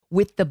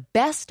With the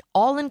best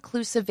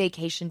all-inclusive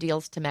vacation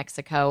deals to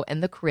Mexico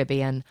and the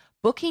Caribbean,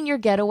 booking your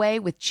getaway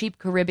with Cheap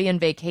Caribbean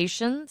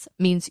Vacations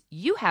means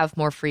you have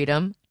more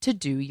freedom to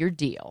do your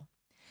deal.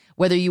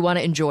 Whether you want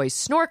to enjoy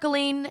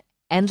snorkeling,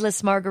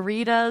 endless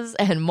margaritas,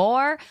 and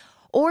more,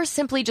 or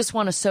simply just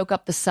want to soak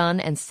up the sun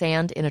and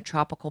sand in a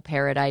tropical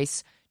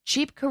paradise,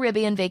 Cheap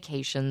Caribbean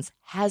Vacations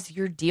has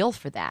your deal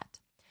for that.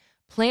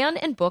 Plan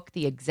and book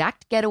the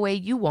exact getaway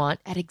you want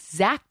at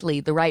exactly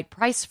the right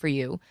price for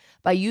you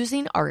by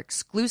using our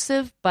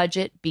exclusive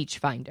budget beach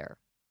finder.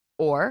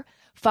 Or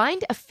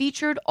find a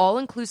featured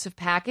all-inclusive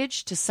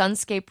package to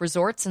Sunscape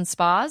Resorts and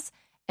Spas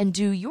and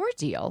do your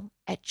deal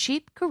at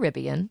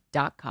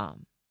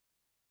cheapcaribbean.com.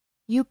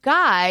 You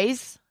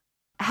guys,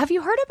 have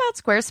you heard about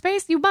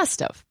Squarespace? You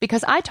must have,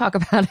 because I talk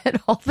about it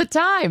all the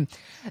time.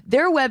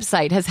 Their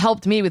website has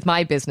helped me with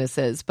my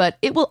businesses, but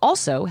it will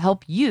also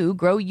help you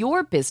grow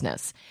your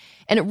business.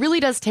 And it really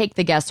does take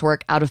the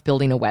guesswork out of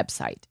building a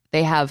website.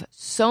 They have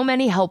so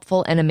many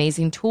helpful and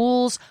amazing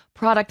tools,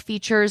 product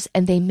features,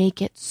 and they make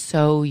it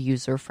so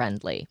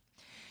user-friendly.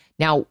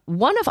 Now,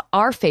 one of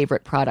our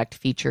favorite product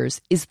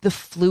features is the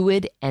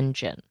Fluid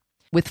Engine.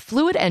 With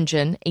Fluid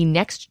Engine, a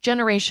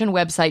next-generation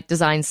website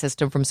design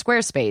system from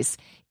Squarespace,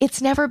 it's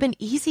never been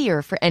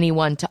easier for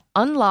anyone to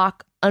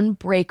unlock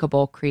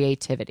unbreakable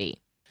creativity.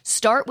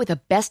 Start with a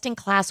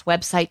best-in-class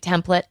website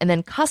template and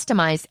then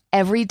customize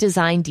every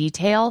design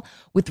detail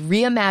with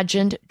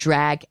reimagined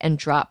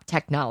drag-and-drop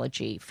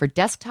technology for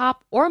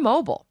desktop or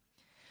mobile.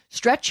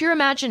 Stretch your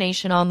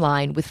imagination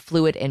online with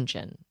Fluid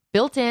Engine,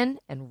 built in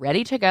and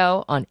ready to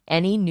go on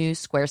any new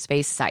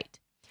Squarespace site.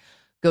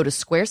 Go to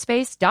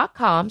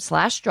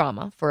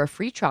squarespace.com/drama for a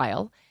free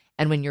trial,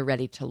 and when you're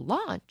ready to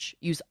launch,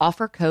 use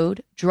offer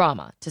code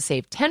DRAMA to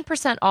save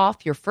 10%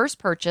 off your first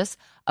purchase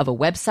of a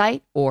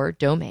website or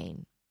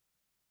domain.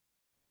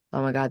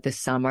 Oh my God, this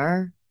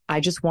summer, I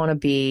just want to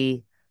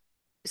be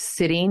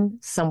sitting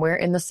somewhere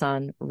in the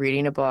sun,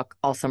 reading a book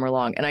all summer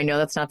long. And I know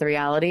that's not the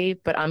reality,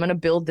 but I'm going to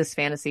build this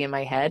fantasy in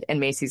my head, and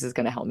Macy's is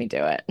going to help me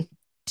do it.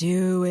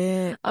 Do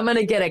it. I'm going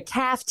to get a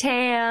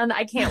caftan.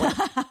 I can't wait.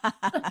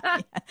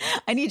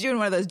 I need you in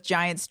one of those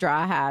giant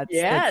straw hats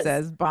Yes. that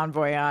says Bon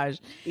Voyage.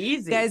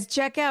 Easy. Guys,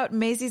 check out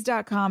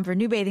Macy's.com for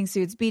new bathing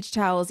suits, beach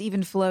towels,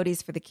 even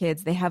floaties for the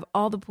kids. They have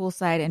all the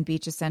poolside and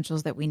beach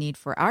essentials that we need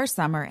for our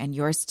summer and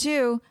yours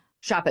too.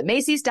 Shop at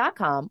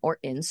Macy's.com or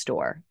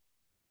in-store.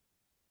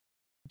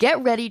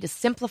 Get ready to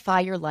simplify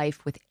your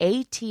life with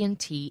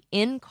AT&T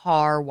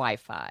in-car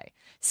Wi-Fi.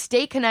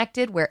 Stay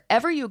connected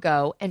wherever you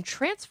go and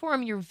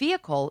transform your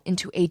vehicle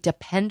into a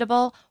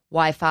dependable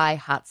Wi-Fi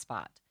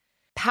hotspot.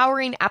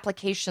 Powering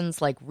applications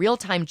like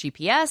real-time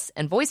GPS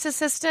and voice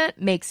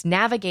assistant makes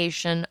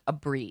navigation a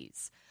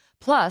breeze.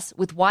 Plus,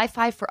 with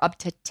Wi-Fi for up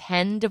to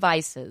 10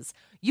 devices,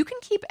 you can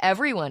keep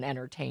everyone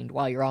entertained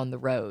while you're on the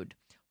road.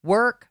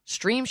 Work,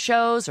 stream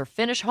shows, or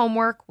finish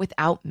homework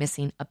without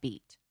missing a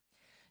beat.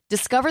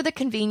 Discover the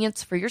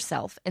convenience for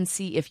yourself and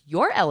see if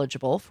you're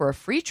eligible for a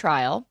free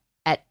trial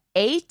at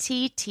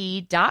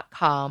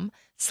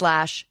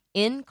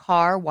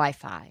att.com/in-car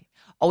Wi-Fi.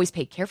 Always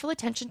pay careful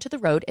attention to the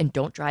road and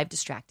don't drive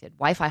distracted.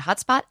 Wi-Fi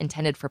hotspot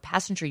intended for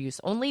passenger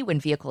use only when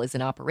vehicle is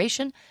in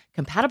operation.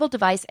 Compatible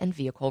device and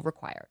vehicle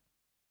required.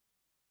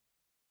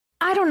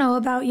 I don't know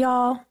about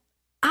y'all.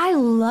 I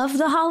love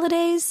the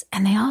holidays,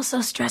 and they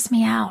also stress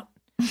me out.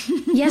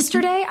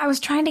 Yesterday, I was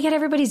trying to get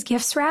everybody's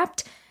gifts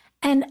wrapped,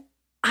 and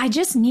I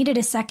just needed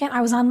a second. I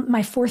was on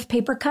my 4th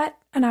paper cut,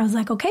 and I was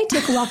like, okay,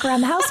 take a walk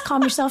around the house,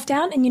 calm yourself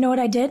down. And you know what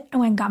I did? I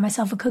went and got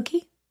myself a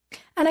cookie,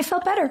 and I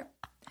felt better.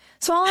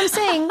 So all I'm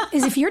saying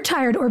is if you're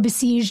tired or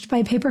besieged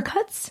by paper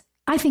cuts,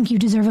 I think you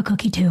deserve a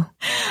cookie too.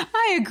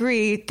 I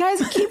agree. Guys,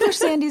 Keebler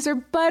Sandies are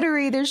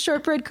buttery. They're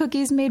shortbread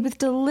cookies made with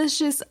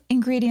delicious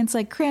ingredients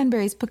like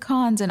cranberries,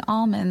 pecans, and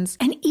almonds.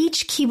 And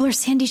each Keebler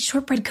Sandies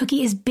shortbread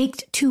cookie is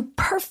baked to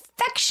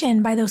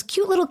perfection by those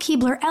cute little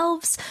Keebler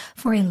elves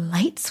for a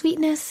light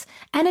sweetness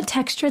and a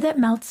texture that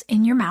melts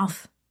in your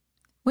mouth.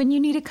 When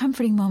you need a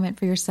comforting moment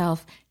for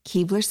yourself,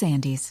 Keebler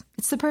Sandies.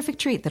 It's the perfect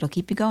treat that'll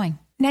keep you going.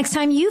 Next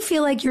time you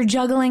feel like you're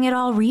juggling it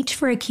all, reach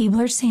for a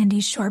Keebler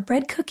Sandies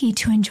shortbread cookie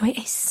to enjoy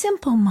a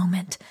simple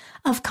moment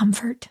of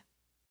comfort.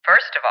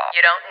 First of all,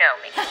 you don't know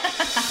me.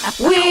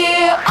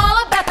 We're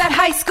all about that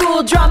high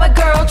school drama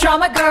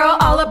girl,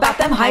 all about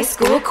them high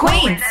school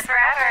queens.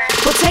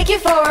 We'll take you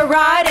for a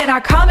ride in our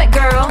comic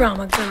girl,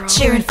 Drama girl.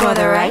 cheering for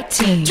the right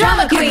team.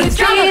 Drama queens,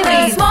 drama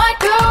queens. Smart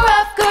girl,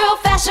 rough girl,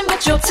 fashion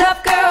but you're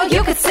tough girl.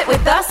 You could sit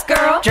with us,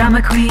 girl.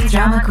 Drama queens,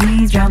 drama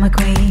queens, drama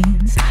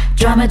queens.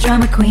 Drama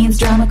queens,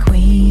 drama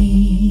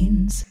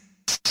queens.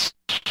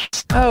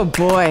 Oh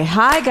boy.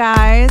 Hi,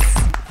 guys.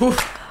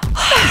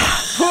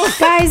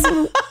 Guys,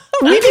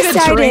 we need a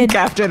decided, drink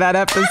after that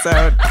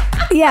episode.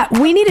 yeah,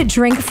 we need a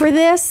drink for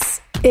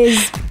this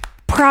is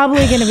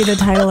probably going to be the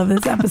title of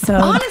this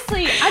episode.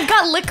 Honestly, I've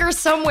got liquor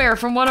somewhere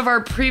from one of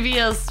our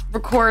previous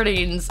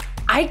recordings.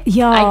 I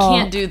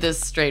can't do this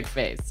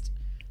straight-faced.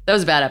 That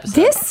was a bad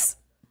episode.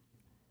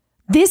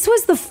 This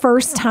was the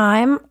first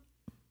time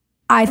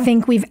I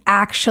think we've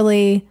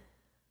actually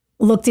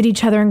looked at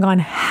each other and gone,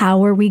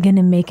 how are we going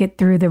to make it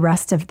through the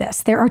rest of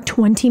this? There are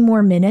 20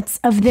 more minutes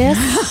of this.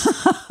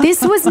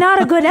 This was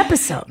not a good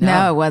episode.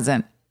 No, it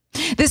wasn't.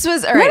 This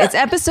was, all right, it's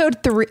episode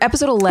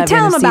 11.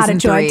 Tell him about season it,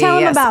 Joy. 3. Tell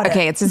him about it.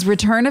 Okay, it's his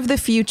Return of the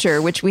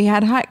Future, which we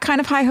had kind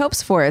of high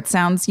hopes for. It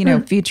sounds,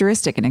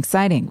 futuristic and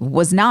exciting.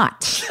 Was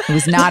not. It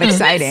was not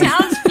exciting. It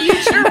sounds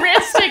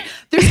futuristic.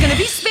 There's going to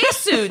be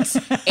spacesuits,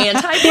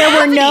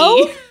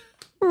 anti-gravity.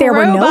 There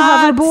were no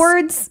Robots.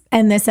 hoverboards,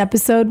 and this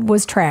episode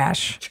was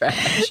trash.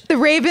 The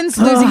Ravens'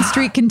 losing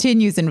streak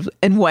continues, and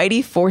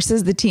Whitey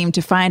forces the team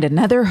to find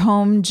another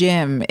home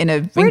gym in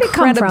a Where'd it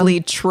come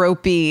incredibly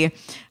tropey,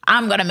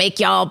 I'm going to make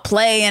y'all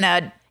play in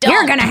a dump.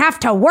 You're going to have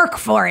to work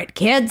for it,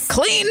 kids.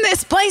 Clean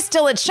this place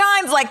till it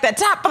shines like the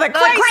top of the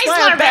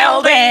Chrysler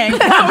building.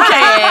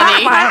 Okay,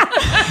 Annie.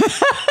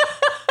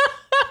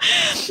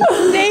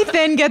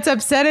 Nathan gets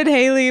upset at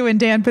Haley when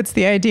Dan puts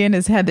the idea in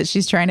his head that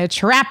she's trying to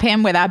trap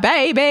him with a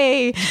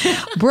baby.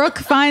 Brooke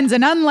finds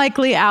an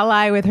unlikely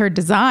ally with her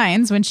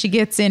designs when she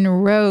gets in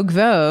Rogue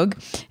Vogue.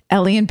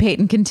 Ellie and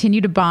Peyton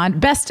continue to bond.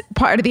 Best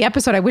part of the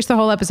episode. I wish the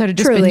whole episode had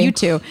just been Truly. you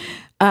two.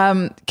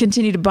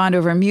 Continue to bond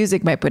over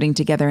music by putting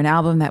together an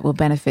album that will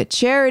benefit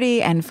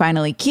charity. And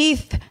finally,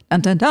 Keith,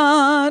 dun, dun,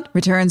 dun,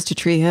 returns to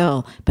Tree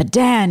Hill. But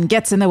Dan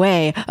gets in the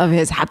way of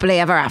his happily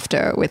ever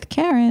after with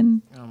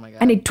Karen.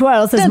 And he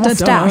twirls his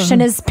mustache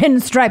and his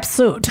pinstripe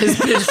suit.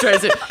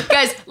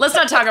 Guys, let's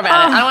not talk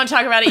about it. I don't want to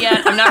talk about it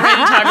yet. I'm not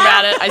ready to talk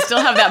about it. I still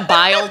have that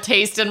bile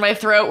taste in my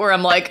throat where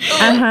I'm like,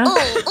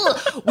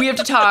 We have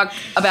to talk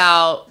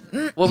about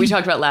what we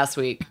talked about last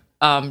week.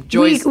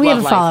 Joy's We have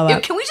love a follow-up.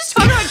 life. Can we just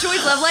talk about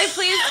Joy's love life,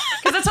 please?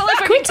 Because that's all I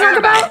Can we fucking care talk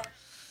about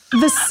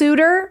the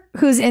suitor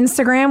whose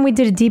Instagram we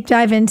did a deep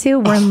dive into?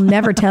 We'll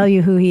never tell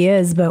you who he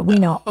is, but we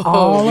know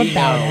all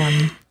about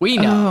him. We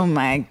know. Oh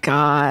my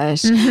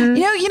gosh. Mm-hmm.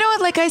 You know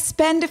what? Like I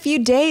spend a few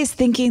days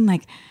thinking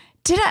like,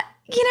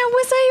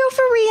 was I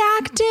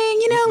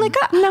overreacting?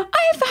 No.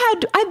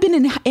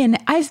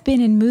 I've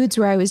been in moods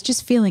where I was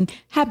just feeling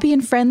happy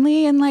and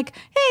friendly and like,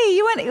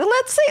 hey,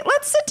 let's sit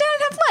down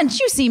and have lunch.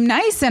 You seem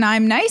nice and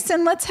I'm nice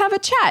and let's have a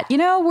chat.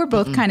 We're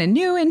both kind of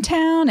new in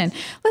town and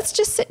let's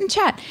just sit and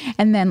chat.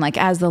 And then like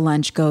as the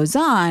lunch goes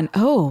on,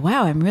 oh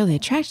wow, I'm really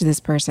attracted to this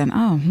person.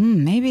 Oh,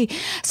 maybe.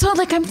 So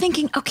like I'm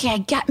thinking,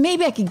 okay,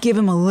 maybe I could give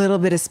him a little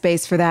bit of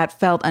space for that.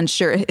 Felt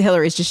unsure.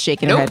 Hillary's just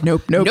shaking her head.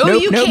 Nope. No,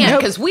 you can't,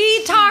 because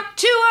we talked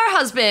to our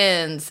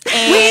husbands.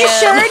 And We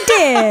sure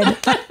did.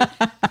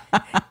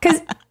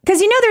 Because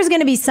there's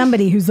going to be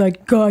somebody who's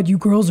like, God, you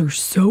girls are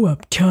so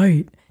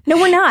uptight. No,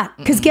 we're not.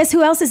 Because guess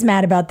who else is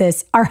mad about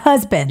this? Our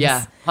husbands.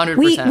 Yeah,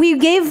 100%.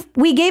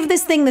 We gave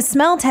this thing the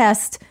smell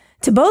test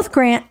to both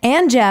Grant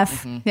and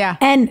Jeff. Yeah.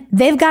 And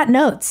they've got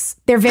notes.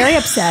 They're very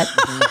upset.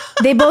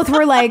 They both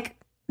were like,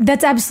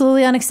 that's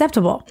absolutely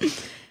unacceptable.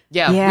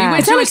 Yeah, we went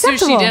It's to a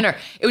unacceptable. sushi dinner.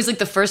 It was like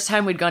the first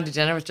time we'd gone to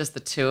dinner with just the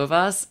two of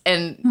us,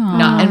 and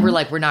we're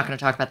like, we're not going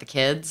to talk about the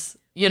kids,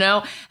 And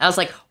I was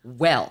like,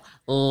 well,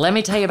 let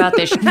me tell you about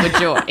this with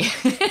Joy.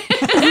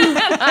 And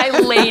I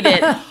laid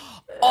it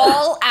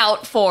all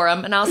out for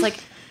him, and I was like,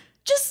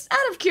 just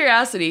out of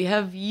curiosity,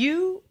 have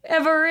you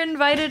ever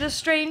invited a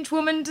strange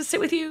woman to sit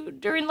with you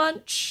during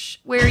lunch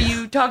where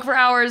you talk for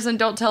hours and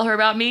don't tell her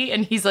about me?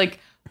 And he's like,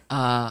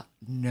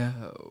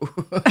 no.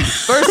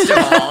 First of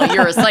all,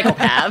 you're a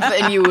psychopath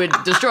and you would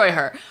destroy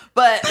her.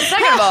 But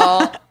second of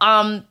all,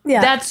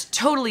 that's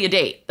totally a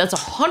date. That's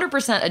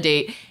 100% a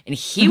date. And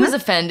he was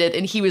offended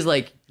and he was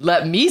like,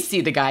 let me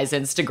see the guy's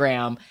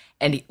Instagram.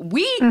 And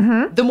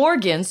the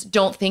Morgans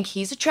don't think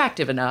he's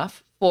attractive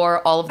enough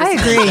for all of this. I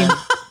agree.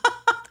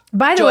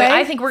 By the Joy, way,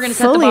 I think we're going to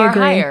set the bar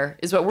higher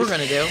is what we're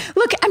going to do.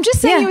 Look, I'm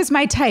just saying it was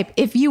my type.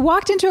 If you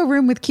walked into a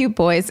room with cute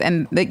boys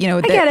and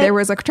there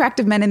was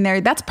attractive men in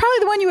there, that's probably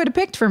the one you would have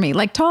picked for me.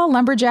 Like tall,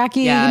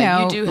 lumberjacky,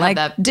 you do have like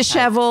that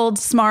disheveled,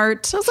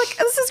 smart. I was like,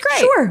 this is great.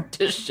 Sure.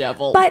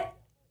 Disheveled. But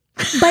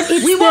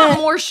it's we want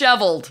more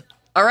shoveled.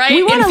 All right?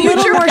 We want In a little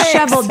future more picks.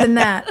 shoveled than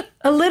that.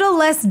 A little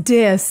less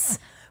diss.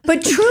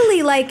 But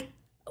truly, like,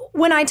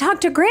 when I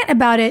talked to Grant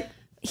about it,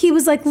 he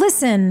was like,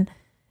 listen,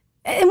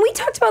 and we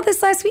talked about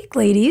this last week,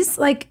 ladies,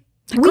 like,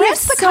 we have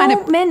Grant's the so kind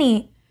of-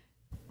 many.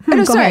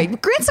 Go sorry.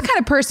 ahead. Grant's the kind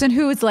of person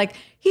who is like,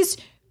 he's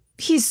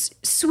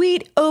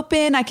sweet,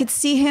 open. I could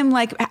see him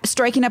like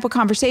striking up a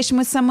conversation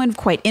with someone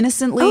quite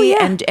innocently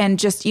and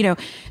just,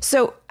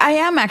 so I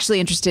am actually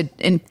interested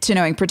to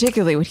knowing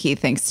particularly what he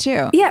thinks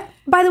too. Yeah.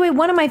 By the way,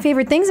 one of my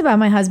favorite things about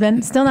my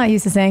husband, still not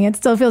used to saying it,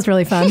 still feels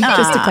really fun,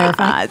 just to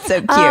clarify. It's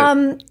so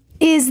cute.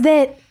 Is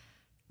that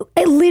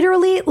it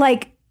literally,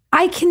 like,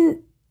 I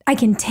can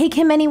take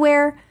him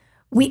anywhere.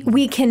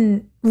 We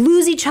can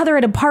lose each other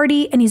at a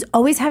party and he's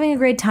always having a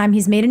great time.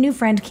 He's made a new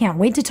friend. Can't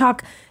wait to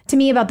talk to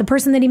me about the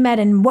person that he met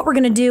and what we're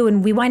going to do.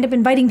 And we wind up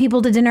inviting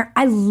people to dinner.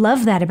 I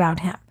love that about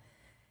him.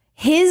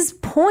 His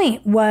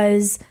point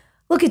was,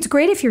 look, it's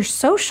great if you're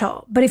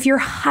social, but if you're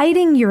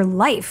hiding your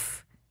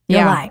life,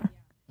 you're lying.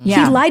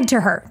 Yeah. He lied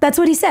to her. That's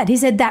what he said. He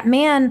said that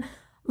man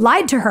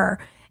lied to her.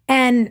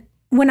 And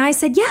when I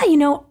said,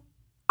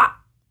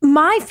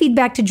 my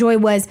feedback to Joy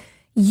was,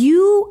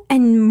 you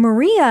and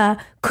Maria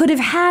could have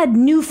had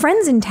new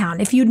friends in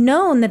town. If you'd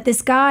known that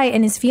this guy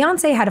and his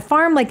fiance had a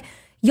farm, like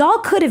y'all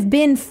could have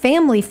been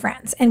family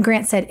friends. And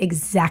Grant said,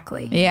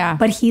 exactly. Yeah.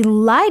 But he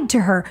lied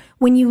to her.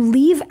 When you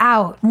leave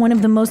out one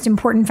of the most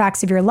important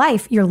facts of your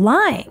life, you're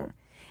lying.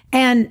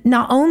 And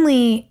not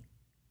only,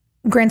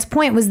 Grant's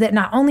point was that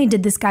not only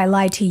did this guy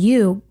lie to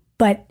you,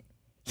 but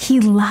he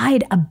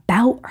lied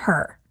about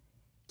her.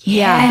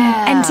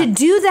 Yeah. And to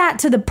do that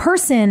to the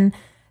person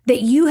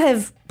that you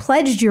have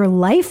pledged your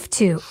life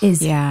to is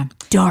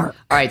dark.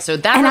 All right, so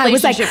that And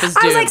relationship is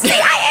doomed. I was like, see,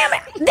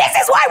 this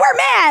is why we're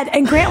mad.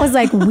 And Grant was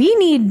like, we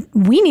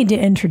need to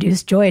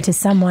introduce Joy to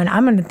someone.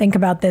 I'm going to think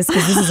about this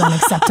because this is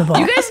unacceptable.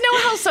 You guys know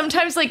how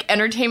sometimes like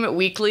Entertainment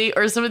Weekly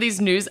or some of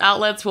these news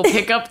outlets will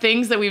pick up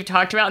things that we've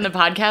talked about in the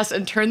podcast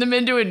and turn them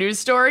into a news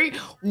story?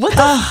 What the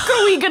fuck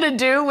are we going to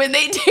do when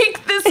they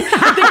take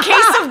the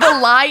case of the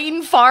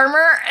lying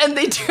farmer and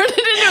they turn it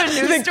into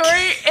a news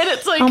story and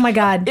it's like, oh my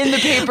God, in the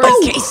papers,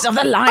 case of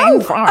the lying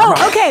farmer.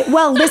 Oh, okay.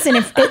 Well, listen,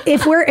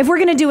 if we're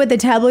going to do what the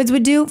tabloids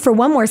would do, for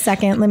one more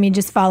second, let me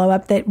just follow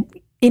up that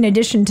in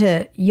addition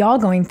to y'all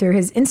going through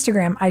his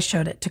Instagram, I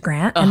showed it to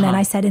Grant. And then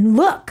I said, and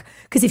look,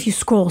 because if you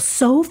scroll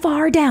so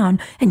far down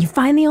and you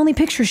find the only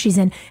picture she's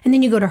in, and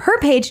then you go to her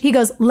page, he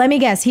goes, let me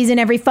guess, he's in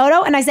every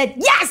photo. And I said,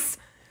 yes.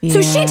 Yeah.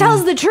 So she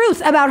tells the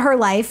truth about her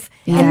life.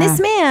 Yeah. And this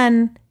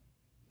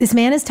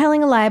man is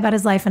telling a lie about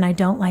his life, and I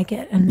don't like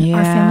it. And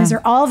our families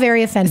are all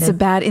very offended. It's a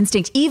bad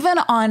instinct. Even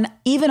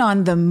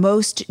on the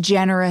most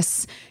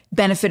generous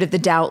benefit of the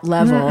doubt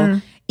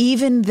level,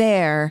 even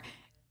there,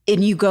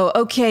 and you go,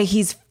 okay,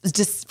 he's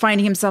just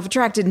finding himself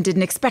attracted and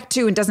didn't expect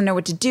to and doesn't know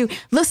what to do.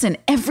 Listen,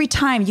 every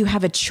time you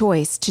have a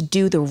choice to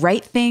do the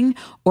right thing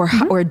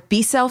or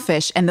be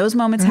selfish, and those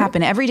moments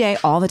happen every day,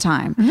 all the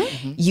time,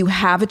 you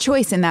have a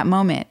choice in that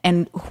moment.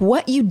 And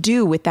what you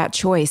do with that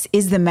choice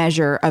is the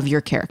measure of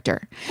your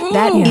character. Ooh.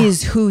 That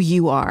is who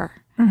you are.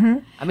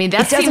 I mean,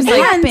 that doesn't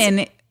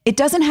happen. It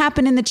doesn't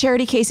happen in the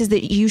charity cases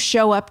that you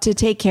show up to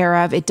take care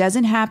of. It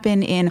doesn't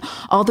happen in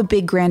all the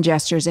big grand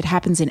gestures. It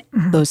happens in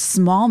those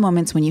small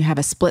moments when you have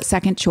a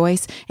split-second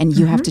choice and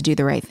you have to do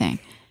the right thing.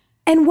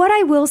 And what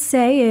I will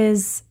say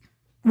is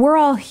we're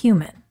all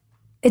human.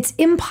 It's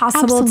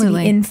impossible to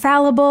be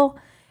infallible.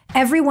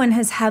 Everyone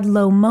has had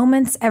low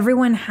moments.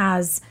 Everyone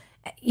has,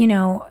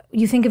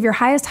 you think of your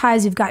highest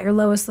highs, you've got your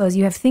lowest lows.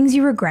 You have things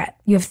you regret.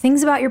 You have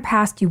things about your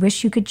past you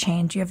wish you could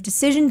change. You have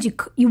decisions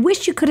you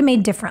wish you could have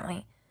made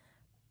differently.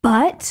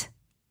 But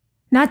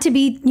not to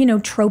be,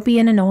 tropey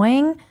and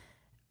annoying,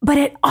 but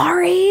at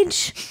our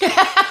age,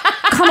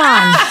 come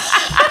on.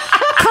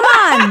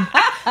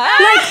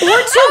 Like,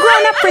 we're too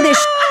grown up for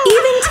this.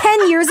 Even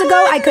 10 years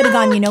ago, I could have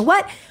gone, you know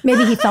what?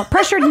 Maybe he felt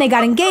pressured and they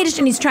got engaged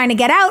and he's trying to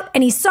get out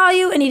and he saw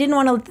you and he didn't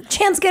want to let the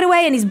chance get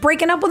away and he's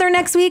breaking up with her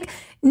next week.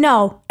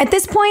 No, at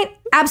this point,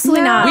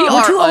 absolutely not.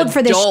 We're too old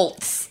for this.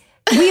 Adults.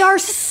 We are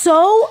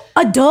so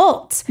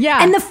adult.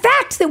 Yeah. And the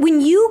fact that when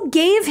you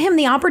gave him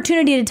the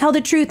opportunity to tell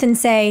the truth and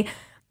say,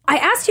 I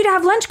asked you to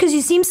have lunch because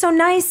you seem so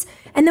nice.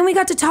 And then we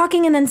got to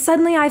talking and then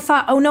suddenly I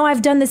thought, oh no,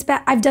 I've done this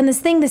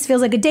thing. This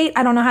feels like a date.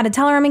 I don't know how to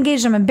tell her I'm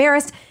engaged. I'm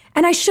embarrassed.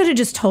 And I should have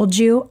just told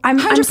you. I'm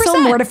so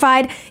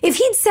mortified. If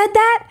he'd said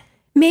that,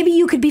 maybe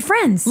you could be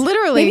friends.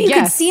 Literally, maybe you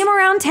could see him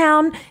around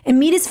town and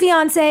meet his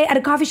fiance at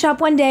a coffee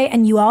shop one day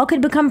and you all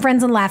could become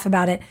friends and laugh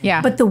about it.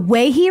 Yeah. But the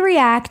way he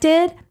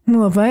reacted,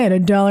 well, if I had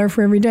 $1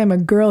 for every time a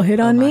girl hit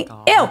on me,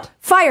 ew,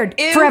 fired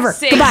forever.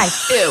 Goodbye.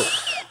 Ew.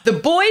 The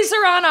boys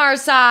are on our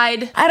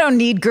side. I don't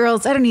need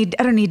girls. I don't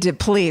need to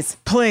please,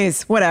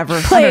 whatever.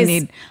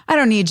 Please. I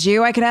don't need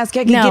you. I can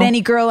get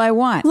any girl I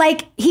want.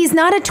 Like, he's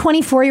not a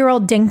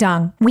 24-year-old ding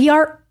dong. We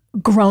are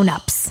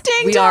grown-ups.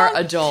 We are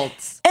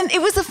adults. And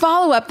it was the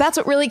follow-up. That's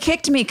what really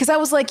kicked me. Because I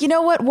was like, you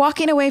know what?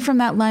 Walking away from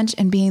that lunch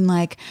and being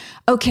like,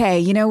 okay,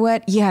 you know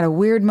what? You had a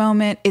weird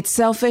moment. It's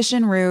selfish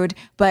and rude,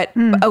 but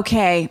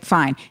okay,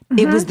 fine.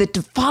 It was the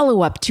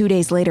follow-up 2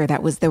 days later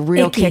that was the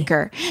real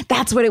kicker.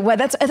 That's what it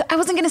was. I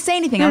wasn't going to say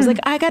anything. I was like,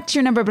 I got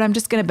your number, but I'm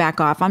just going to back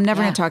off. I'm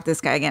never going to talk to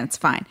this guy again. It's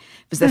fine.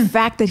 It was the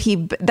fact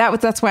that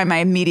that's why my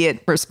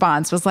immediate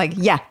response was like,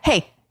 yeah,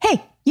 hey,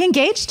 you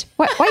engaged?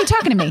 Why are you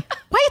talking to me?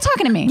 Why are you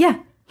talking to me? Yeah.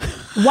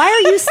 Why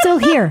are you still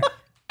here?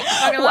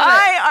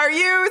 Why are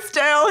you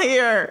still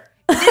here?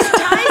 This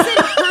ties in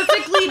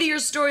perfectly to your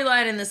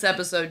storyline in this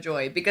episode,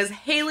 Joy, because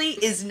Haley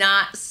is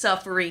not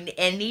suffering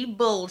any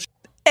bullshit.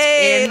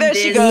 Hey, there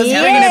she goes,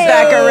 bringing it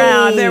back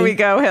around. There we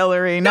go,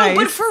 Hillary. Nice.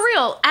 No, but for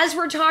real, as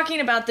we're talking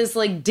about this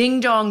like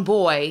ding-dong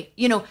boy,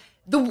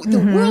 the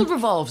world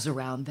revolves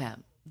around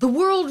them. The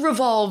world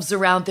revolves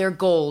around their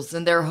goals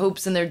and their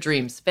hopes and their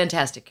dreams.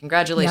 Fantastic.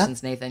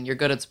 Congratulations, Nathan. You're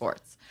good at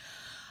sports.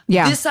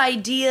 Yeah. This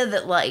idea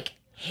that like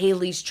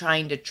Haley's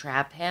trying to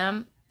trap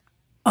him.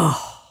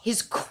 Oh.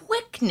 His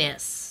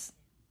quickness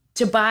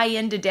to buy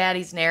into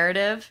Daddy's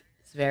narrative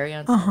is very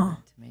unsettling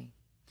to me.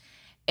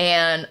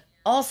 And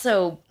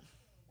also,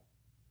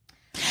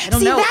 I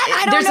don't know.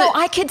 I don't know.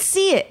 I could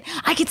see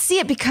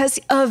it. because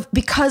of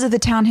the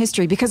town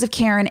history, because of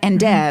Karen and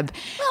Deb.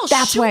 Well,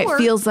 that's why it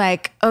feels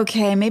like,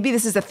 okay, maybe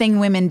this is a thing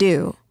women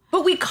do.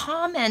 But we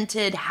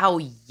commented how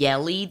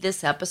yelly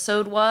this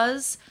episode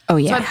was. Oh,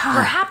 yeah. So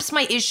perhaps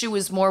my issue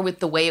was more with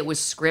the way it was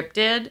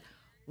scripted,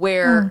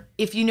 where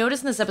if you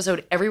notice in this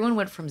episode, everyone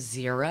went from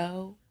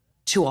 0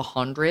 to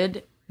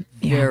 100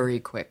 very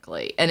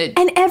quickly.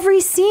 And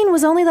every scene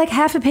was only like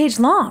half a page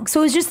long.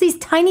 So it was just these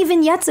tiny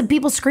vignettes of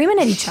people screaming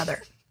at each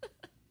other.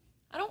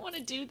 I don't want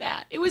to do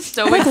that. It was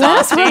so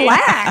exhausting.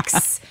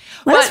 Relax.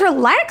 Let us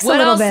relax a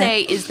little bit. What I'll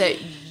say is that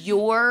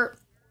your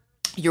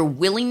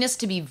willingness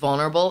to be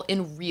vulnerable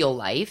in real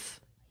life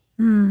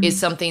is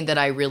something that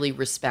I really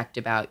respect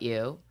about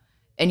you.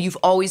 And you've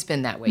always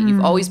been that way.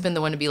 You've always been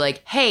the one to be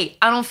like, hey,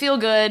 I don't feel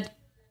good.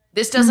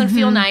 This doesn't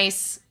feel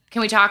nice.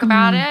 Can we talk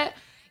about it?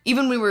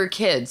 Even when we were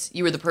kids,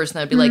 you were the person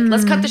that would be like,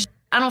 let's cut the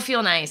I don't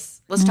feel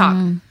nice. Let's talk.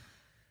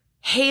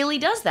 Haley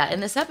does that in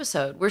this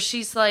episode where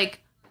she's like,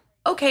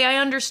 okay, I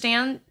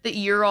understand that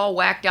you're all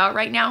whacked out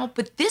right now,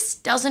 but this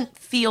doesn't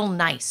feel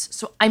nice.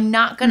 So I'm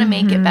not going to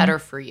make it better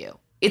for you.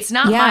 It's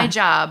not my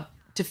job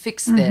to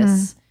fix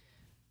this.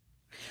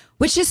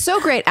 Which is so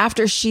great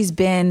after she's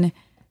been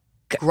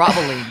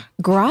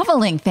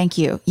groveling. Thank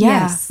you.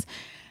 Yes.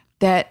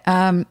 Yeah.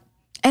 That,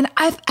 and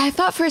I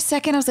thought for a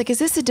second, I was like, is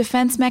this a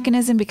defense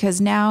mechanism?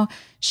 Because now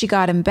she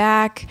got him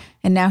back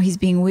and now he's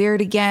being weird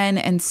again.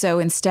 And so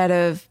instead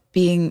of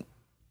being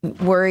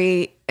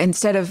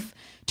instead of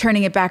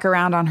turning it back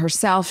around on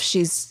herself,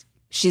 she's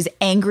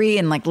angry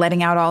and like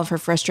letting out all of her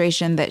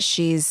frustration that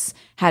she's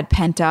had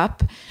pent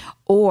up.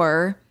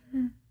 Or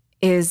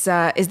is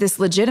this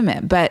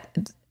legitimate? But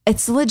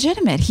it's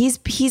legitimate. He's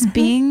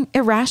being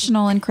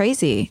irrational and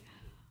crazy.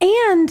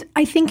 And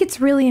I think it's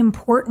really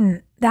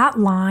important, that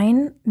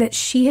line that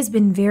she has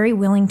been very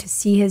willing to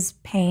see his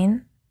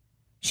pain.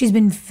 She's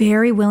been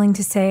very willing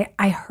to say,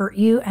 I hurt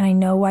you and I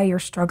know why you're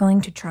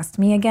struggling to trust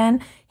me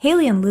again.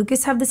 Haley and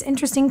Lucas have this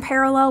interesting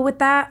parallel with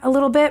that a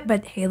little bit,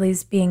 but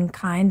Haley's being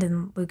kind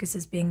and Lucas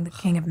is being the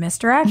king of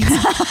misdirect.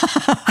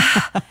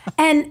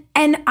 and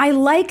I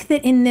like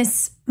that in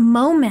this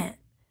moment,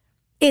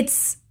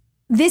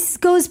 this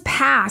goes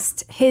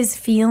past his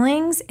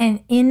feelings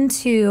and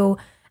into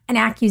an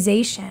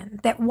accusation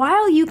that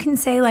while you can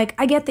say like,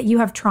 I get that you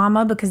have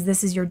trauma because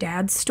this is your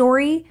dad's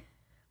story.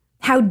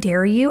 How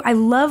dare you? I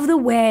love the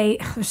way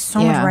there's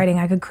so much writing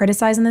I could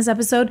criticize in this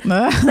episode,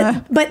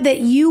 but that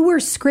you were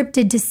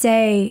scripted to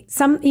say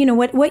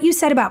what you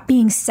said about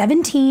being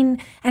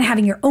 17 and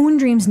having your own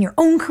dreams and your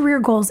own career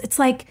goals. It's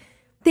like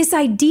this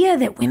idea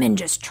that women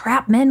just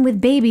trap men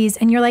with babies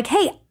and you're like,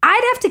 hey,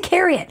 I'd have to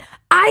carry it.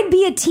 I'd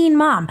be a teen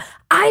mom.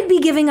 I'd be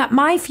giving up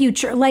my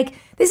future. Like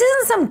this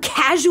isn't some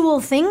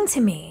casual thing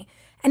to me.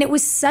 And it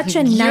was such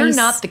a nice You're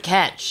not the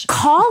catch.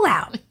 Call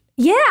out.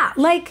 Yeah.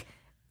 Like,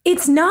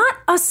 it's not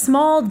a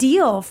small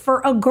deal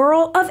for a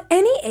girl of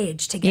any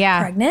age to get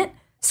pregnant.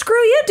 Screw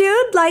you,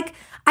 dude. Like,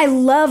 I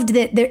loved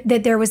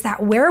that there was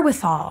that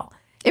wherewithal.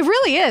 It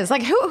really is.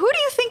 Like, who do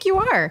you think you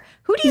are?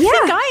 Who do you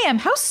think I am?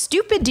 How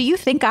stupid do you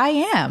think I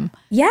am?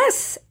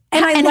 Yes.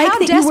 And how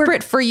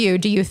desperate for you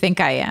do you think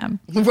I am?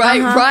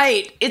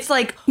 Right. It's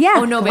like,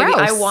 oh no, baby,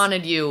 I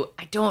wanted you.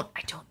 I don't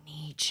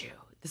need you.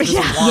 This is a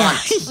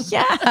want.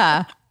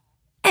 Yeah.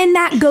 And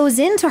that goes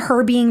into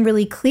her being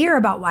really clear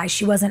about why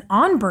she wasn't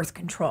on birth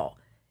control.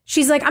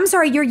 She's like, I'm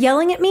sorry, you're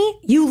yelling at me?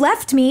 You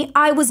left me.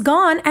 I was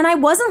gone and I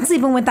wasn't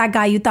sleeping with that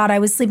guy you thought I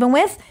was sleeping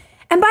with.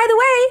 And by the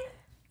way,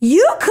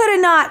 you could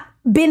have not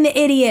been the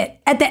idiot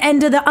at the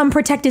end of the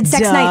unprotected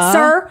sex night,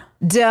 sir.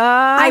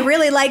 I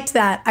really liked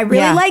that. I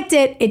really liked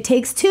it. It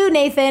takes two,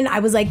 Nathan. I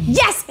was like,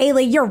 yes,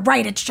 Haley, you're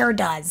right. It sure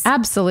does.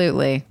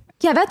 Absolutely.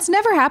 Yeah, that's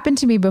never happened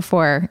to me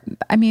before.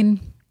 I mean,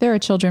 there are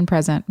children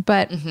present,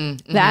 but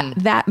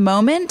that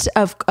moment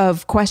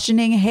of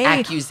questioning, hey,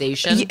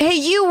 accusation, hey,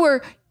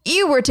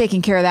 you were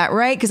taking care of that,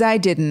 right? Because I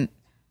didn't.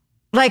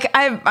 Like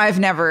I've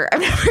never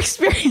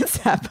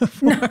experienced that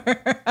before.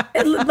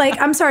 No. Like,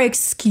 I'm sorry,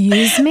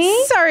 excuse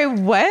me? Sorry,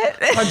 what?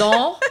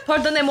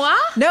 Pardonnez-moi?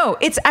 No,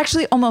 it's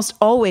actually almost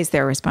always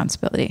their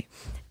responsibility.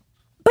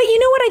 But you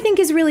know what I think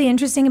is really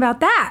interesting about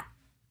that?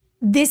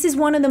 This is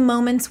one of the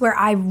moments where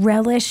I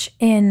relish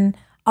in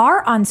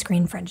our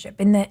on-screen friendship,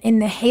 in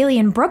the Haley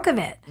and Brooke of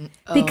it,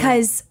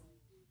 because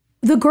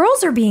the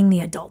girls are being the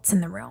adults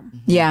in the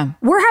room. Yeah.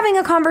 We're having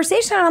a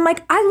conversation and I'm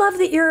like, I love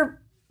that you're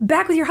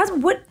back with your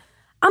husband. What?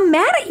 I'm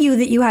mad at you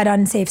that you had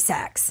unsafe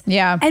sex.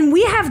 Yeah. And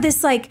we have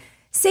this like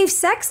safe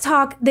sex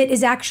talk that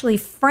is actually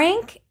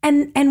frank.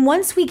 And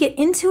once we get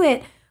into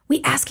it,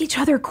 we ask each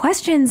other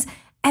questions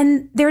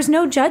and there's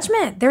no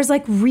judgment. There's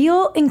like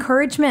real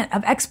encouragement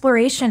of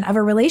exploration of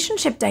a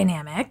relationship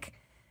dynamic.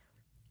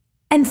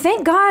 And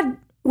thank God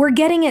we're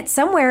getting it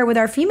somewhere with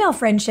our female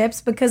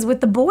friendships, because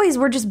with the boys,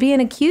 we're just being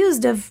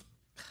accused of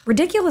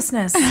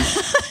ridiculousness.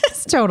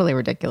 It's totally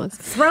ridiculous.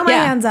 Throw my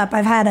hands up.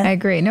 I've had it. I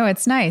agree. No,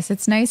 it's nice.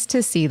 It's nice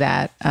to see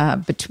that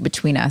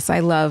between us. I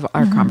love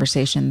our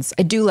conversations.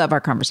 I do love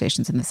our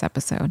conversations in this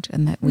episode,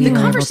 and that we the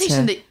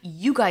conversation that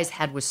you guys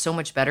had was so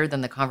much better than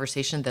the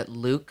conversation that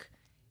Luke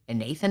and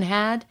Nathan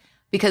had,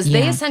 because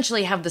they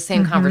essentially have the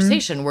same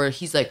conversation where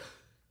he's like,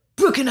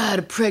 Brooke and I had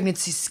a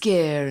pregnancy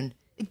scare, and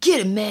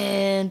get it,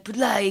 man. But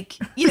like,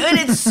 and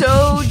it's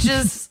so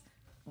just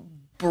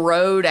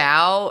broed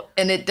out,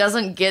 and it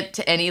doesn't get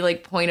to any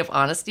like point of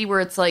honesty where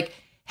it's like,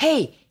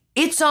 hey,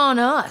 it's on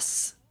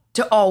us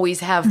to always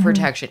have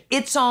protection.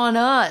 It's on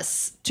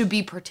us to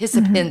be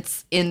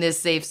participants in this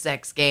safe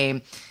sex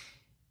game.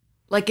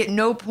 Like, at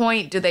no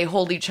point do they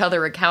hold each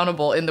other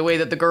accountable in the way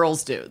that the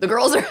girls do. The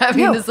girls are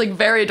having this, like,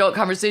 very adult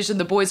conversation.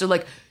 The boys are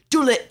like,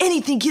 don't let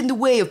anything get in the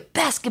way of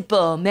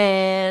basketball,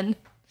 man.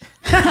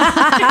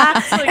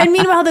 And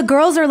meanwhile, the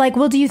girls are like,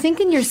 well, do you think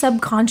in your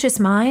subconscious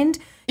mind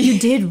you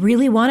did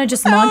really want to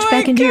just launch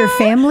back into your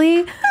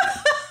family? No.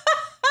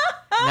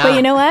 But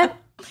you know what?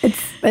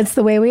 It's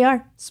the way we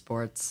are.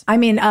 Sports. I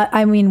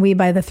mean, we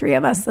by the three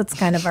of us. That's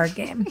kind of our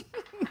game.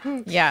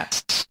 Yeah.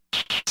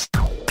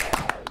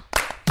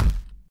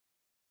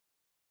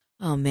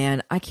 Oh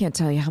man, I can't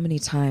tell you how many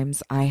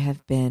times I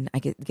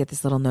get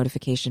this little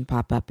notification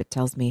pop up. It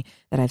tells me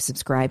that I've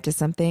subscribed to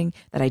something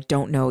that I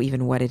don't know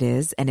even what it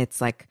is. And it's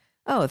like,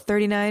 oh,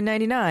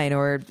 $39.99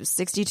 or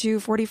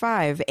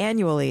 $62.45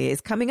 annually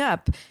is coming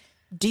up.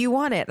 Do you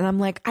want it? And I'm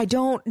like, I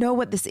don't know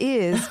what this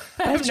is.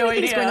 I have no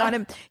idea. There's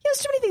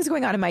too many things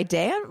going on in my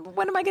day.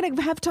 When am I going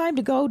to have time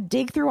to go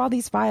dig through all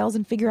these files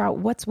and figure out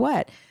what's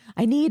what?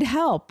 I need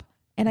help.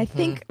 And I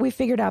think we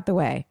figured out the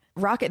way.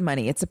 Rocket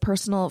Money. It's a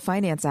personal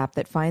finance app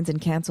that finds and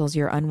cancels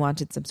your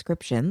unwanted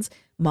subscriptions,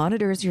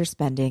 monitors your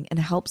spending, and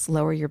helps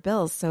lower your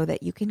bills so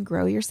that you can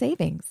grow your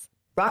savings.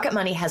 Rocket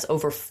Money has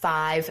over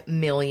 5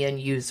 million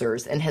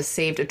users and has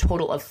saved a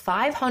total of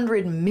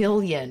 $500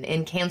 million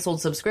in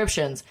canceled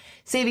subscriptions,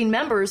 saving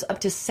members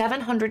up to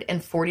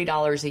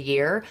 $740 a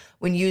year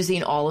when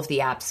using all of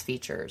the app's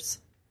features.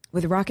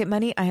 With Rocket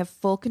Money, I have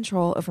full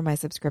control over my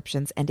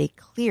subscriptions and a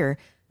clear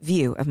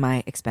view of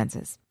my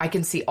expenses. I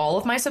can see all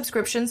of my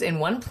subscriptions in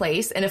one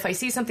place, and if I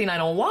see something I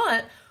don't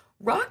want,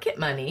 Rocket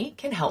Money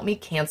can help me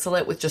cancel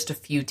it with just a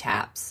few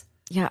taps.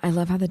 Yeah, I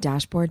love how the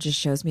dashboard just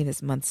shows me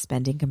this month's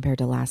spending compared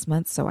to last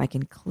month, so I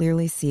can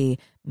clearly see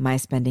my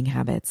spending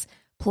habits.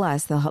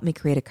 Plus, they'll help me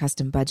create a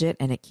custom budget,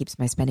 and it keeps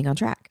my spending on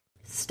track.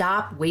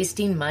 Stop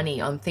wasting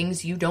money on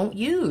things you don't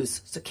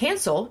use. So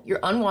cancel your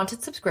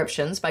unwanted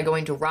subscriptions by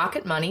going to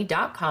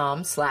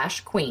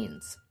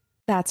rocketmoney.com/queens.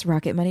 That's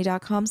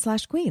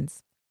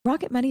rocketmoney.com/queens.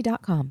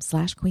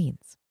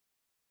 rocketmoney.com/queens.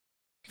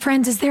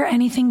 Friends, is there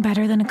anything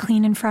better than a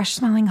clean and fresh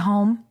smelling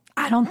home?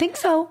 I don't think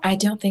so. I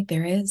don't think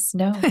there is.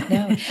 No.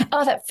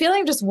 Oh, that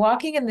feeling just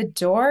walking in the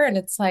door and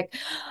it's like,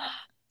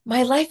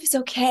 my life is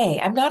okay.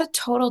 I'm not a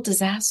total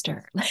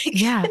disaster.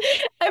 Yeah.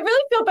 I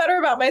really feel better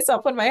about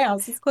myself when my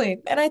house is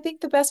clean. And I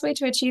think the best way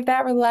to achieve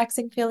that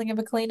relaxing feeling of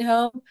a clean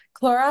home,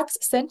 Clorox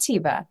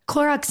Scentiva.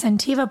 Clorox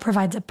Scentiva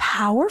provides a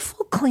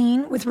powerful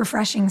clean with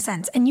refreshing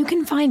scents, and you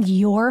can find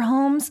your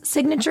home's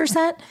signature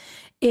scent.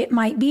 It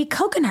might be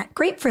coconut,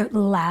 grapefruit,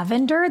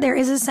 lavender. There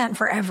is a scent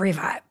for every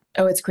vibe.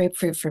 Oh, it's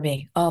grapefruit for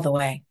me, all the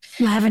way.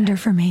 Lavender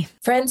for me.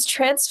 Friends,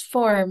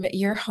 transform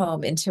your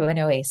home into an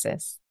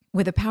oasis.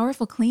 With a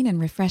powerful, clean,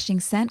 and refreshing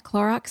scent,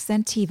 Clorox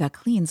Scentiva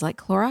cleans like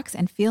Clorox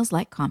and feels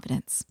like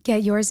confidence.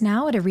 Get yours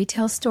now at a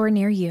retail store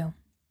near you.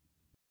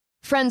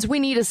 Friends, we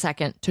need a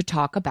second to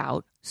talk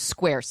about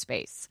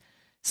Squarespace.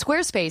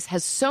 Squarespace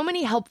has so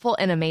many helpful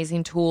and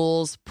amazing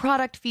tools,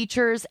 product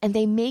features, and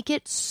they make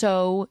it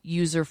so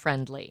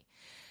user-friendly.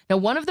 Now,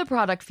 one of the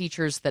product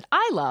features that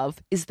I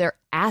love is their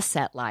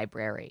asset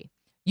library.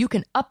 You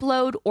can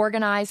upload,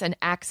 organize, and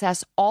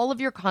access all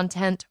of your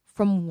content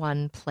from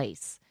one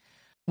place.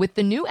 With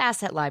the new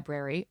asset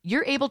library,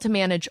 you're able to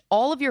manage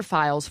all of your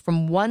files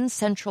from one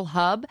central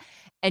hub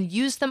and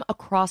use them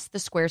across the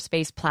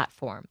Squarespace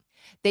platform.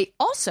 They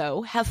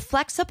also have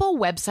flexible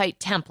website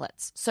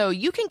templates, so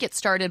you can get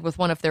started with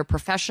one of their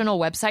professional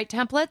website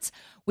templates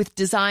with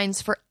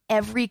designs for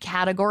every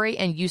category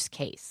and use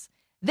case.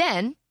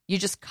 Then you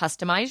just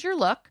customize your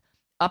look,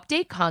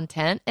 update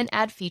content, and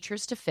add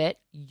features to fit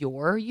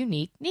your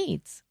unique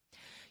needs.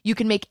 You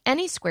can make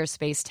any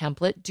Squarespace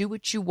template do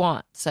what you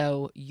want,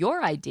 so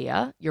your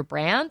idea, your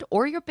brand,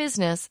 or your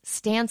business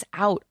stands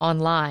out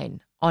online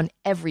on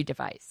every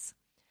device.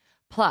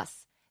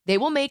 Plus, they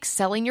will make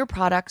selling your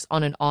products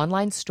on an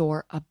online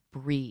store a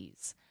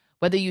breeze.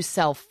 Whether you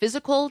sell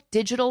physical,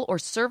 digital, or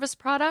service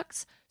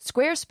products,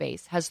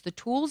 Squarespace has the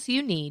tools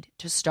you need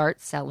to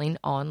start selling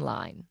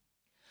online.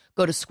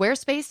 Go to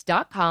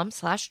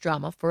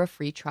squarespace.com/drama for a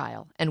free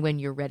trial. And when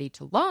you're ready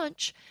to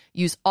launch,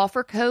 use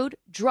offer code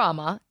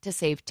DRAMA to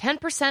save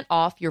 10%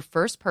 off your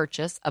first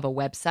purchase of a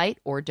website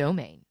or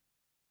domain.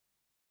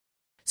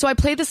 So I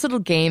play this little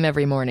game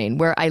every morning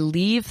where I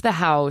leave the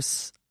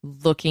house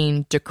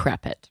looking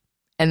decrepit.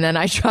 And then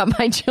I drop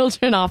my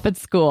children off at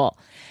school.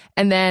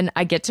 And then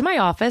I get to my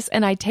office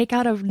and I take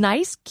out a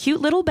nice,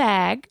 cute little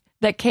bag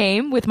that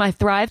came with my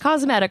Thrive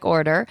Cosmetic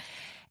order.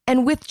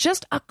 And with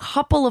just a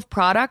couple of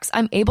products,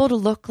 I'm able to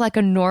look like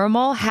a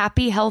normal,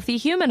 happy, healthy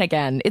human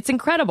again. It's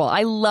incredible.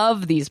 I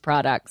love these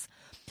products.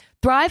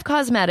 Thrive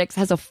Cosmetics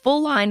has a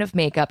full line of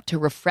makeup to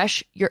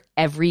refresh your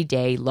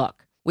everyday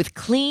look. With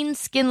clean,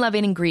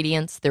 skin-loving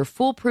ingredients, their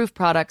foolproof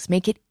products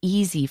make it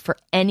easy for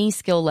any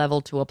skill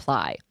level to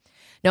apply.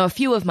 Now, a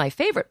few of my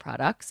favorite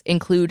products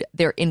include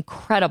their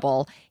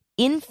incredible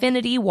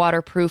Infinity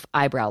Waterproof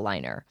Eyebrow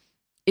Liner.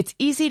 Its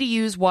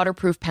easy-to-use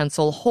waterproof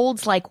pencil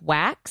holds like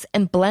wax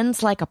and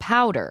blends like a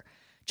powder.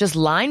 Just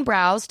line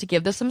brows to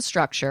give them some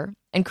structure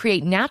and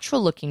create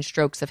natural-looking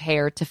strokes of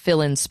hair to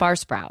fill in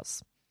sparse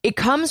brows. It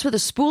comes with a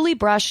spoolie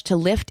brush to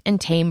lift and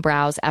tame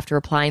brows after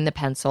applying the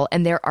pencil,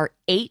 and there are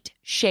 8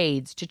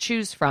 shades to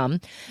choose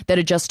from that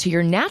adjust to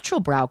your natural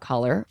brow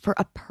color for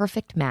a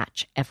perfect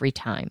match every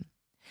time.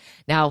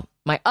 Now,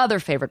 my other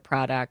favorite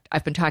product,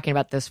 I've been talking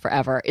about this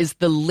forever, is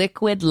the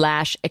Liquid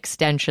Lash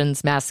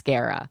Extensions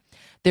Mascara.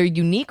 Their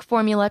unique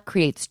formula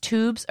creates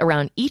tubes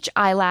around each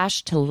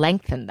eyelash to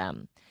lengthen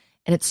them.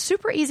 And it's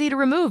super easy to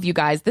remove, you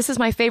guys. This is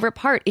my favorite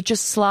part. It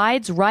just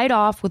slides right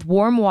off with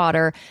warm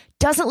water,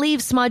 doesn't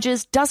leave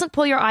smudges, doesn't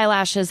pull your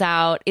eyelashes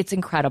out. It's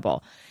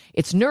incredible.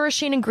 Its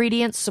nourishing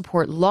ingredients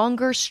support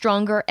longer,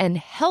 stronger, and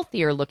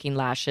healthier looking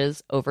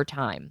lashes over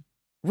time.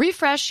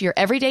 Refresh your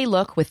everyday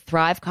look with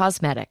Thrive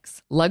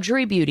Causemetics,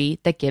 luxury beauty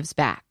that gives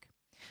back.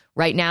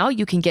 Right now,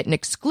 you can get an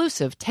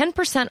exclusive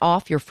 10%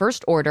 off your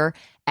first order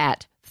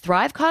at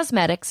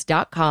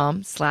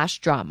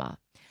thrivecosmetics.com/drama.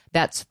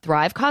 That's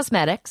Thrive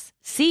Causemetics,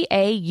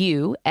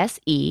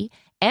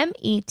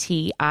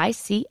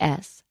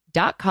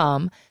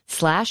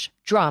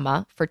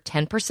 CAUSEMETICS.com/drama for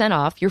 10%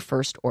 off your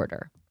first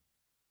order.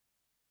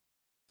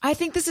 I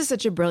think this is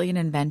such a brilliant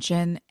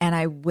invention, and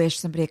I wish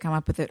somebody had come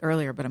up with it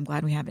earlier, but I'm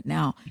glad we have it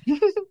now.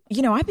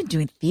 You know, I've been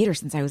doing theater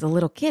since I was a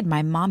little kid.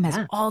 My mom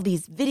has all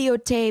these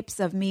videotapes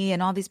of me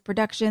and all these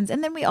productions.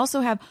 And then we also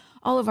have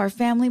all of our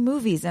family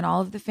movies and all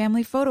of the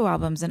family photo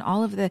albums and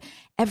all of the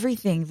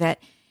everything that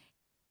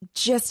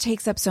just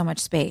takes up so much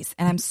space.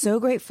 And I'm so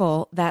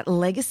grateful that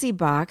Legacy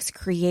Box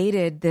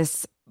created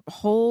this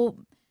whole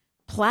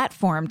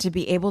platform to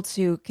be able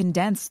to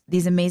condense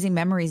these amazing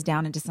memories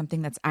down into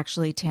something that's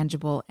actually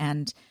tangible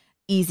and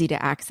easy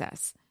to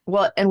access.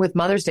 Well, and with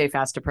Mother's Day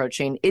fast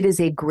approaching, it is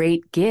a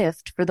great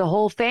gift for the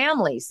whole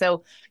family.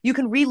 So you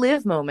can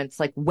relive moments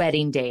like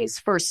wedding days,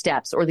 first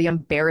steps, or the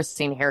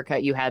embarrassing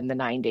haircut you had in the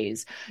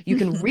 90s. You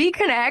can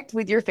reconnect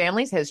with your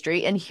family's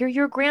history and hear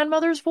your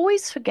grandmother's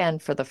voice again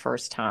for the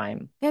first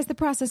time. Yes, the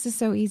process is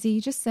so easy.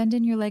 You just send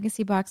in your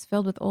Legacy Box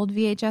filled with old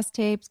VHS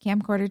tapes,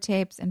 camcorder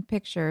tapes, and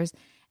pictures,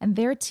 and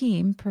their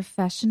team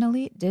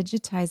professionally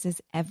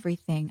digitizes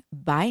everything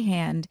by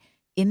hand.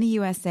 In the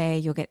USA,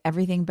 you'll get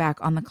everything back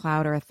on the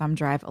cloud or a thumb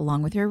drive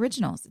along with your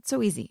originals. It's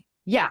so easy.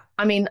 Yeah.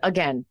 I mean,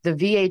 again, the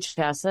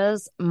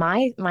VHSs,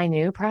 my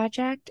new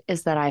project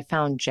is that I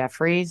found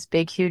Jeffrey's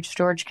big, huge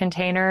storage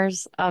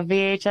containers of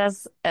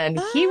VHS, and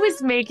he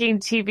was making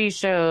TV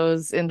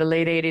shows in the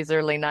late 80s,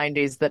 early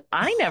 90s that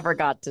I never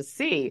got to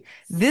see.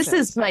 This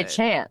is my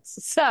chance.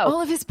 So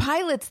all of his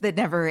pilots that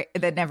never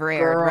aired,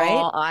 girl,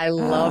 right? I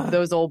love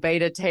those old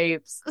beta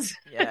tapes.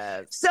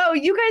 Yes. So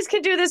you guys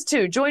can do this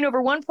too. Join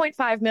over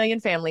 1.5 million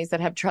families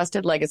that have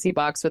trusted Legacy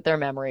Box with their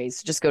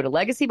memories. Just go to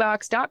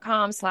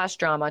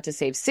legacybox.com/drama to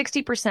save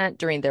 60%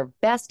 during their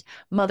best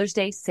Mother's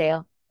Day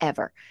sale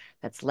ever.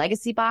 That's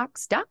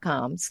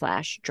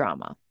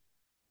legacybox.com/drama.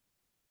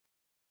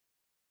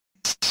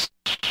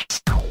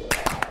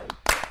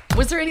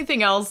 Was there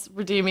anything else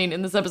redeeming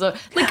in this episode?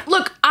 Like,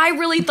 look, I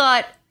really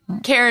thought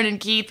Karen and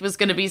Keith was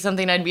going to be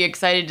something I'd be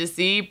excited to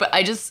see, but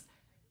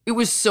it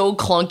was so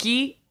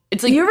clunky.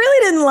 It's like, you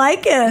really didn't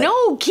like it.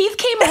 No, Keith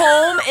came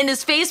home and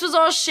his face was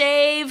all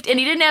shaved and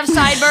he didn't have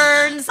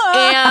sideburns.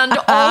 And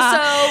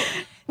also,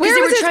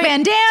 where was his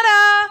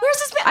bandana?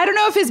 Where's his bandana? I don't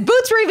know if his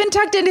boots were even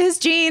tucked into his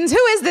jeans. Who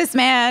is this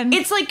man?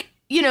 It's like,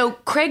 you know,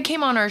 Craig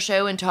came on our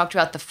show and talked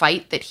about the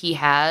fight that he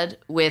had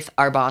with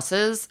our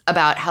bosses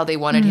about how they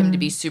wanted him to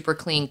be super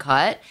clean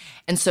cut.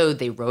 And so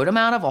they wrote him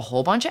out of a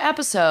whole bunch of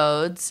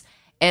episodes.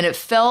 And it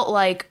felt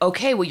like,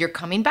 okay, well, you're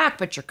coming back,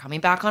 but you're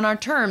coming back on our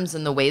terms.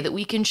 And the way that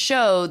we can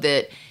show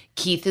that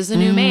Keith is a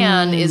new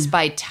man is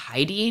by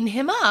tidying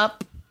him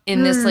up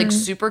in this like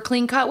super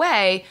clean cut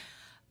way.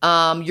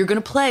 You're going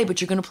to play,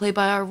 but you're going to play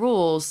by our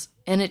rules.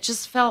 And it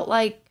just felt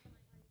like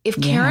if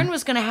Karen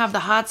was going to have the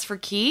hots for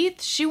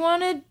Keith, she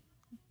wanted,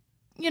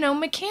 you know,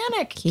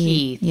 mechanic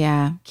Keith.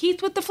 Yeah.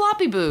 Keith with the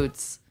floppy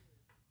boots.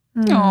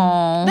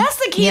 Aww. That's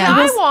the Keith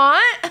I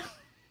want.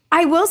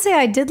 I will say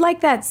I did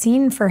like that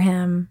scene for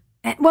him.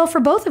 Well, for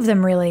both of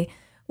them, really,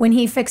 when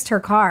he fixed her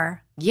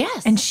car.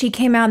 Yes. And she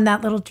came out in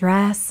that little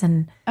dress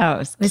and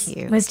it was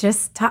cute. Was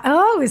just,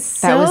 it was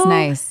so that was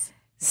nice.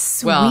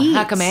 Sweet. Well,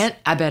 how come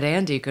I bet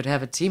Andy could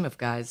have a team of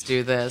guys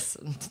do this.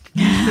 All right,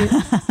 we're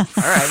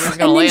just going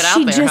to lay it out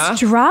there, And then she just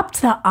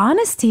dropped the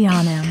honesty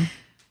on him.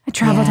 I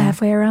traveled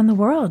halfway around the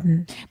world,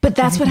 but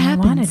that's what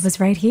happens. I wanted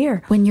was right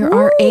here. When you're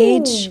our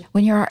age,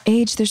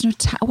 there's no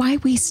time. Why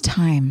waste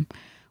time?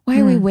 Why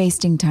are we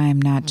wasting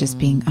time not just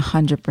being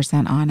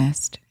 100%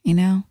 honest? You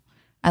know,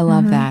 I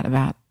love that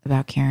about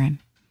Karen.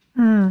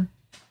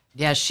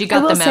 Yeah, she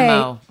got the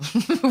memo.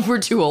 We're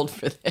too old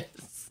for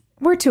this.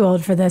 We're too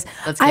old for this.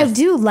 I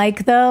do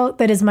like, though,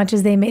 that as much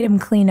as they made him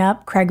clean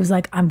up, Craig was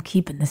like, I'm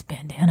keeping this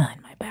bandana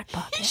in my back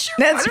pocket. He sure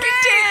That's did.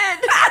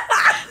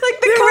 Like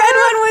The red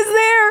one was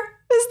there.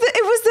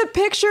 It was the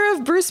picture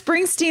of Bruce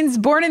Springsteen's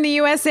Born in the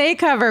USA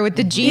cover with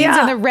the jeans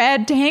and the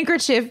red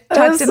handkerchief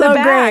tucked in the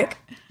back.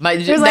 Great. That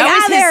was was like,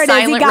 there his it is, he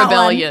silent got one.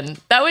 rebellion.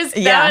 That was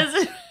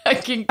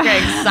fucking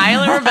Craig's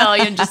silent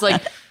rebellion. Just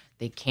like,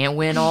 they can't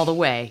win all the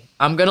way.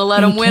 I'm going to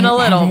let them win a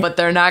little, but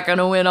they're not going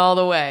to win all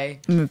the way.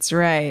 That's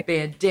right.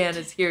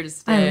 Bandana's here to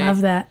stay. I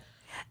love that.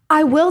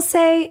 I will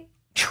say,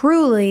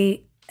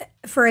 truly,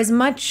 for as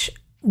much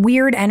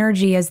weird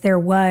energy as there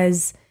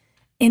was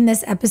in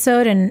this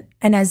episode and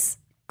as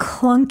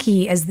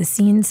clunky as the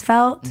scenes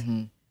felt,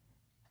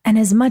 and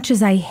as much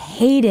as I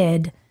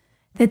hated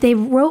that they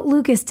wrote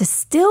Lucas to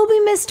still be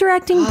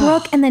misdirecting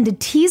Brooke and then to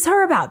tease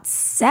her about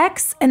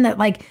sex and that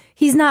like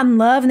he's not in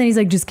love and then he's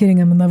like, just kidding,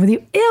 I'm in love with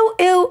you. Ew,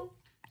 ew.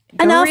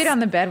 Go Enough. read on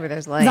the bed where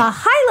there's light. The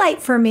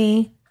highlight for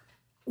me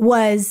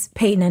was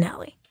Peyton and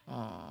Ellie.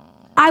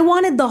 I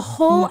wanted the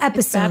whole It's bad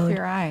episode for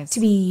your eyes. to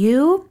be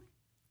you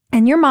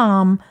and your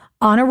mom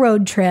on a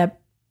road trip,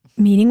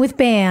 meeting with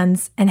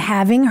bands and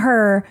having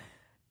her.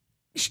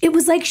 It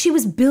was like she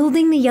was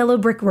building the yellow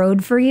brick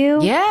road for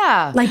you.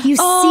 Yeah. Like you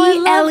I see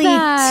love Ellie,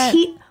 that.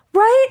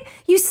 right?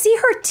 You see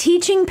her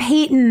teaching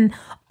Peyton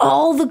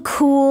all the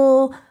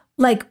cool,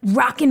 like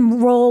rock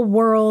and roll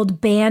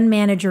world band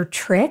manager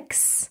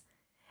tricks.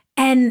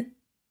 And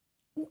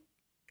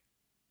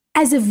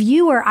as a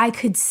viewer, I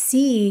could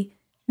see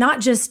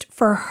not just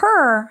for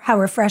her how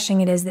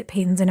refreshing it is that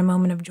Peyton's in a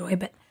moment of joy,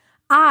 but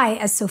I,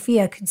 as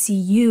Sophia, could see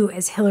you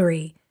as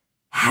Hillary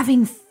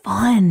having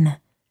fun.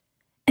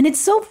 And it's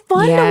so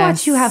fun to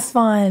watch you have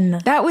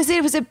fun. That was it.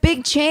 It was a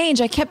big change.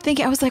 I kept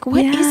thinking, I was like,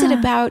 what is it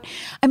about?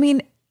 I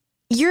mean,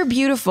 you're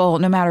beautiful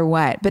no matter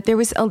what, but there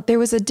was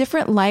a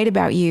different light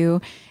about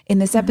you in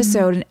this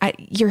episode. And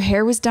your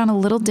hair was done a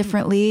little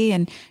differently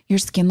and your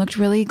skin looked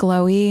really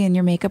glowy and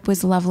your makeup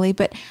was lovely,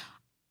 but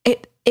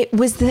it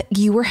was that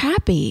you were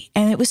happy.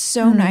 And it was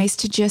so nice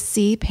to just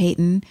see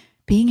Peyton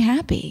being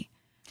happy.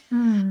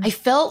 I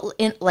felt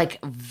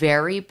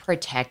very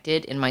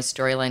protected in my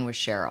storyline with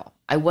Cheryl.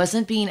 I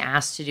wasn't being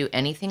asked to do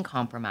anything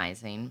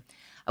compromising.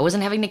 I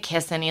wasn't having to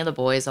kiss any of the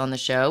boys on the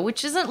show,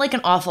 which isn't like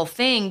an awful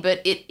thing, but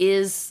it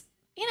is,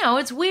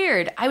 it's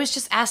weird. I was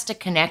just asked to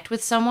connect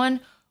with someone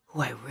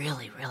who I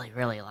really, really,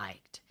 really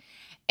liked.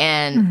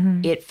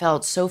 And it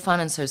felt so fun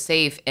and so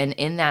safe. And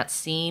in that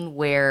scene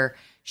where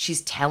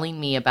she's telling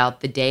me about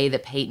the day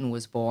that Peyton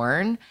was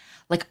born,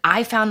 like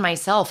I found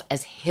myself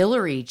as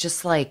Hillary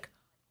just like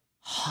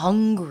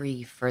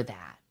hungry for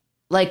that.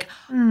 Like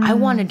I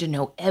wanted to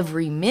know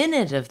every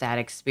minute of that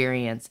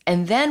experience.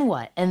 And then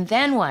what? And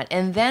then what?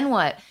 And then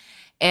what?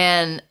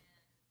 And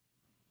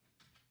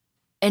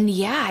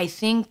yeah, I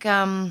think,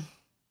 I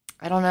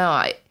don't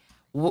know.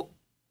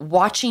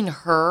 Watching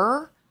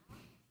her,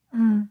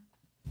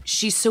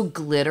 she's so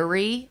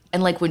glittery.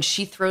 And like when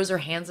she throws her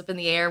hands up in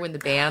the air when the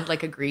band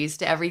like agrees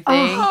to everything.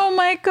 Oh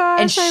my gosh,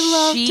 and I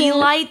loved she it.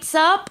 lights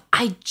up.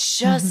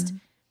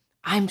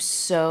 I'm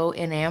so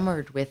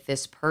enamored with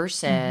this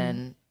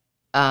person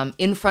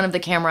in front of the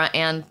camera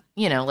and,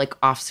 like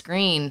off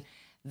screen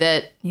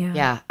that,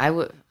 I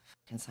would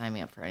can sign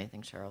me up for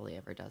anything Cheryl Lee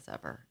ever does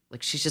ever.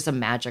 Like she's just a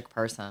magic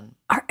person.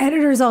 Our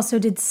editors also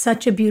did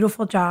such a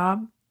beautiful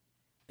job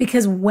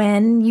because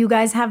when you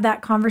guys have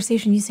that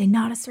conversation, you say,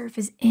 Nada Surf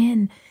is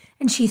in.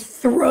 And she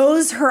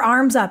throws her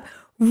arms up.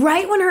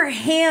 Right when her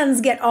hands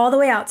get all the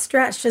way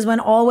outstretched is when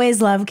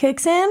Always Love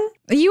kicks in.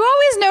 You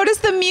always notice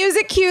the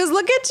music cues.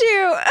 Look at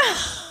you.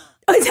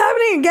 It's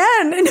happening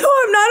again. No,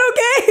 I'm not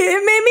okay.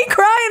 It made me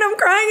cry and I'm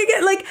crying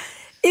again. Like,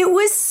 it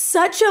was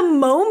such a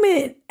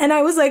moment. And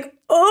I was like,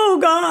 oh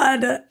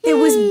God. It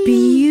was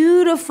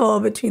beautiful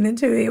between the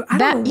two of you. I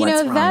don't know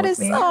what's wrong with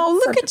me.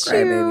 Look at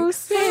you.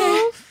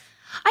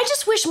 I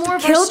just wish more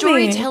of our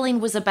storytelling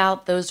was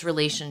about those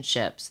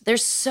relationships.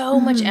 There's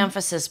so much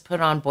emphasis put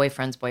on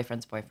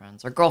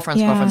boyfriends, or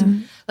girlfriends,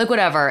 like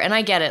whatever. And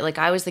I get it. Like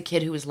I was the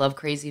kid who was love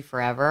crazy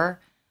forever.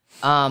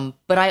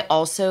 But I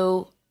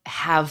also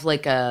have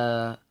like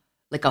a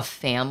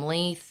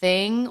family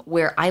thing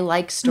where I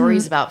like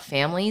stories about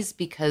families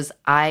because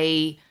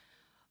I'm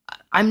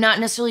not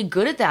necessarily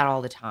good at that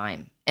all the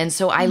time. And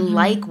so I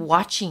like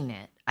watching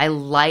it. I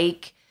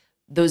like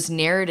those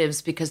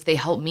narratives because they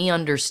help me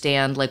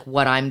understand like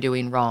what I'm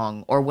doing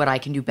wrong or what I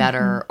can do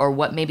better or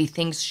what maybe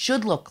things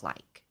should look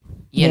like,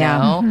 you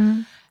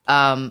know?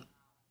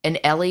 And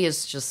Ellie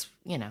is just,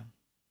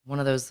 one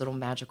of those little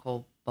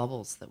magical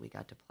bubbles that we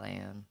got to play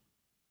in.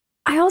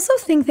 I also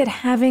think that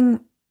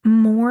having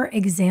more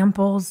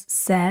examples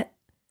set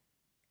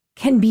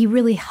can be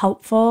really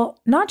helpful,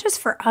 not just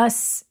for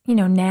us,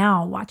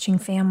 now watching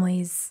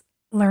families,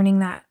 learning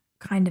that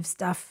kind of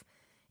stuff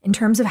in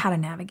terms of how to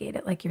navigate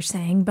it, like you're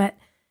saying. But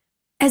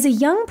as a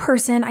young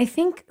person, I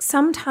think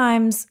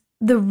sometimes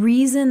the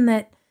reason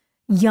that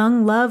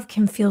young love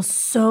can feel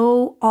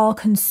so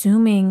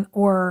all-consuming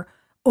or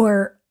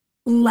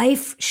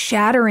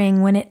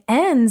life-shattering when it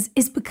ends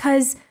is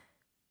because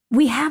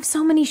we have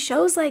so many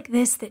shows like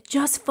this that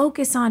just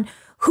focus on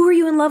who are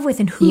you in love with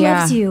and who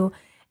loves you.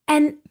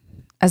 And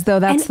as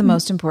though that's the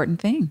most important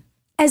thing.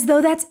 As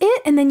though that's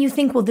it. And then you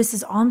think, well, this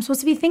is all I'm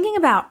supposed to be thinking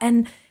about.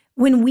 And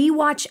when we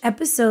watch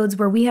episodes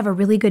where we have a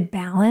really good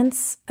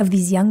balance of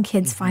these young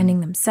kids finding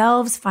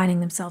themselves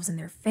in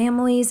their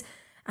families,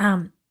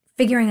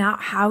 figuring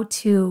out how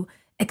to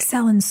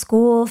excel in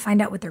school,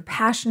 find out what they're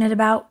passionate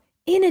about,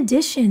 in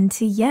addition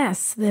to,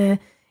 yes, the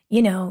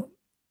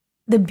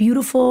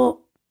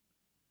beautiful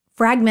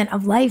fragment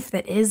of life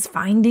that is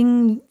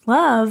finding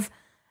love.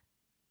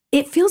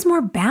 It feels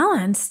more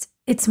balanced.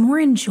 It's more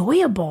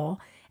enjoyable.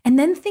 And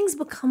then things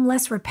become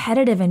less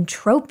repetitive and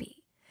tropey.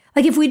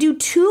 Like if we do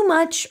too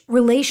much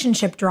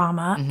relationship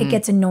drama, it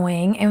gets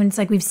annoying. And it's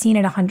like we've seen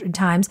it 100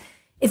 times.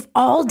 If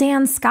all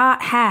Dan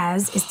Scott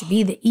has is to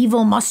be the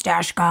evil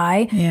mustache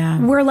guy,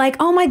 we're like,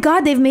 oh my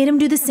God, they've made him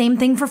do the same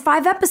thing for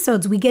 5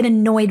 episodes. We get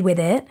annoyed with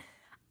it.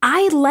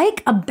 I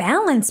like a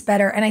balance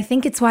better. And I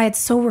think it's why it's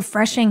so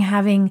refreshing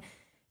having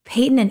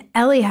Peyton and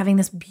Ellie having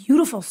this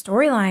beautiful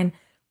storyline,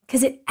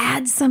 because it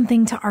adds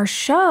something to our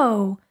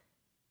show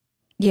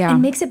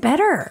and makes it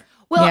better.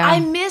 Well,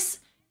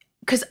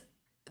 because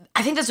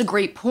I think that's a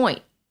great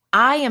point.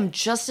 I am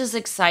just as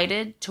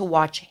excited to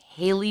watch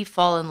Haley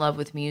fall in love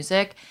with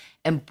music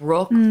and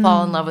Brooke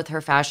fall in love with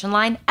her fashion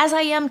line as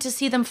I am to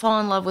see them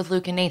fall in love with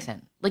Luke and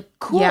Nathan. Like,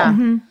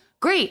 cool.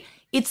 Great.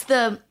 It's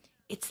that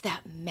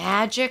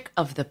magic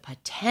of the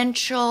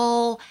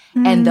potential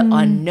and the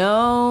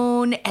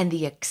unknown and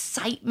the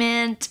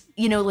excitement,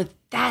 like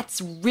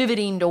that's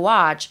riveting to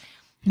watch.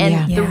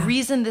 And the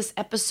reason this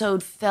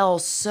episode fell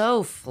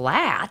so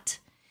flat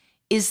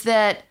is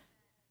that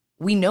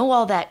we know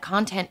all that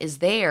content is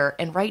there.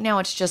 And right now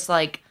it's just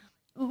like,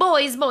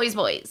 boys.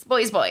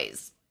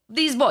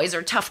 These boys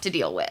are tough to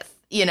deal with,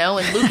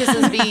 and Lucas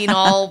is being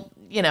all,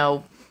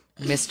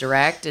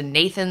 misdirect, and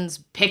Nathan's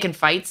picking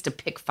fights to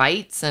pick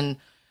fights and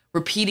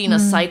repeating a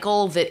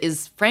cycle that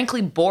is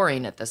frankly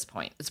boring at this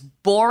point. It's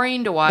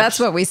boring to watch.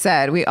 That's what we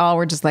said. We all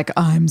were just like,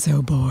 I'm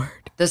so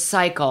bored. The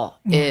cycle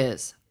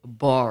is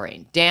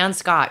boring. Dan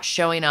Scott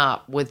showing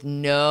up with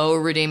no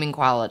redeeming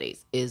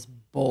qualities is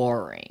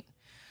boring.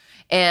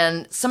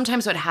 And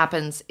sometimes what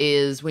happens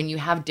is when you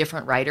have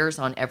different writers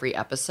on every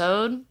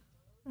episode,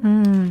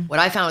 what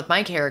I found with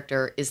my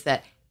character is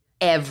that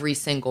every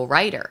single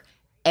writer,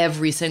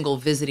 every single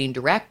visiting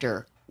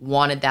director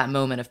wanted that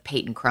moment of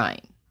Peyton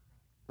crying,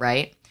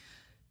 right?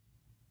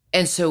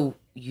 And so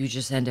you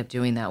just end up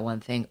doing that one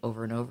thing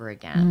over and over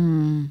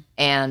again.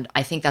 And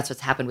I think that's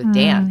what's happened with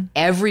Dan.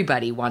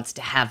 Everybody wants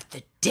to have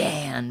the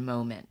Dan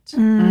moment.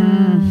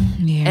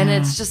 And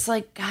it's just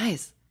like,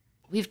 guys,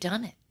 we've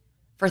done it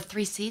for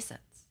 3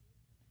 seasons.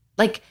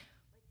 Like,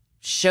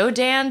 show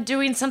Dan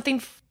doing something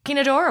fucking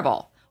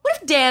adorable. What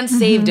if Dan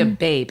saved a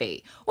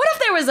baby? What if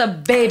there was a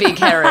baby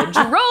carriage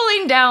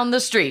rolling down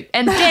the street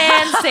and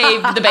Dan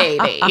saved the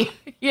baby?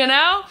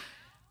 Yeah.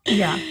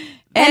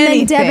 And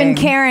then Deb and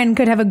Karen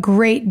could have a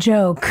great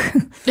joke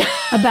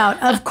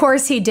about, of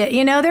course he did.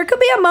 There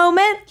could be a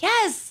moment.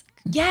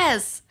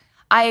 Yes.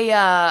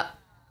 I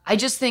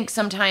just think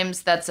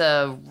sometimes it's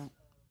a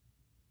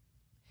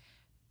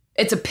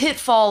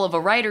pitfall of a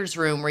writer's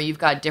room where you've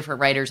got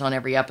different writers on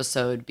every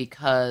episode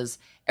because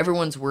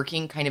everyone's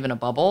working kind of in a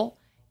bubble.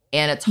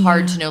 And it's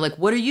hard to know, like,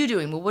 what are you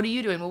doing? Well, what are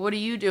you doing? Well, what are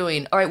you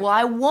doing? All right, well,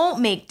 I won't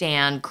make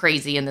Dan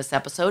crazy in this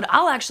episode.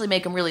 I'll actually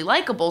make him really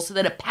likable so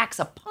that it packs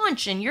a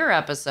punch in your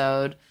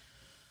episode.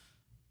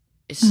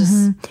 It's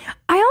just...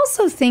 I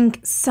also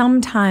think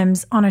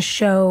sometimes on a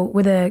show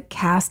with a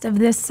cast of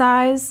this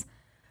size,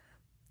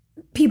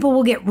 people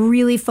will get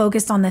really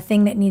focused on the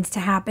thing that needs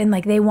to happen.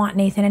 Like they want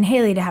Nathan and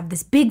Haley to have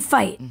this big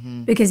fight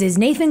because is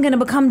Nathan going to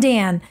become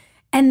Dan?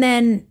 And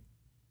then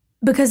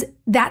because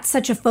that's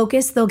such a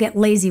focus, they'll get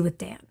lazy with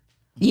Dan.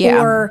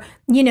 Yeah. Or,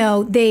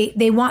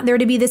 they want there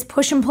to be this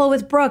push and pull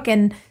with Brooke.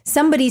 And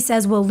somebody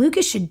says, well,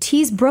 Lucas should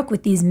tease Brooke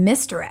with these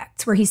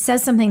misdirects where he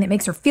says something that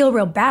makes her feel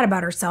real bad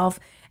about herself.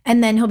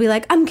 And then he'll be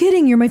like, I'm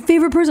kidding. You're my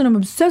favorite person. I'm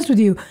obsessed with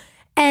you.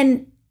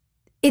 And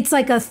it's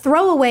like a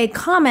throwaway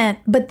comment,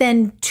 but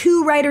then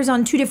 2 writers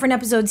on 2 different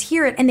episodes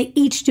hear it and they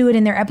each do it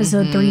in their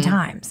episode 3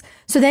 times.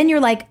 So then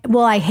you're like,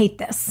 well, I hate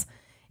this.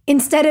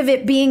 Instead of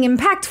it being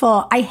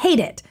impactful, I hate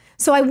it.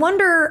 So I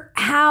wonder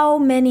how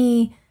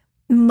many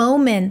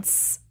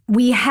moments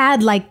we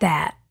had like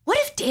that. What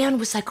if Dan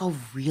was like a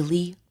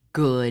really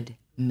good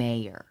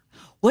mayor?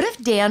 What if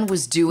Dan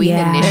was doing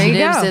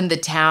initiatives in the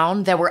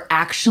town that were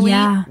actually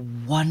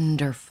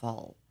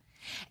wonderful?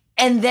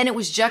 And then it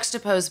was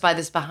juxtaposed by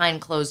this behind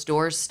closed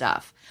doors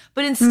stuff.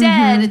 But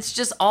instead, it's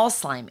just all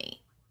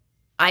slimy.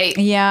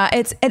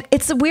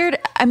 It's weird.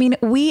 I mean,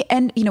 we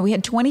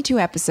had 22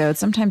 episodes,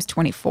 sometimes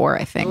 24,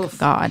 I think. Oof.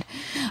 God.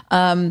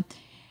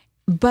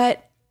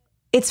 But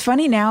it's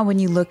funny now when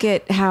you look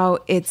at how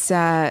it's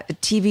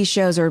TV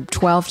shows are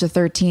 12 to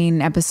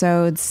 13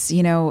 episodes,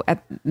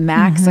 at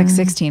max like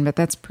 16, but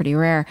that's pretty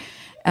rare.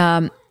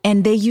 And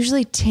they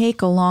usually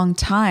take a long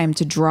time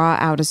to draw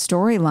out a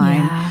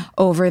storyline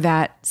over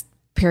that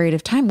period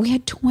of time. We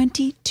had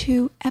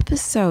 22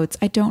 episodes.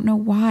 I don't know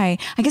why.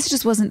 I guess it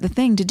just wasn't the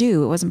thing to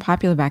do. It wasn't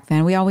popular back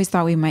then. We always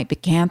thought we might be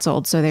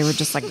canceled. So they were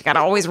just like, we got to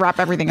always wrap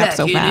everything up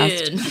so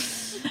fast.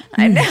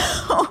 I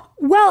know.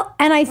 Well,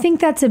 and I think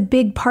that's a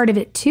big part of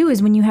it too,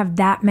 is when you have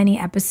that many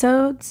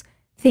episodes,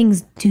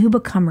 things do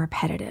become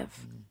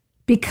repetitive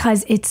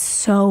because it's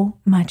so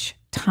much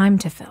time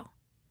to fill.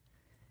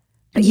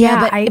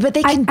 but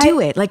they can do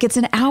it. Like it's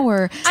an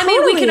hour. I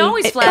mean, we can Totally.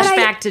 always flash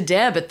back to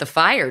Deb at the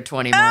fire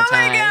 20 more times.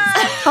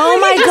 Oh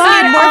my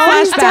God. more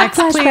Always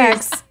flashbacks,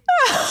 flashbacks.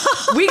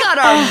 We got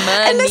our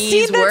And the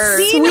money's worth.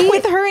 scene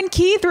with her and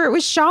Keith where it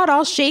was shot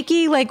all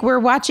shaky, like we're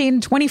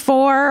watching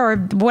 24 or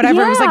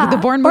whatever. It was like the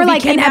Bourne movie or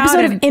like came an out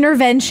episode and- of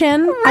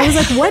Intervention. I was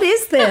like, what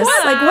is this?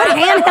 Like, what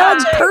handheld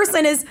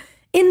person is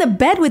in the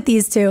bed with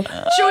these two?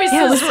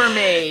 Choices were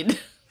made.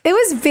 It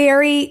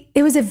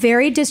was a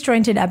very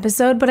disjointed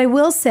episode, but I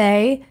will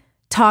say,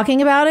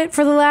 talking about it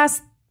for the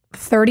last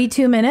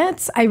 32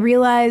 minutes, I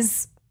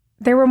realize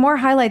there were more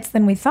highlights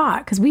than we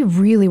thought because we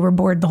really were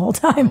bored the whole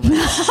time.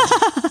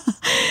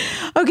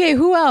 Okay,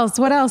 who else?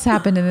 What else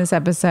happened in this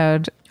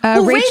episode?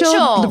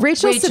 Rachel.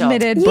 Rachel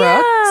submitted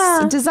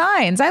Brooke's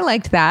designs. I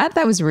liked that.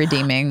 That was a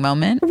redeeming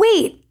moment.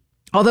 Wait,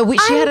 Although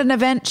she had an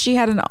event, she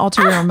had an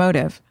ulterior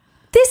motive.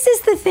 this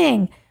is the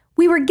thing.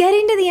 We were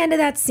getting to the end of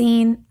that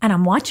scene, and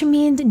I'm watching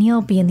me and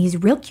Danielle being these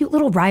real cute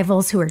little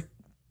rivals who are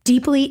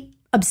deeply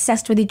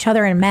obsessed with each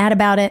other and mad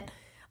about it.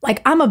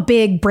 Like, I'm a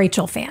big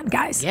Rachel fan,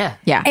 guys. Yeah.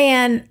 Yeah.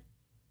 And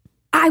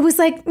I was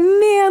like,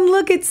 man,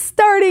 look, it's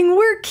starting.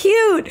 We're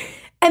cute.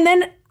 And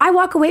then I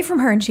walk away from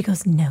her and she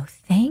goes, no,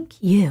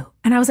 thank you.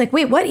 And I was like,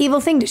 wait, what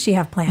evil thing does she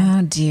have planned?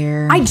 Oh,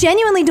 dear. I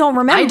genuinely don't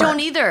remember. I don't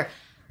either.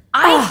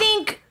 I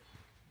think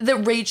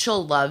that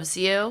Rachel loves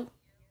you.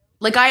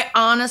 Like, I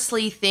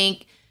honestly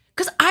think,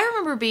 because I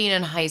remember being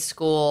in high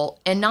school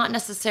and not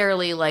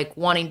necessarily like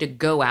wanting to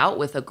go out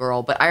with a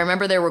girl, but I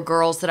remember there were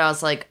girls that I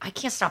was like, I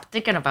can't stop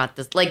thinking about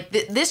this. Like,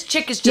 this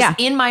chick is just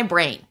in my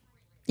brain.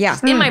 yeah.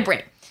 In my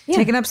brain.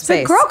 Taking up It's a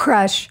space. girl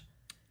crush.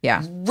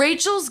 Yeah.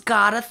 Rachel's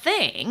got a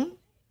thing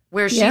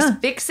where she's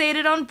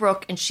fixated on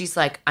Brooke and she's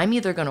like, I'm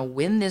either going to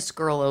win this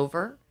girl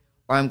over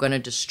or I'm going to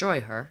destroy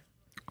her.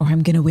 Or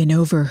I'm going to win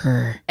over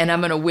her. And I'm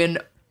going to win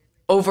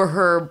over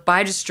her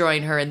by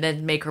destroying her and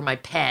then make her my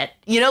pet.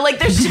 You know, like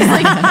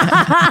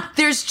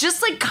there's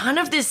just like kind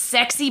of this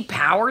sexy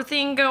power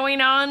thing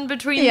going on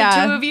between the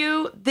two of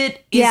you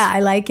that is I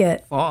like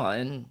it.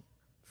 fun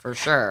for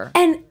sure.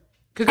 And,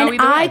 Could go and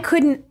either I way.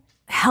 couldn't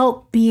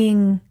help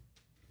being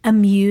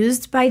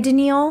amused by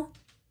Danielle.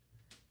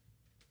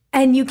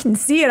 And you can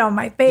see it on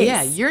my face.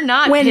 Yeah, you're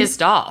not When-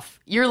 pissed off.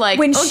 You're like,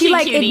 when okay, she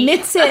like cutie.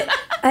 admits it.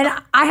 And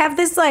I have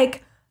this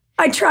like,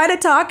 I try to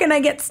talk and I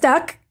get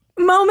stuck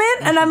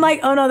moment. And I'm like,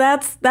 oh no,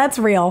 that's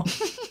real.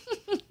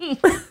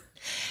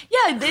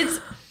 Yeah,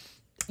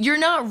 you're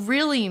not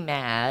really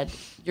mad.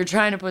 You're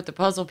trying to put the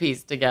puzzle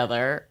piece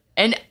together.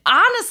 And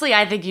honestly,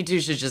 I think you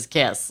two should just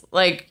kiss.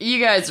 Like,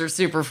 you guys are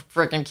super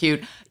freaking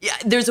cute. Yeah,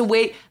 there's a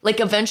way, like,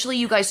 eventually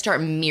you guys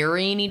start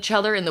mirroring each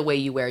other in the way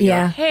you wear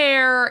your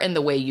hair and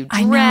the way you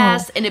I know.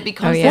 dress. And it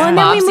becomes yeah. this Well, and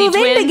then we Bobbsey move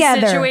in twins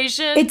together.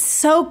 situation. It's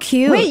so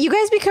cute. Wait, you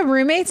guys become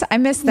roommates? I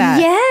missed that.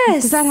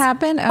 Yes. Does that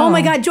happen? Oh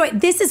my God, Joy.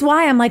 This is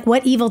why I'm like,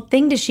 what evil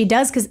thing does she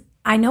does? Because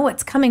I know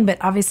it's coming, but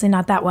obviously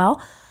not that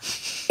well.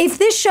 If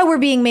this show were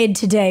being made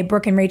today,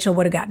 Brooke and Rachel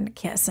would have gotten a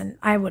kiss, and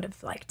I would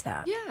have liked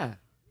that. yeah.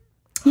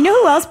 You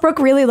know who else Brooke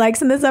really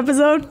likes in this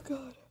episode?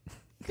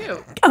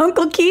 Who?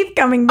 Uncle Keith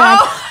coming back.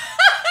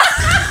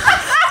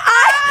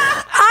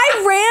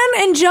 I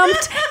ran and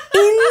jumped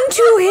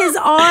into his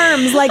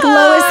arms like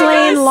Lois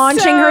Lane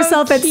launching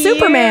herself at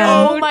Superman.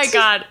 Oh my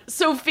God.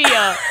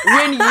 Sophia,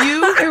 when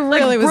you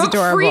really was Brooke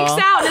adorable. freaks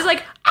out and is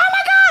like, oh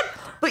my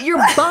God. But your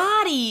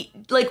body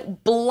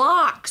like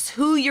blocks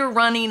who you're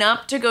running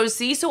up to go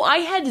see. So I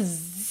had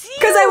zero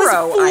Because I was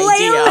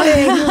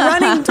idea. flailing,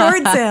 running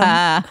towards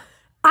him.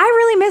 I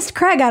really missed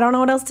Craig. I don't know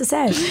what else to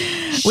say. We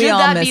Should all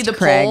that missed be the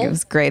Craig. poll? It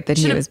was great that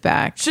he Should- was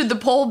back. Should the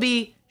poll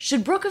be,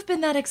 should Brooke have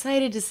been that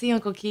excited to see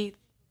Uncle Keith?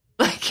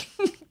 Like,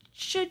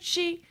 should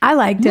she? I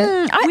liked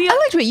it. I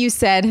liked what you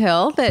said,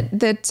 Hill.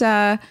 That's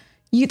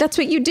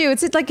what you do.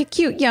 It's like a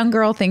cute young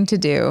girl thing to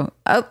do.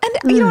 And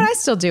you know what? I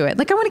still do it.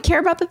 Like I want to care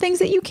about the things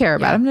that you care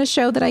about. I'm going to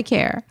show that I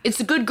care. It's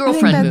a good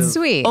girlfriend that's move.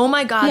 sweet. Oh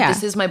my God, Yeah.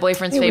 this is my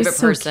boyfriend's It was favorite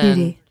so person.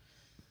 cutie.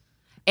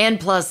 And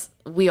plus,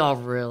 we all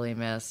really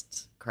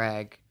missed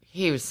Craig.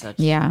 He was such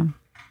Yeah,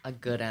 a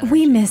good energy.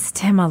 We missed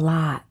him a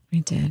lot. we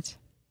did.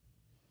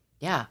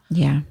 Yeah.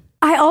 Yeah.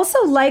 I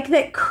also like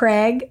that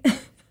Craig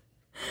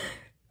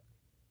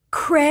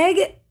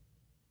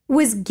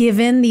was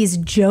given these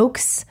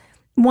jokes.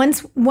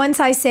 Once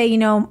I say, you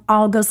know,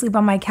 I'll go sleep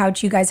on my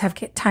couch, you guys have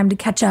time to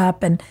catch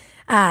up, and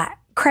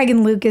Craig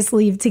and Lucas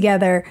leave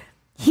together.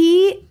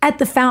 He, at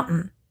the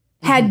fountain,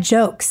 had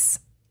jokes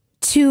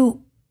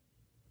to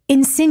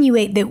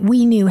insinuate that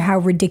we knew how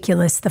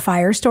ridiculous the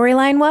fire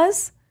storyline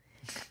was.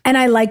 And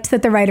I liked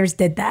that the writers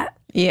did that.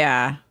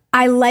 Yeah.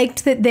 I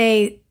liked that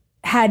they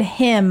had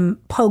him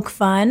poke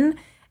fun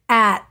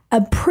at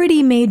a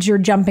pretty major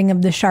jumping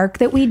of the shark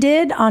that we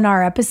did on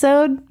our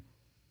episode.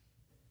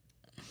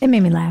 It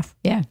made me laugh.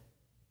 Yeah.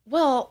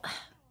 Well,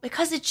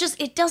 because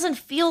it doesn't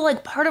feel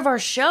like part of our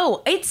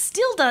show. It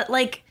still does.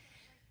 Like,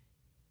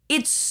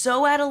 it's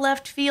so out of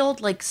left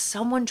field. Like,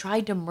 someone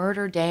tried to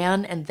murder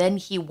Dan and then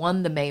he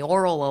won the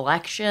mayoral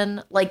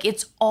election. Like,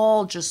 it's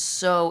all just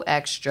so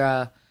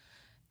extra.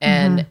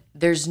 And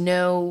there's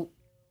no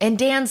And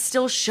Dan's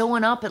still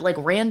showing up at like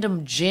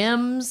random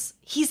gyms.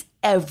 He's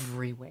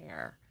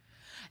everywhere.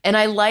 And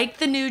I like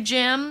the new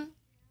gym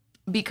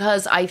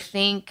because I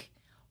think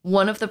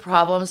one of the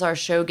problems our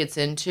show gets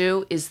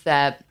into is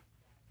that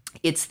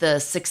it's the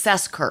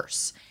success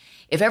curse.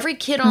 If every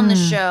kid on the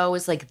show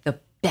is like the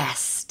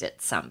best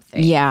at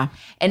something. Yeah.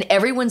 And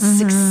everyone's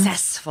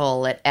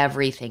successful at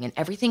everything and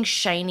everything's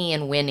shiny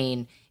and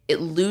winning, it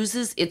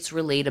loses its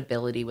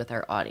relatability with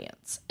our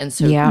audience. And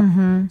so,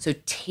 so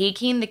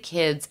taking the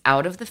kids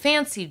out of the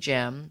fancy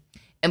gym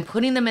and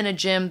putting them in a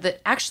gym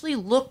that actually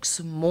looks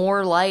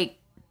more like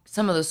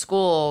some of the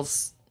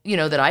schools, you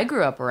know, that I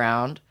grew up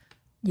around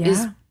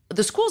is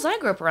the schools I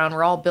grew up around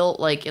were all built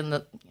like in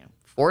the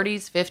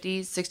 40s,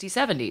 50s, 60s,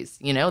 70s.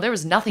 You know, there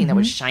was nothing that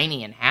was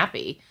shiny and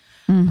happy.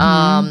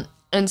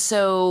 And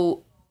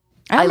so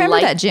I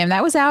remember that gym.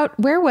 That was out.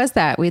 Where was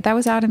that? That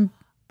was out in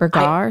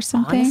Burgaw or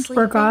something? Honestly,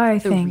 Burgaw, I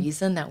think. The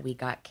reason that we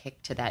got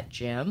kicked to that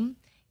gym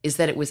is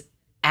that it was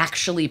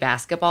actually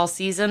basketball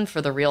season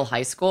for the real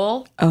high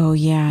school. Oh,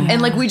 yeah.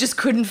 And like we just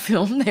couldn't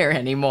film there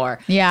anymore.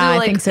 Yeah, So I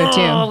like, think so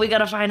too. Oh, we got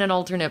to find an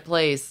alternate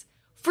place.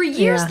 For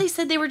years, they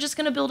said they were just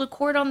going to build a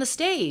court on the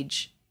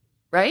stage,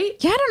 right?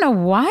 Yeah, I don't know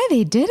why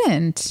they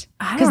didn't.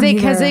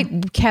 Because they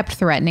kept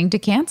threatening to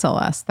cancel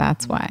us.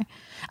 That's why.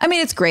 I mean,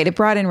 it's great. It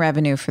brought in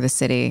revenue for the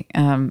city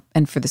and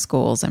for the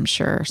schools, I'm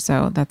sure.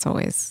 So that's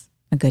always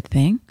a good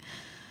thing.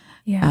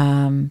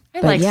 Yeah.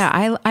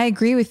 I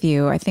agree with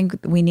you. I think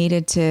we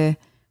needed to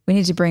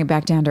bring it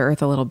back down to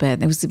earth a little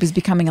bit. It was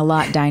becoming a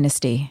lot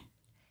dynasty.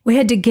 We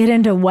had to get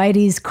into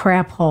Whitey's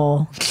crap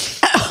hole.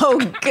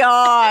 Oh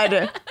God.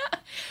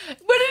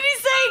 What did he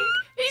say?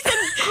 He said,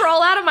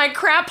 crawl out of my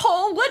crap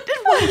hole. What did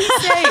he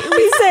say?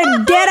 He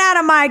said, get out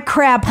of my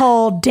crap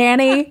hole,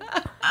 Danny.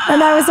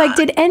 And I was like,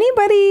 did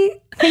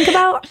anybody think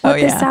about what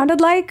this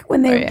sounded like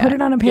when they put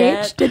it on a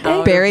page? Did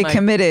they? Very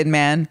committed,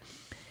 man.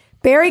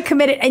 Very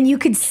committed. And you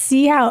could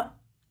see how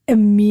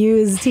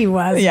amused he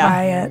was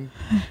by it.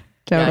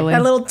 Totally.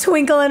 That little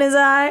twinkle in his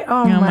eye.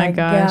 Oh my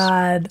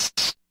God.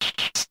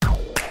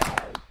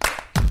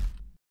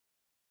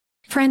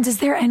 Friends, is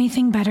there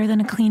anything better than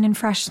a clean and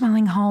fresh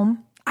smelling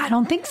home? I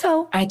don't think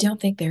so. I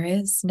don't think there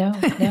is. No.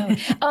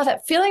 Oh,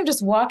 that feeling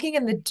just walking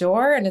in the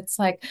door and it's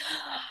like,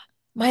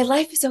 my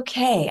life is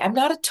okay. I'm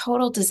not a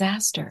total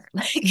disaster.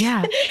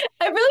 I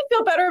really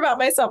feel better about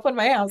myself when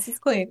my house is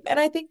clean. And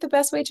I think the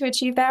best way to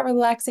achieve that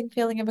relaxing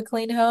feeling of a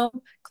clean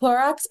home,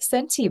 Clorox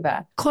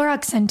Scentiva.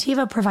 Clorox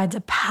Scentiva provides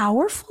a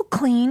powerful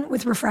clean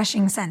with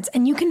refreshing scents.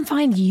 And you can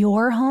find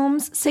your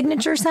home's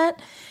signature scent.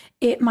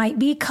 It might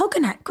be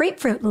coconut,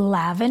 grapefruit,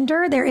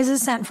 lavender. There is a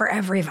scent for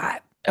every vibe.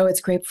 Oh, it's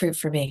grapefruit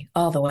for me,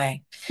 all the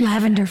way.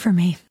 Lavender for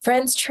me.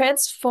 Friends,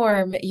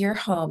 transform your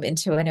home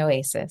into an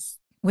oasis.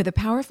 With a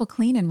powerful,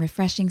 clean, and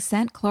refreshing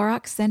scent,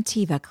 Clorox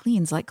Scentiva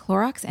cleans like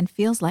Clorox and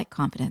feels like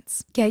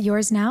confidence. Get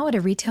yours now at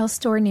a retail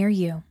store near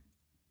you.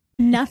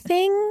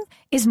 Nothing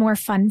is more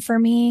fun for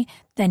me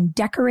than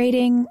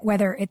decorating,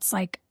 whether it's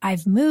like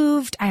I've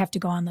moved, I have to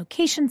go on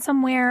location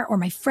somewhere, or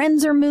my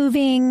friends are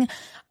moving.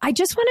 I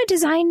just want to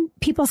design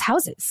people's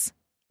houses.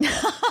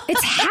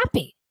 It's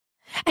happy.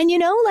 And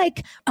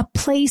like a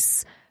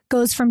place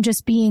goes from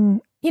just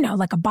being,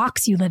 like a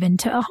box you live in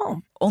to a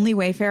home. Only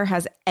Wayfair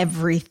has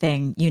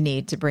everything you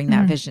need to bring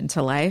that vision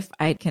to life.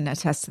 I can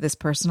attest to this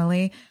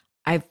personally.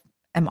 I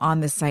am on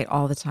this site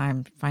all the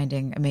time,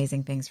 finding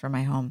amazing things for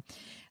my home.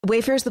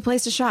 Wayfair is the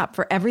place to shop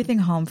for everything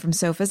home, from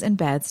sofas and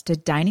beds to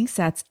dining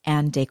sets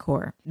and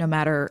decor. No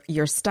matter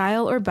your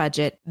style or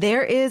budget,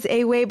 there is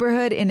a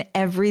Wayborhood in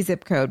every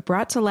zip code,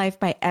 brought to life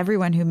by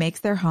everyone who makes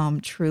their home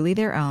truly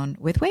their own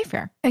with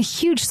Wayfair. A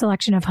huge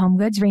selection of home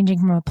goods ranging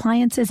from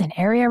appliances and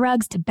area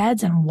rugs to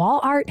beds and wall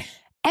art.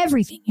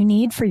 Everything you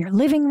need for your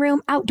living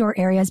room, outdoor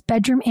areas,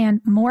 bedroom, and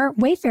more.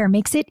 Wayfair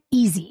makes it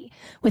easy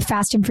with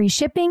fast and free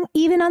shipping,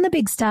 even on the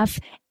big stuff,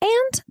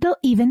 and they'll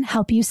even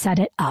help you set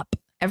it up.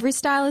 Every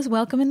style is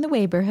welcome in the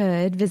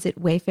Wayborhood. Visit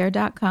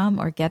wayfair.com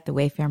or get the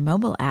Wayfair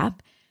mobile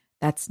app.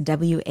 That's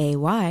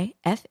WAYFAIR.com.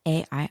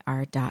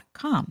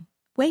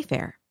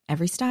 Wayfair.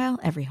 Every style,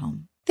 every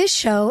home. This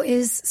show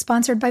is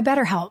sponsored by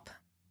BetterHelp.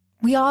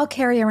 We all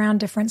carry around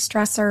different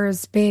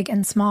stressors, big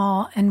and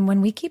small, and when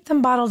we keep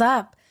them bottled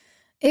up,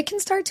 it can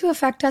start to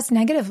affect us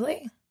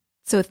negatively.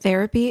 So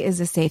therapy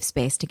is a safe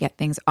space to get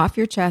things off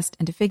your chest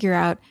and to figure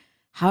out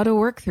how to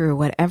work through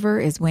whatever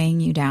is weighing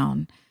you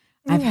down.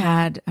 I've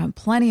had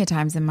plenty of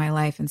times in my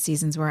life and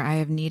seasons where I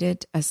have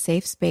needed a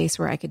safe space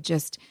where I could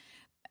just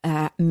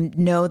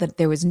know that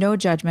there was no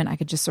judgment. I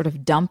could just sort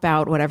of dump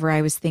out whatever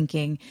I was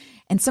thinking.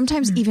 And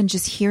sometimes even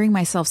just hearing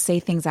myself say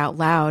things out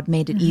loud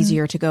made it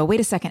easier to go, wait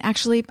a second,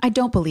 actually, I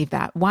don't believe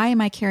that. Why am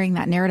I carrying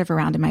that narrative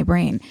around in my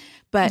brain?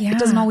 But it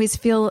doesn't always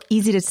feel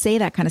easy to say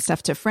that kind of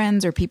stuff to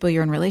friends or people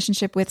you're in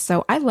relationship with.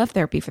 So I love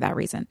therapy for that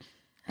reason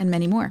and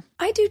many more.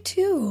 I do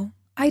too.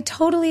 I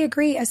totally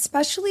agree,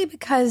 especially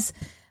because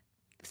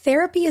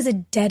therapy is a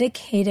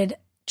dedicated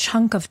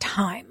chunk of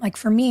time. Like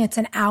for me, it's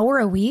an hour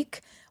a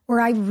week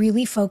where I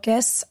really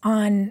focus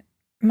on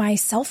my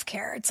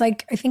self-care. It's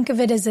like, I think of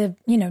it as a,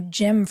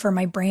 gym for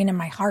my brain and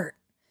my heart.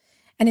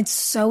 And it's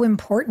so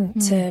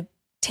important to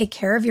take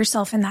care of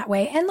yourself in that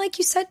way. And like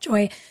you said,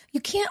 Joy, you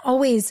can't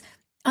always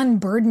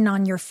unburden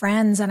on your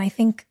friends. And I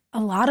think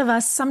a lot of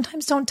us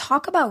sometimes don't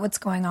talk about what's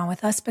going on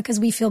with us because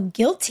we feel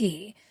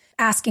guilty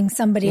asking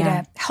somebody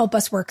to help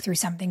us work through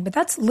something. But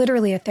that's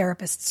literally a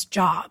therapist's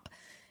job.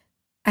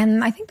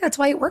 And I think that's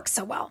why it works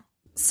so well.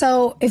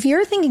 So if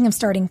you're thinking of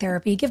starting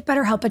therapy, give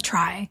BetterHelp a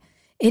try.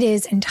 It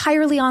is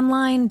entirely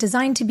online,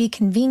 designed to be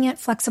convenient,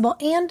 flexible,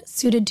 and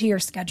suited to your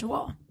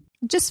schedule.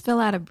 Just fill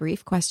out a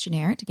brief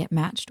questionnaire to get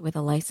matched with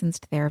a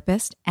licensed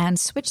therapist and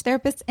switch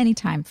therapists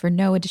anytime for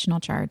no additional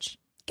charge.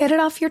 Get it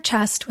off your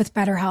chest with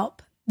BetterHelp.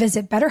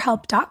 Visit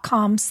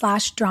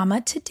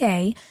BetterHelp.com/drama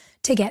today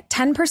to get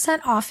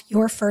 10% off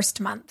your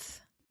first month.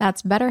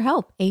 That's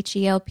BetterHelp,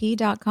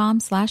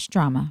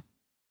 HELP.com/drama.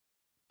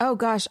 Oh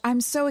gosh,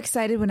 I'm so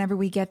excited whenever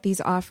we get these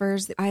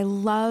offers. I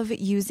love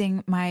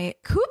using my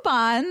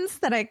coupons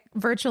that I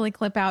virtually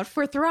clip out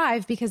for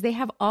Thrive because they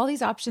have all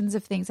these options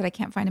of things that I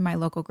can't find in my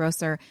local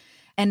grocer.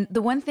 And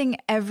the one thing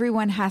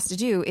everyone has to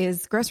do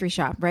is grocery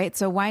shop, right?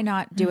 So why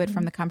not do it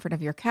from the comfort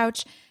of your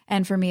couch?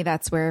 And for me,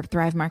 that's where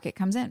Thrive Market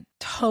comes in.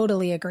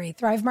 Totally agree.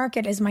 Thrive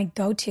Market is my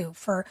go-to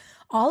for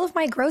all of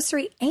my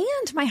grocery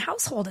and my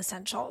household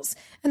essentials.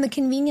 And the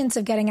convenience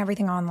of getting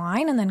everything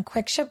online and then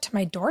quick ship to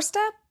my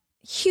doorstep,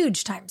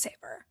 huge time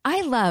saver.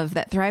 I love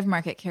that Thrive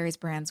Market carries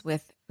brands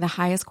with the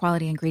highest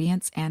quality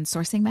ingredients and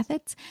sourcing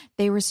methods.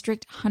 They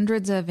restrict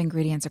hundreds of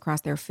ingredients across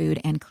their food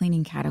and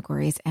cleaning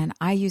categories, and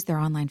I use their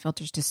online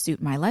filters to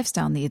suit my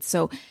lifestyle needs.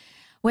 So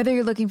whether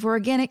you're looking for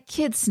organic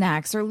kids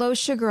snacks or low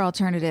sugar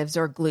alternatives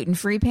or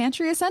gluten-free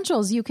pantry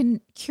essentials, you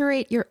can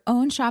curate your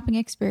own shopping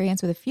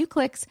experience with a few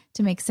clicks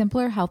to make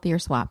simpler, healthier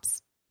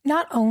swaps.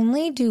 Not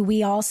only do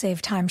we all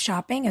save time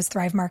shopping as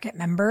Thrive Market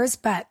members,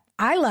 but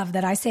I love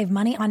that I save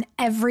money on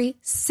every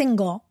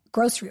single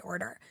grocery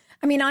order.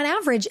 I mean, on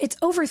average, it's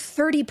over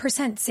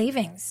 30%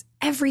 savings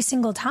every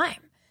single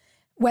time.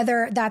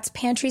 Whether that's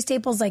pantry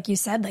staples, like you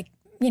said, like,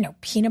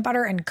 peanut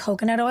butter and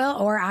coconut oil,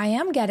 or I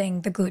am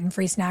getting the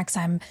gluten-free snacks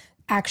I'm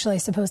actually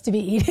supposed to be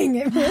eating.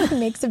 It really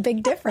makes a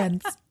big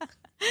difference.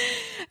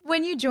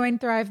 When you join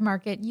Thrive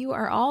Market, you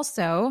are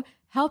also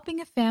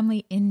helping a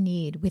family in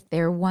need with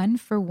their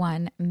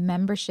 1-for-1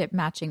 membership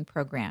matching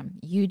program.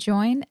 You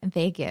join,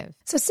 they give.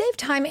 So save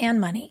time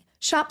and money.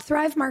 Shop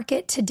Thrive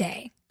Market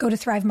today. Go to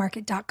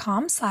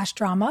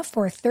thrivemarket.com/drama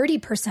for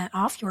 30%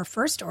 off your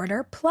first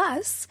order,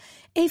 plus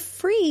a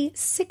free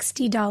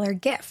 $60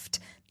 gift.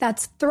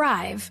 That's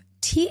Thrive,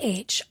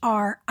 THRIVE,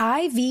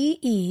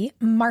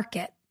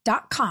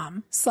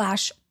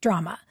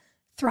 market.com/drama.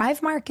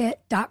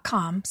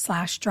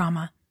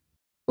 thrivemarket.com/drama.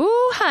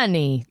 Ooh,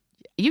 honey,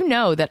 you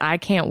know that I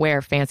can't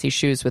wear fancy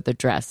shoes with a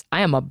dress.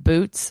 I am a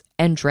boots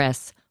and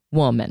dress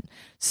woman.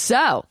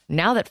 So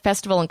now that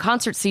festival and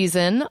concert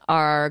season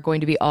are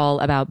going to be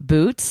all about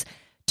boots,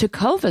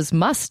 Tecovas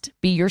must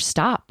be your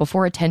stop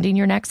before attending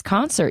your next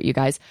concert, you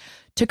guys.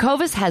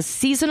 Tecovas has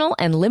seasonal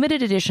and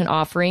limited edition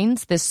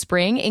offerings this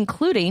spring,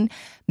 including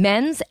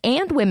men's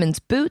and women's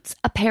boots,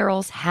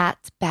 apparels,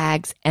 hats,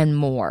 bags, and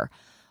more.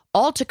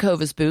 All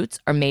Tecovas boots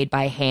are made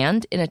by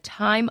hand in a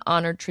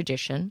time-honored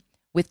tradition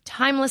with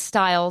timeless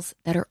styles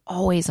that are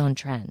always on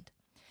trend.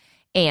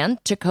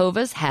 And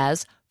Tecovas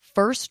has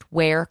first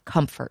wear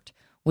comfort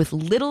with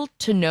little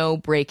to no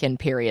break-in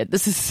period.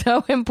 This is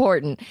so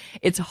important.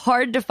 It's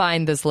hard to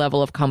find this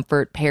level of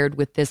comfort paired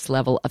with this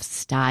level of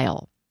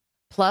style.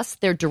 Plus,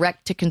 their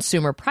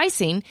direct-to-consumer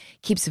pricing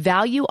keeps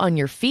value on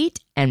your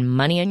feet and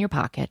money in your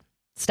pocket.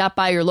 Stop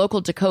by your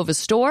local Tecovas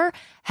store,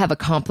 have a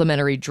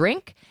complimentary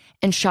drink,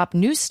 and shop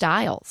new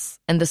styles.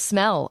 And the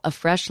smell of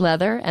fresh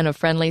leather and a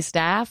friendly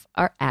staff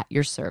are at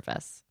your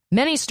service.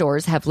 Many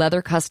stores have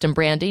leather custom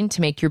branding to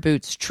make your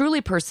boots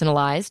truly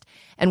personalized.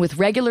 And with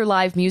regular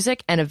live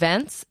music and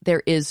events,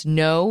 there is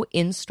no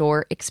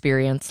in-store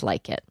experience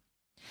like it.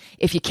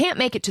 If you can't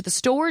make it to the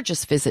store,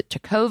 just visit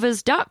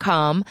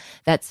tecovas.com.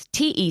 That's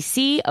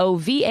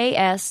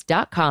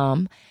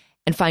TECOVAS.com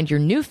and find your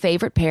new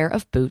favorite pair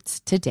of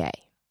boots today.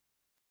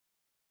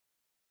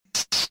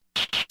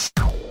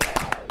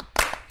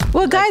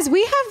 Well, guys,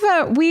 we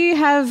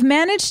have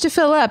managed to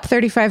fill up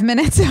 35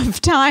 minutes of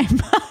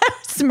time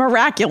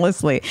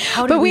miraculously.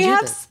 How did we do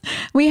this?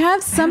 We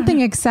have something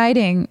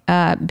exciting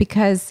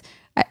because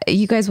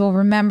you guys will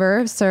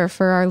remember, sir,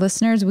 for our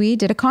listeners, we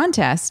did a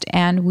contest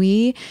and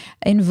we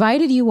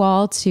invited you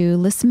all to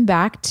listen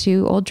back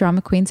to old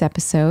Drama Queens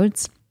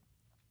episodes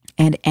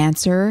and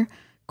answer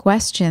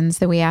questions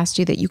that we asked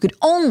you that you could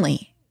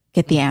only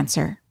get the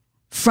answer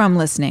from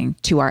listening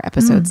to our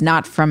episodes,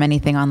 not from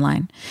anything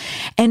online.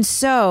 And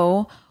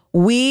so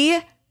we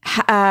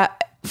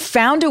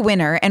found a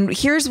winner, and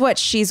here's what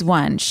she's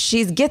won.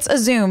 She gets a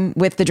Zoom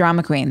with the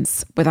drama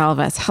queens, with all of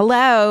us.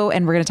 Hello,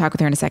 and we're going to talk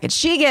with her in a second.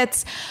 She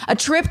gets a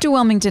trip to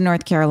Wilmington,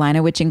 North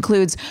Carolina, which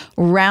includes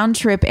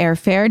round-trip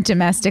airfare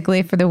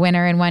domestically for the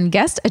winner and one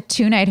guest, a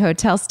 2-night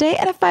hotel stay,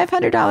 and a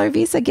 $500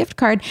 Visa gift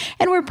card.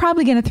 And we're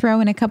probably going to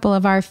throw in a couple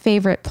of our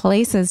favorite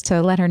places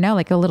to let her know,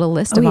 like a little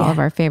list of all of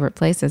our favorite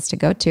places to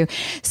go to.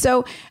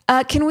 So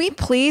can we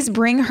please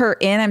bring her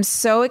in? I'm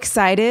so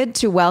excited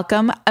to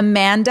welcome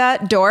Amanda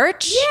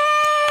Dortch. Yay!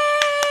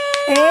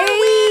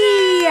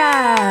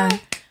 Hey!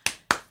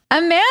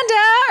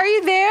 Amanda, are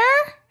you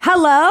there?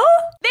 Hello?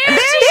 There she are!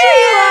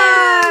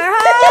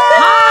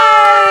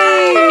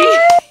 Hi!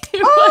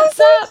 What's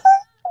up?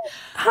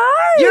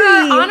 Hi! You're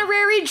our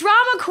honorary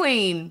drama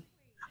queen.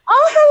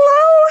 Oh,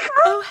 hello.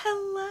 Oh,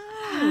 hello.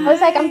 I was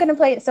like, I'm going to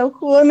play it so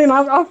cool, and then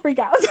I'll freak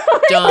out.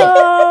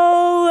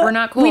 Don't. We're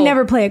not cool. We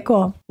never play it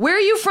cool. Where are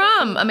you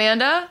from,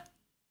 Amanda?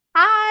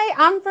 Hi,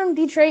 I'm from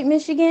Detroit,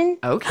 Michigan.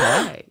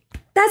 Okay.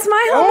 That's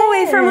my home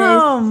away from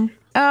home.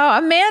 Oh,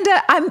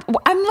 Amanda, I'm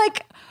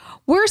like,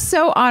 we're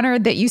so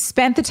honored that you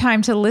spent the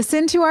time to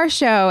listen to our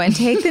show and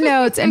take the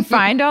notes and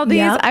find all these.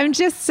 Yep. I'm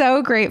just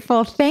so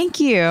grateful. Thank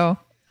you.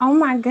 Oh,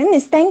 my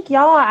goodness. Thank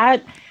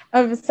y'all.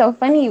 It was so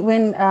funny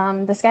when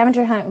the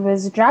scavenger hunt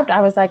was dropped.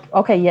 I was like,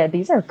 okay, yeah,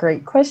 these are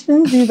great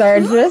questions. These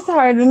are just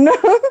hard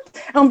enough.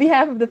 On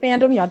behalf of the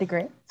fandom, y'all did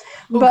great.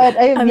 But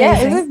yeah,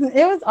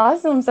 it was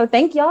awesome. So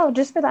thank y'all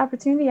just for the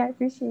opportunity. I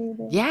appreciate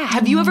it. Yeah.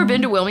 Have you ever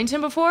been to Wilmington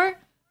before?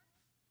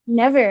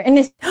 Never. And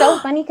it's so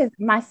funny because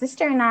my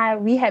sister and I,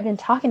 we had been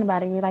talking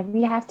about it. We're like,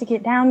 we have to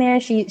get down there.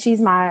 She's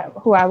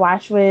who I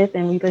watch with,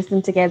 and we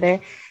listen together.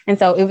 And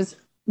so it was,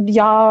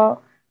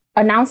 y'all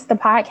announced the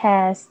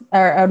podcast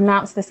or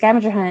announced the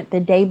scavenger hunt the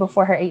day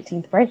before her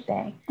 18th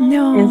birthday.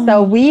 No. And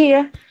so we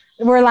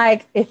were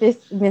like, if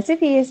it's meant to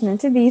be, it's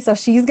meant to be. So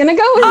she's going to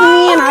go with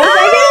me. And I was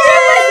like,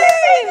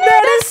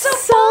 that is so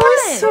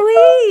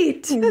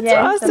sweet.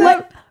 That's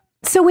awesome.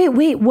 So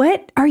wait,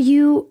 what are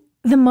you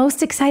the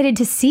most excited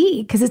to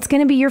see? Because it's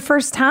going to be your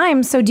first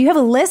time. So do you have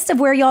a list of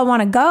where y'all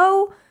want to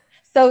go?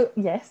 So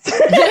yes,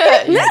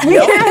 we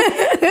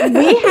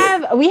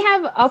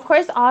have of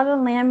course all the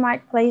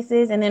landmark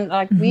places, and then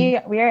like we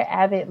are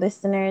avid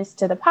listeners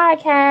to the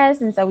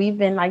podcast, and so we've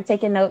been like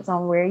taking notes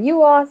on where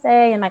you all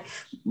say, and like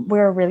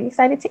we're really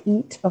excited to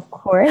eat, of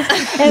course,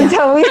 and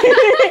so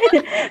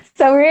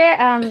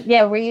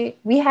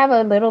we have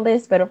a little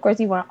list, but of course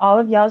we want all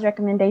of y'all's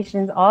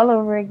recommendations all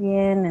over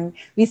again, and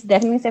we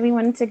definitely said we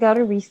wanted to go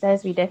to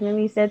Recess. We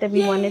definitely said that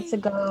we wanted to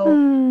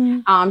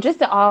go, just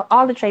to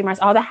all the trademarks,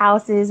 all the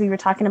houses. We were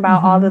talking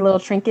about all the little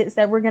trinkets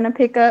that we're gonna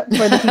pick up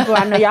for the people.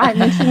 I know y'all had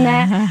mentioned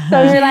that,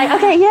 so we were like,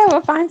 okay, yeah,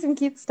 we'll find some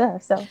cute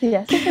stuff. So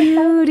yes,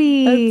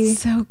 Beauty,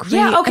 that's so great.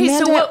 Yeah. Okay.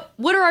 Amanda, So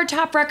what are our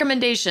top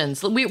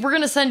recommendations? We're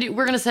gonna set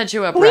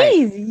you up,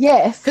 please, right?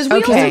 yes, Because we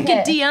also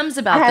get DMs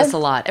about this a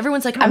lot.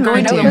 Everyone's like, I'm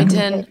going to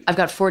Wilmington. I've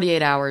got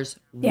 48 hours.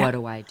 Yeah. What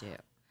do I do?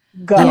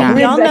 go. Yeah.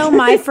 We all know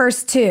my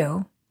first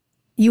two.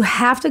 You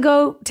have to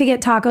go to get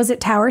tacos at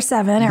Tower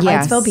 7 at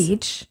Yes. Wrightsville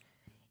Beach.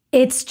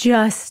 It's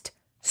just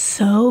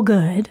so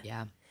good.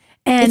 Yeah.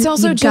 And it's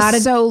also you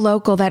just so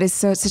local. That is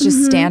such a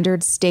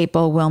standard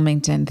staple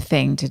Wilmington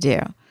thing to do.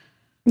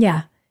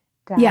 Yeah.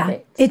 Got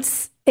it.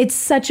 It's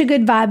such a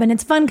good vibe, and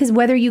it's fun because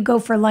whether you go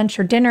for lunch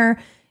or dinner,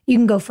 you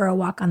can go for a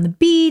walk on the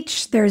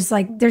beach. There's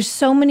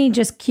so many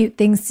just cute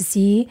things to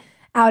see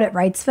out at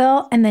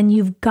Wrightsville. And then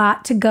you've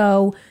got to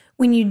go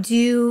when you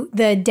do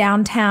the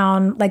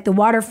downtown, like the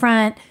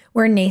waterfront,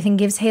 where Nathan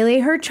gives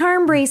Haley her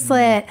charm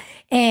bracelet,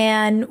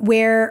 and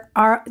where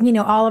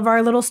all of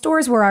our little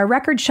stores, where our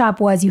record shop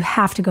was. You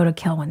have to go to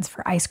Kilwins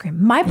for ice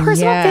cream. My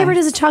personal favorite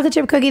is a chocolate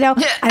chip cookie dough.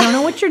 I don't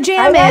know what your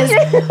jam is,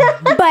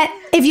 but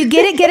if you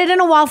get it in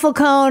a waffle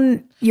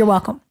cone. You're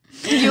welcome.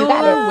 You're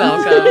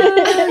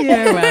welcome.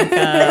 You're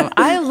welcome.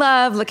 I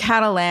love Le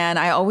Catalan.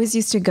 I always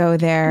used to go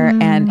there,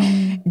 and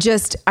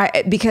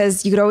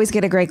because you could always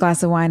get a great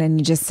glass of wine and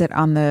you just sit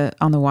on the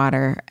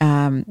water.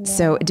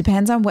 So it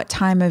depends on what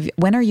time of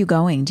when are you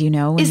going? Do you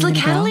know? When Is you're Le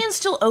gonna go? Catalan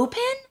still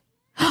open?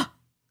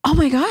 Oh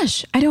my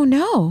gosh, I don't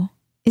know.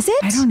 Is it?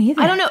 I don't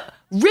either. I don't know.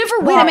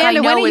 Riverwalk, Wait, Amanda, I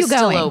when know are you is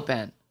still going?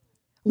 open.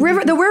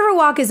 The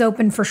Riverwalk is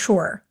open for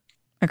sure.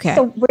 Okay.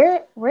 So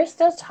we're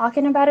still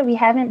talking about it. We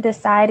haven't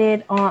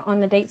decided on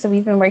the date. So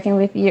we've been working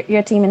with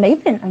your team, and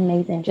they've been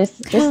amazing.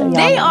 Just so y'all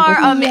They know. are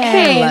amazing.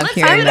 Hey, love let's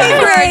hearing give it that.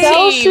 up for our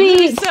So team.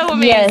 sweet. They're so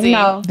amazing. Yes,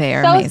 no, They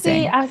are so amazing.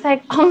 sweet. I was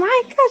like, oh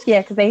my gosh,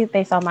 yeah, because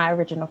they saw my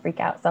original freak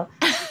out. So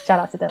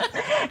shout out to them.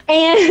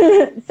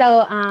 And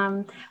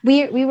so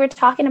we were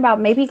talking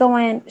about maybe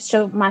going.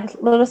 So my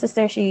little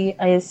sister, she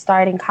is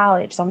starting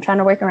college, so I'm trying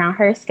to work around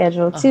her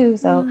schedule too.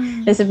 So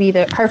this would be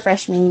her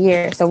freshman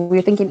year. So we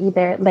were thinking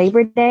either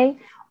Labor Day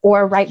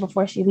or right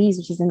before she leaves,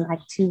 which is in like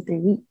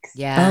 2-3 weeks.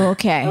 Yeah. Oh,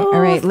 okay. All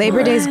right.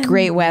 Labor Day's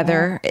great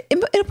weather.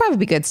 It'll probably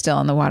be good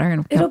still in the water.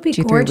 In It'll be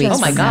 2-3 gorgeous. weeks Oh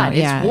my from God,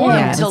 now. it's warm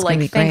it's till gonna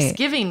be like great.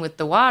 Thanksgiving with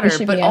the water,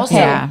 should but be also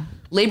okay. Yeah.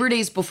 Labor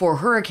Day's before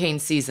hurricane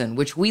season,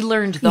 which we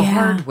learned the Yeah.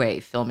 hard way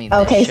filming this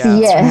Okay, show. so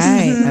yes.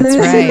 Right. That's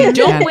right.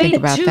 Don't Gotta think wait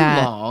about too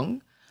that.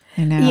 long.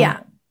 I know. Yeah.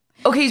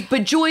 Okay,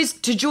 but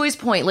to Joy's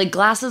point, like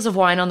glasses of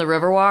wine on the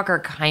Riverwalk are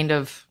kind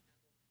of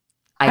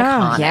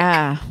iconic. Oh,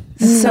 yeah.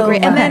 So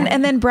great.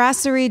 And then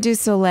Brasserie du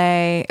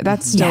Soleil,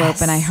 that's still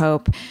open, I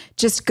hope.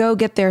 Just go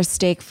get their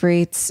steak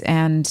frites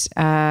and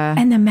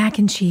the mac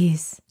and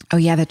cheese. Oh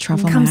yeah, the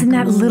truffle comes mac. in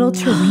that little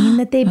tureen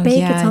that they bake.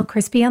 yeah. It's all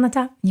crispy on the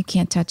top. You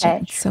can't touch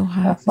it. It's so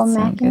hot. It's Truffle so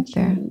mac good and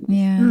there.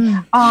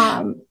 cheese.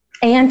 Yeah.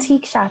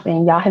 Antique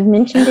shopping. Y'all have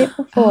mentioned it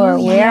before.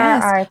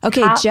 Where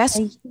are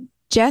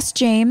Jess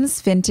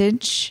James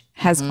Vintage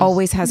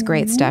always has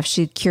great stuff.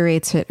 She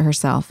curates it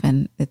herself,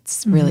 and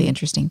it's really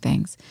interesting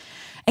things.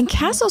 And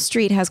Castle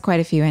Street has quite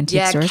a few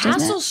antique stores.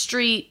 Castle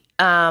Street.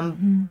 I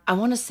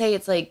want to say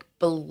it's like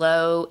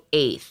below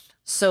 8th.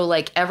 So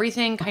like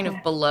everything kind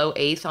of below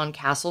 8th on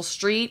Castle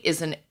Street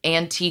is an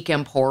antique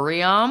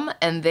emporium,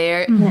 and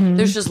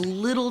there's just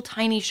little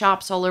tiny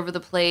shops all over the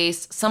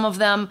place. Some of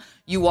them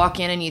you walk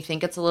in and you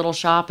think it's a little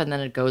shop, and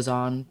then it goes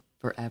on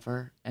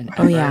forever and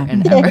ever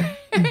and ever.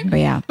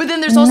 But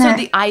then there's also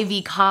the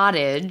Ivy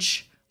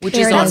Cottage, which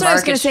is on that's what I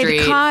was Market going to say. Street.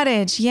 The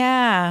Cottage,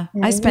 yeah.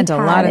 I spent a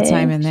lot of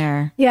time in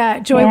there. Yeah,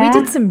 Joy, we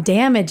did some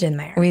damage in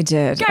there. We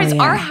did. Guys,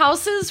 our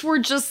houses were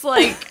just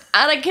like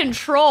out of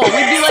control. We'd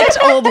be like,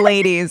 such old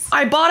ladies.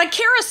 I bought a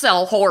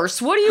carousel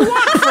horse. What do you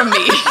want from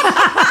me?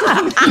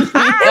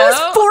 It was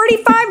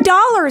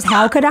 $45.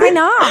 How could I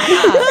not?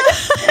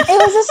 It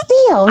was a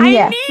steal.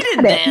 I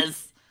needed this.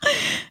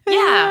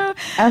 Yeah.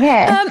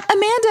 Okay.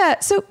 Amanda,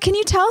 so can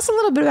you tell us a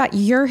little bit about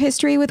your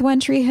history with One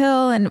Tree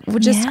Hill? And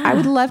I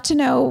would love to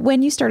know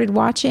when you started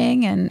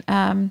watching. And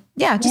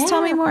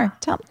tell me more.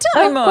 Tell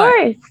me more. Of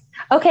course.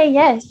 Okay,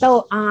 yes.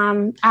 So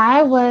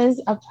I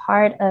was a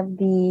part of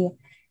the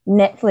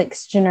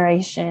Netflix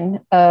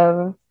generation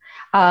of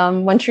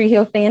One Tree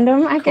Hill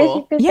fandom, I guess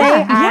you could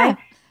say.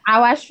 I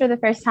watched for the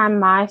first time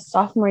my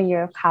sophomore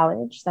year of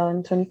college, so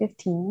in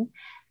 2015.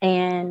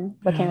 And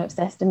became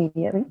obsessed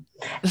immediately.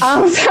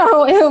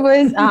 So it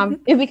was,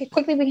 it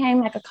quickly became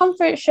like a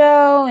comfort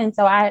show. And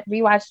so I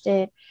rewatched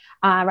it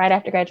right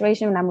after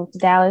graduation when I moved to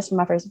Dallas for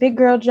my first big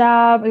girl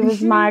job. It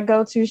was my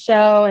go-to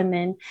show. And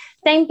then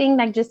same thing,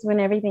 like just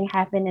when everything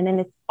happened. And then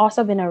it's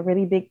also been a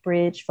really big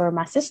bridge for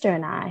my sister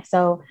and I.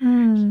 So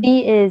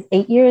she is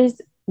 8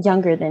 years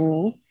younger than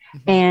me.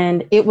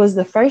 And it was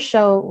the first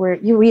show where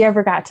we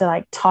ever got to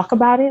like talk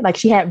about it. Like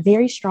she had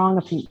very strong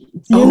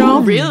opinions. You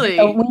know? Really?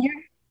 So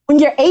when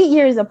you're 8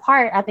 years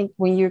apart, I think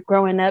when you're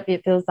growing up,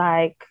 it feels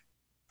like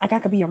I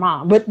could be your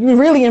mom. But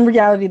really, in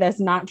reality, that's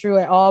not true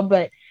at all.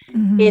 But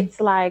it's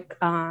like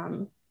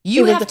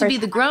you have to be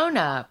the grown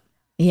up.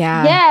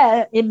 Yeah.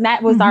 Yeah. And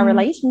that was our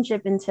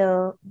relationship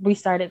until we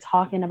started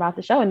talking about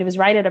the show. And it was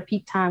right at a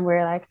peak time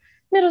where like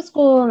middle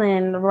school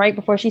and right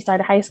before she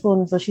started high school.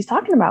 And so she's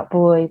talking about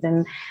boys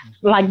and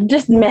like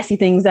just messy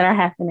things that are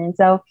happening.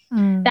 So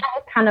that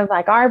was kind of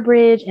like our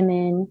bridge. And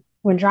then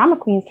when Drama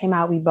Queens came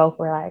out, we both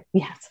were like,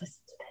 we have to listen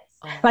to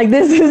this. Like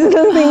this is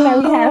the thing that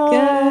we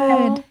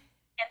have to. And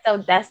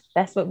so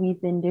that's what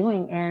we've been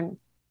doing. And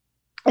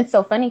it's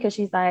so funny because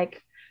she's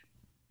like,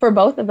 for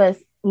both of us,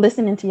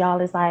 listening to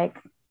y'all is like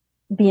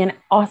being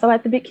also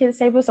at the big kids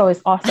table. So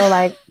it's also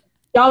like,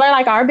 y'all are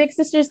like our big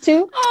sisters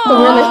too. So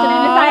we're listening.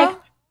 It's like,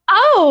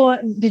 oh,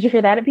 did you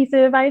hear that piece of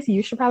advice?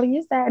 You should probably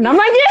use that. And I'm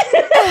like,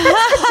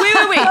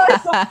 yeah.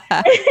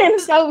 wait.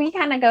 And so we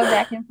kind of go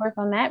back and forth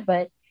on that.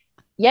 But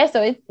yeah,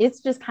 so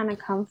it's just kind of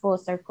come full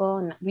circle.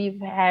 And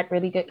we've had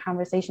really good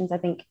conversations. I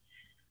think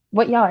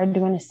what y'all are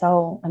doing is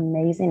so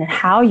amazing and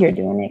how you're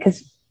doing it.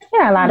 Because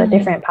there are a lot of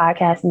different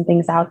podcasts and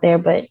things out there,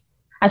 but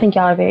I think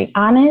y'all are very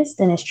honest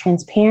and it's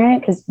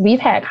transparent because we've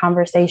had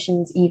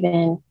conversations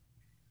even,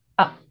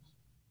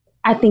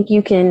 I think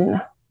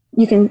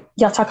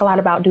y'all talk a lot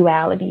about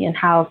duality and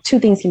how two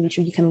things can be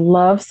true. You can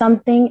love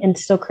something and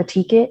still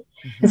critique it.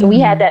 And so we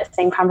had that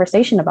same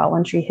conversation about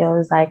One Tree Hill.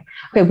 It's like,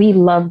 okay, we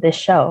love this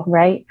show,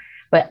 right?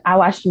 But I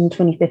watched it in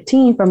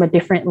 2015 from a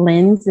different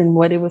lens and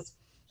what it was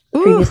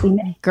previously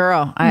made.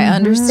 Girl, I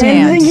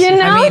understand. And, you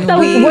know, I mean, so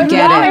we what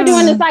get y'all it. are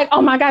doing is like,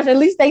 oh my gosh, at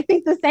least they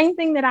think the same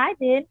thing that I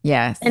did.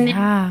 Yes. And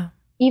then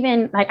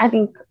even like, I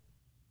think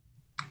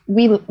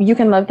you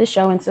can love this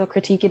show and still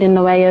critique it in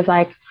the way of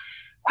like,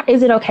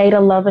 is it okay to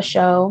love a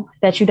show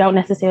that you don't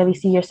necessarily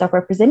see yourself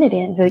represented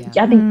in? Like,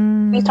 I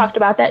think we talked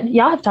about that.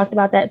 Y'all have talked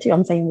about that too.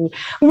 I'm saying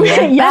we.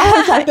 Yeah. Y'all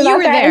have talked about You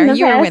were that there. in the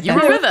You were past. with us. You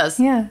were with us.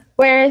 Yeah.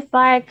 Where it's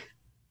like,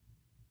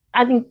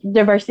 I think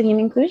diversity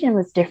and inclusion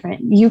was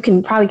different. You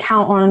can probably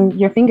count on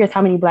your fingers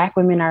how many Black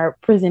women are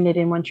presented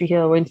in One Tree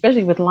Hill,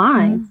 especially with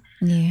lines.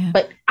 Yeah.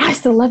 But I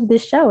still love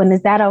this show. And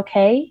is that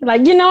okay?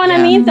 Like, you know what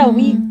I mean? So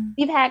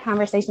we've had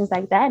conversations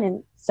like that.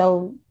 And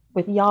so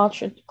with y'all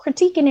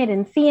critiquing it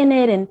and seeing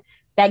it, and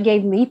that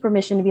gave me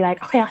permission to be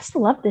like, okay, I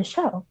still love this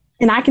show.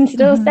 And I can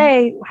still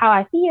say how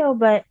I feel,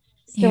 but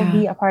still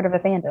be a part of a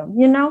fandom,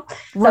 you know?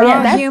 We're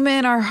all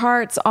human. Our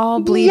hearts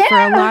all bleed for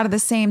a lot of the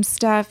same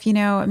stuff, you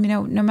know,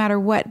 no matter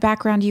what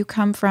background you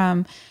come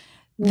from,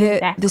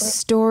 the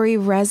story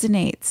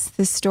resonates.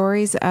 The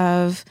stories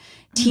of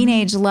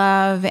teenage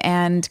love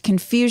and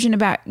confusion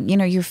about, you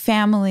know, your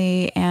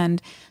family and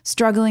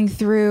struggling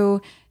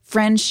through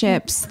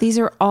friendships. These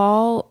are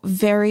all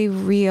very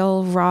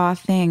real, raw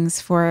things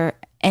for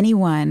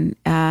anyone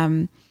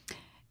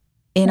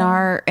in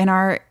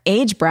our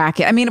age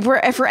bracket. I mean,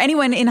 for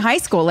anyone in high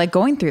school, like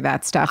going through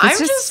that stuff. I'm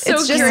just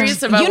so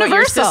curious about what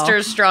your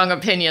sister's strong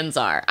opinions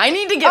are. I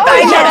need to get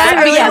back to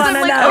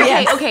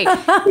that. Okay.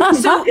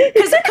 So,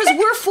 because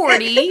we're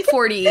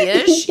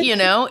 40-ish, you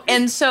know,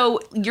 and so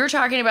you're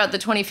talking about the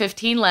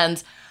 2015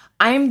 lens.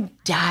 I'm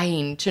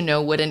dying to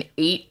know what an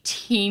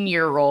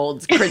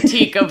 18-year-old's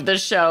critique of the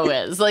show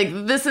is. Like,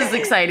 this is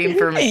exciting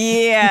for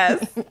me.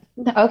 Yes.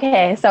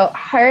 Okay, so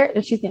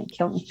she's gonna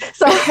kill me.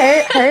 So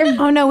her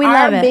oh no, we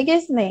love it. Our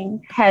biggest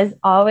thing has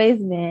always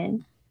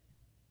been,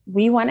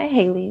 we wanted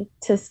Haley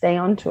to stay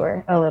on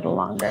tour a little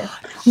longer.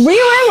 We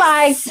were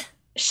like,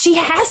 she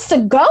has to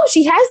go.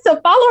 She has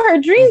to follow her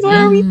dreams. What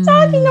are we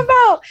talking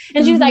about?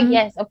 And she was like,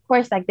 yes, of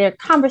course. Like, their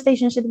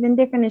conversation should have been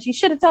different, and she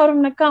should have told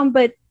him to come,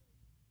 but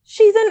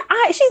she's gonna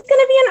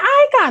be an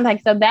icon.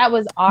 Like, so that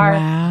was our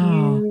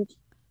huge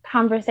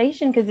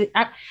conversation.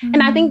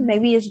 And I think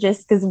maybe it's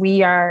just because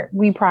we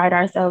pride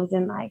ourselves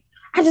in, like,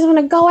 I just want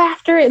to go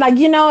after it. Like,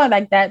 you know,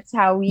 like that's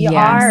how we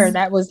are. Or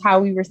that was how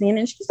we were seeing it.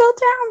 And she's so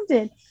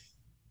talented.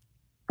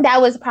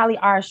 That was probably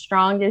our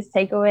strongest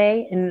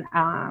takeaway. And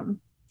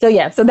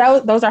so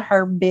those are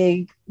her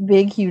big,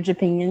 huge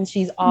opinions.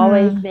 She's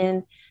always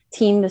been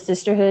team the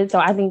sisterhood. So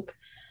I think,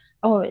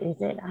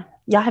 is it?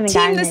 Y'all haven't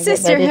gotten the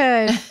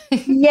sisterhood.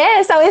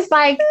 Yeah, so it's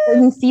like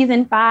in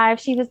season 5,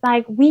 she was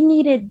like, we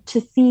needed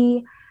to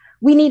see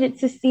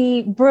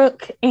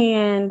Brooke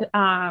and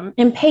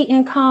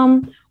Peyton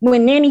come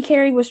when Nanny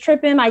Carey was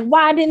tripping. Like,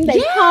 why didn't they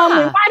come?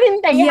 And why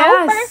didn't they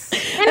help her?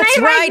 And that's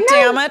right,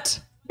 damn it.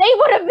 They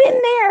would have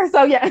been there.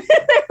 So yeah.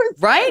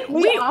 Right?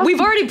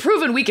 We've already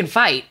proven we can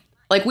fight.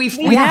 Like, we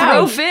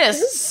throw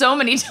fists so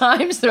many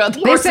times throughout the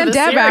course of the series. They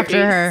sent Deb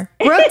after her.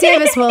 Brooke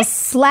Davis will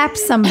slap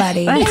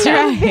somebody. That's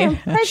right.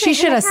 She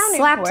should have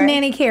slapped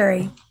Nanny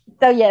Carey.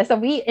 So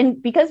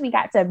because we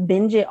got to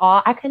binge it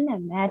all, I couldn't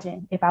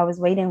imagine if I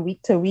was waiting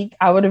week to week,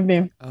 I would have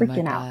been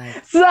freaking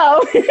out. So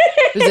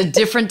it was a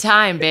different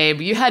time, babe.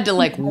 You had to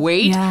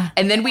wait,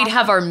 and then we'd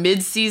have our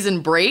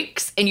mid-season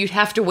breaks, and you'd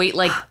have to wait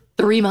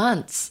 3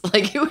 months.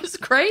 Like, it was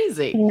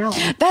crazy. No.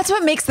 That's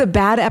what makes the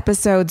bad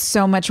episodes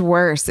so much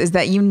worse, is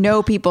that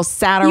people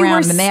sat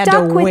around and they had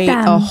to wait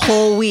a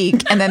whole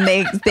week, and then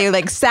they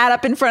sat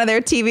up in front of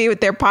their TV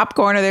with their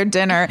popcorn or their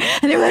dinner,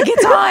 and they were like,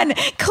 it's on,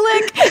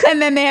 click, and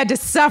then they had to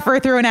suffer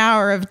through an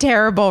hour of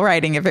terrible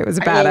writing if it was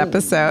a bad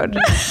episode.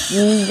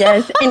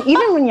 Yes. And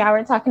even when y'all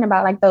were talking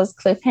about those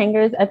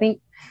cliffhangers, I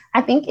think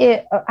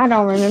I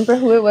don't remember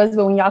who it was,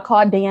 but when y'all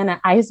called Dan an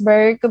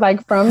iceberg, from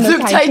the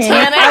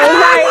Titanic, I was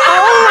like,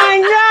 oh my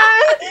God.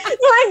 It's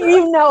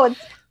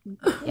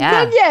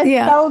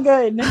good. So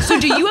good. So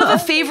do you have a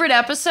favorite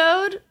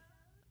episode?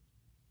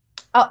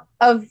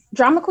 Of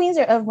Drama Queens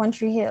or of One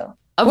Tree Hill?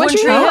 Of One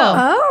Tree Hill.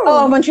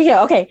 Oh, One Tree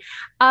Hill. Okay.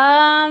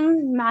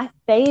 My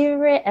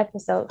favorite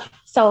episode.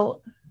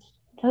 So,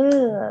 I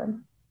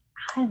don't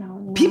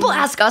know. People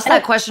ask us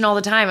that question all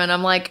the time, and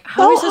I'm like,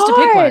 how are we supposed to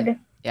pick one?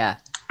 Yeah.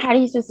 How do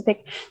you supposed to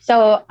pick?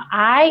 So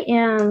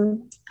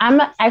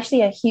I'm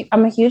actually a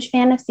huge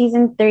fan of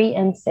season 3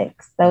 and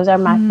 6. Those are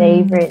my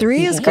favorite.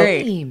 3 is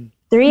great.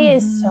 3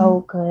 is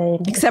so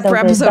good. Except for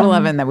episode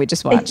 11 that we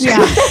just watched. Yeah.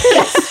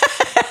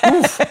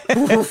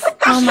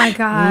 Oh my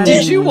God.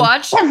 Did you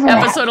watch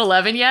episode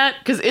 11 yet?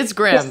 Because it's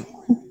grim.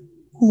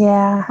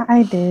 Yeah,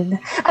 I did.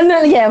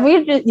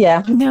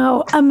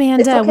 No,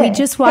 Amanda, we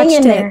just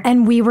watched it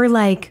and we were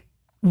like,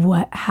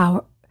 what?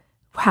 How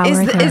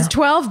is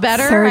 12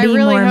 better? I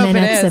really hope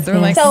it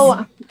is.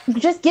 So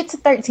just get to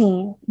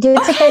 13.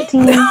 Get to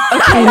 13 and you're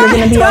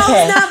going to be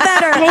okay. Not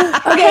better.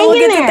 Hang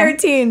get to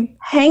 13.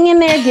 Hang in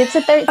there, get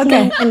to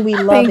 13 and we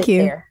love it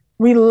there.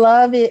 We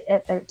love it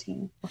at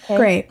 13. Okay.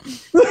 Great.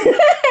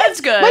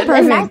 That's good.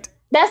 Perfect.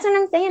 That's what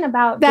I'm saying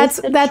about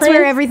that's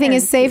where everything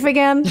is safe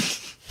again.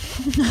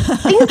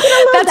 That's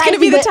going to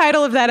be the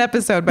title of that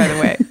episode, by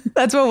the way.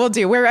 That's what we'll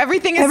do. Where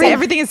everything is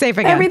safe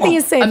again. Everything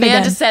is safe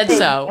Amanda again. said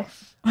so.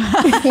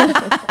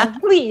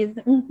 Please.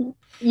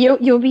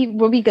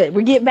 We'll be good.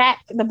 We get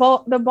back. The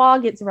ball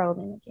gets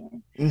rolling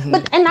again.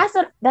 But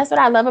that's what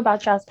I love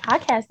about y'all's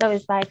podcast though,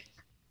 is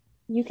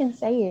you can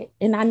say it.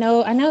 And I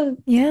know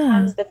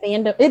sometimes the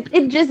fandom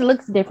it just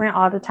looks different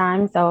all the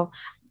time. So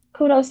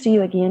kudos to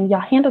you again. Y'all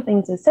handle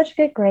things with such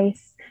good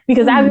grace.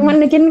 Because I've been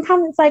wanting to get in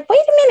comments wait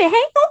a minute,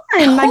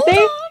 hang on.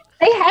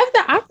 They have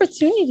the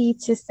opportunity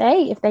to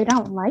say if they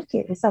don't like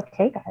it. It's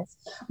okay, guys.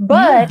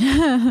 But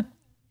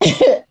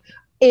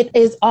it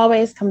is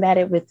always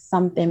combated with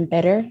something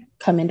better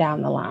coming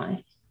down the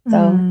line.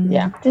 So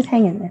just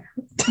hang in there.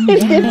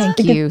 Thank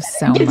you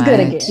so much. It's good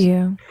again. Thank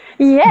you.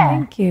 Yeah.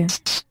 Thank you.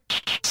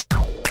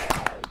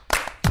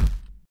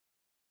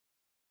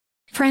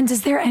 Friends,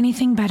 is there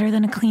anything better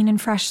than a clean and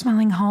fresh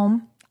smelling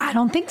home? I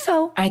don't think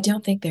so. I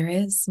don't think there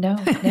is. No.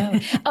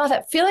 Oh,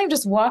 that feeling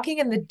just walking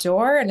in the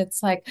door and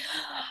it's like,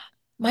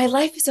 my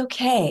life is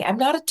okay. I'm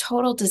not a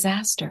total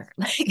disaster.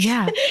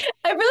 Yeah.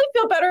 I really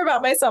feel better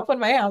about myself when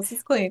my house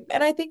is clean.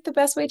 And I think the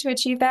best way to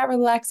achieve that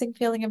relaxing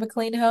feeling of a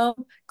clean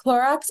home,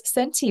 Clorox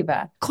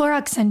Scentiva.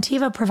 Clorox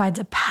Scentiva provides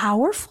a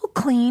powerful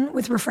clean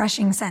with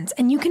refreshing scents,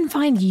 and you can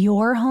find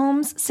your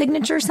home's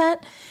signature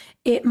scent.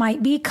 It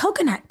might be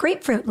coconut,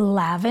 grapefruit,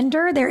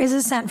 lavender. There is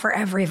a scent for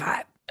every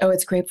vibe. Oh,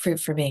 it's grapefruit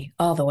for me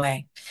all the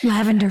way.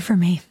 Lavender for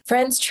me.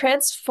 Friends,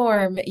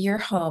 transform your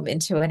home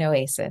into an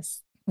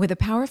oasis. With a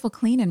powerful,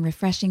 clean, and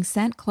refreshing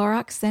scent,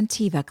 Clorox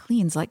Scentiva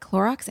cleans like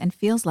Clorox and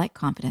feels like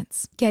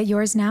confidence. Get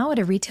yours now at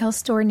a retail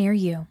store near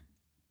you.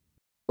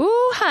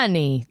 Ooh,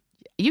 honey,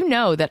 you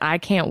know that I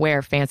can't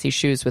wear fancy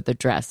shoes with a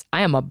dress.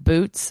 I am a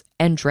boots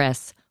and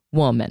dress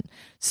woman.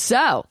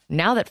 So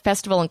now that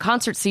festival and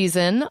concert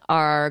season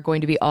are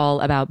going to be all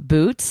about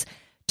boots,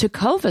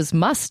 Tecovas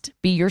must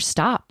be your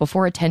stop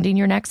before attending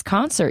your next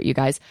concert, you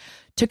guys.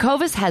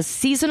 Tecovas has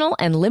seasonal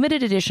and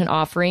limited edition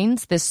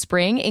offerings this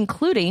spring,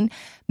 including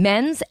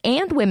men's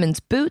and women's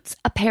boots,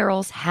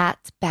 apparels,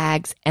 hats,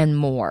 bags, and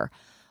more.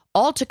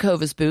 All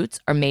Tecovas boots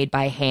are made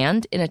by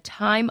hand in a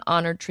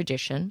time-honored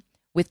tradition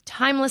with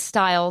timeless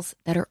styles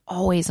that are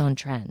always on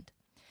trend.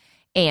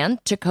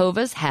 And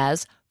Tecovas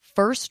has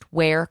first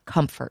wear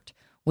comfort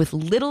with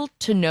little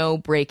to no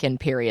break-in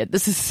period.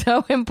 This is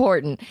so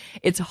important.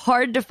 It's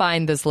hard to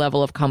find this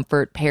level of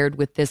comfort paired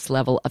with this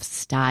level of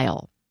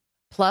style.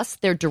 Plus,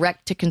 their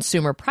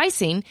direct-to-consumer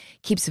pricing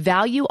keeps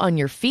value on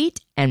your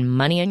feet and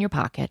money in your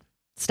pocket.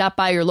 Stop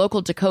by your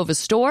local Tecovas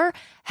store,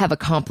 have a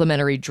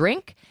complimentary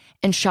drink,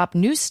 and shop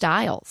new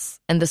styles.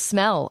 And the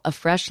smell of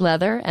fresh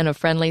leather and a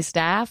friendly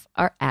staff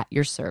are at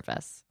your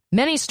service.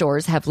 Many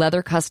stores have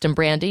leather custom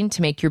branding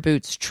to make your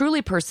boots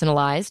truly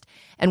personalized.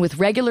 And with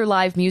regular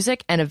live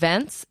music and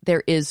events,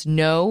 there is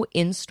no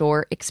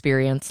in-store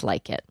experience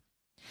like it.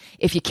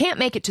 If you can't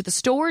make it to the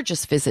store,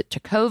 just visit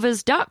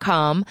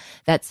tecovas.com.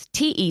 That's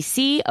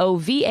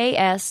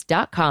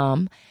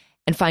TECOVAS.com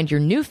and find your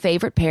new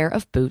favorite pair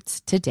of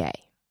boots today.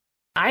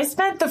 I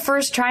spent the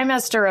first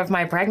trimester of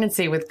my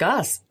pregnancy with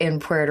Gus in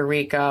Puerto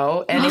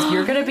Rico. And if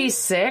you're going to be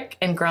sick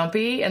and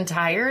grumpy and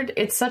tired,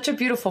 it's such a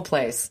beautiful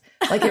place.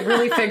 Like, it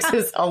really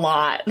fixes a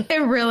lot.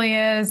 It really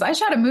is. I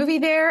shot a movie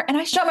there, and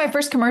I shot my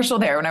first commercial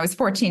there when I was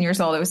 14 years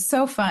old. It was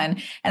so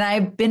fun. And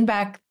I've been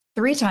back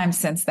 3 times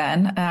since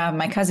then.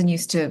 My cousin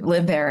used to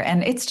live there,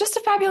 and it's just a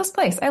fabulous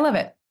place. I love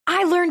it.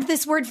 I learned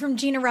this word from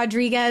Gina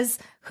Rodriguez,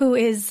 who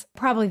is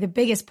probably the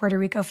biggest Puerto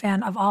Rico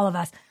fan of all of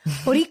us.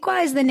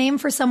 Boricua is the name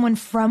for someone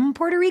from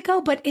Puerto Rico,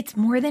 but it's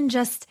more than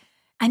just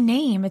a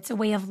name. It's a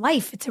way of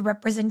life. It's a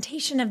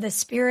representation of the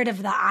spirit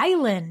of the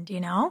island,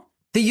 you know?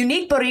 The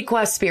unique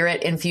Boricua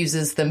spirit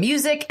infuses the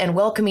music and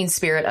welcoming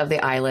spirit of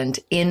the island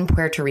in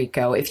Puerto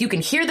Rico. If you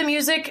can hear the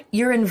music,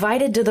 you're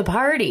invited to the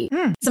party.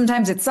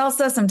 Sometimes it's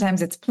salsa,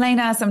 sometimes it's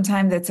plena,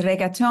 sometimes it's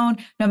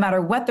reggaeton. No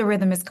matter what the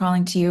rhythm is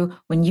calling to you,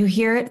 when you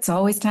hear it, it's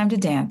always time to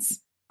dance.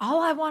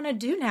 All I want to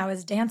do now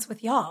is dance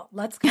with y'all.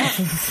 Let's go.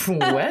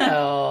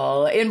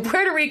 Well, in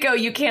Puerto Rico,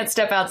 you can't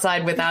step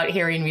outside without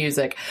hearing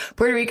music.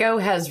 Puerto Rico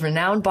has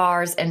renowned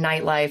bars and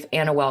nightlife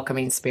and a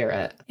welcoming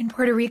spirit. In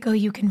Puerto Rico,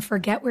 you can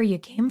forget where you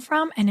came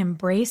from and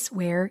embrace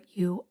where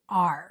you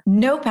are.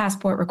 No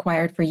passport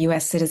required for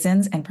U.S.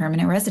 citizens and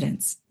permanent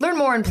residents. Learn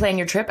more and plan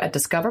your trip at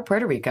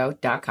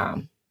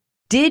discoverpuertorico.com.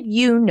 Did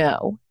you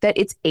know that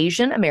it's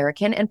Asian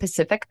American and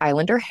Pacific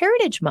Islander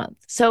Heritage Month?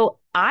 So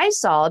I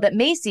saw that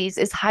Macy's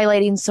is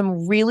highlighting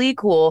some really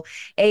cool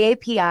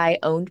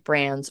AAPI-owned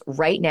brands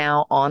right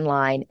now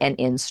online and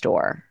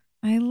in-store.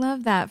 I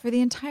love that. For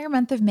the entire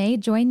month of May,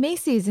 join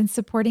Macy's in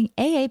supporting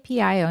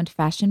AAPI-owned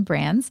fashion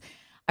brands.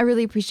 I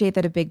really appreciate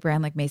that a big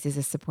brand like Macy's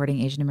is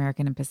supporting Asian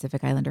American and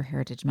Pacific Islander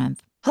Heritage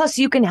Month. Plus,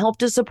 you can help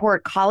to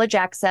support college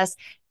access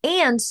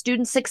and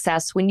student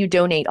success when you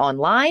donate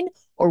online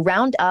or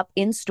round up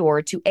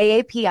in-store to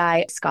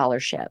AAPI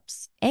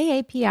scholarships.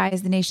 AAPI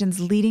is the nation's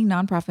leading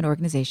nonprofit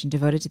organization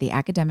devoted to the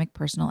academic,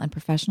 personal, and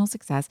professional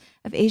success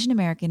of Asian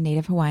American,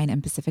 Native Hawaiian,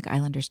 and Pacific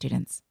Islander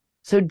students.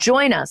 So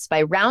join us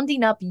by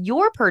rounding up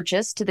your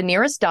purchase to the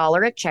nearest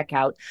dollar at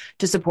checkout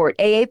to support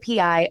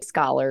AAPI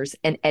scholars,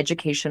 an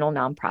educational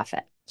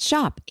nonprofit.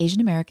 Shop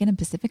Asian American and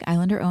Pacific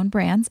Islander-owned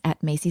brands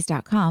at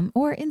Macy's.com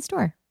or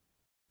in-store.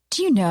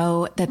 Do you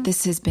know that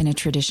this has been a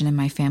tradition in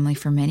my family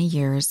for many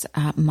years?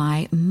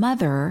 My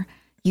mother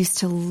used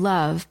to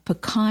love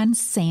pecan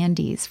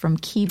sandies from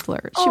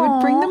Keebler. She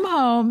would bring them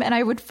home, and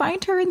I would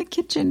find her in the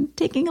kitchen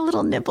taking a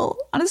little nibble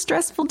on a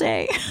stressful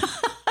day.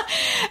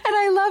 And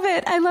I love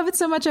it. I love it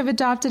so much. I've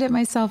adopted it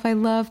myself. I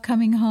love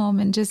coming home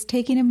and just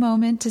taking a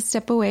moment to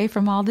step away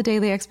from all the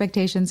daily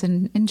expectations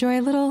and enjoy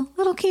a little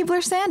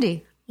Keebler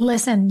sandy.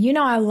 Listen, you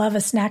know I love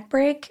a snack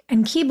break,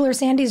 and Keebler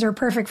Sandies are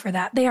perfect for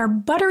that. They are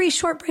buttery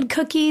shortbread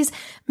cookies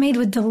made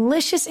with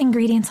delicious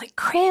ingredients like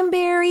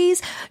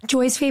cranberries,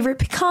 Joy's favorite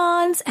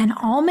pecans, and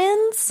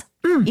almonds.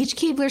 Each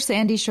Keebler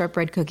Sandy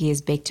shortbread cookie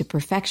is baked to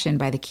perfection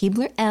by the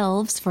Keebler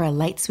elves for a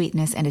light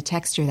sweetness and a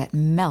texture that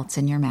melts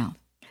in your mouth.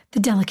 The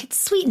delicate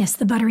sweetness,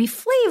 the buttery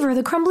flavor,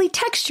 the crumbly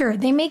texture,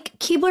 they make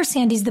Keebler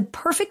Sandies the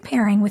perfect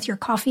pairing with your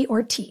coffee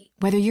or tea.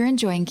 Whether you're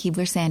enjoying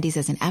Keebler Sandies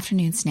as an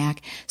afternoon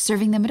snack,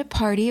 serving them at a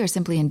party, or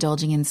simply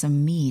indulging in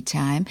some me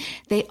time,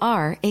 they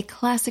are a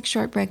classic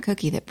shortbread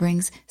cookie that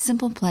brings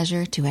simple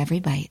pleasure to every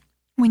bite.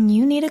 When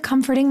you need a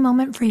comforting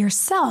moment for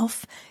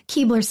yourself,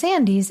 Keebler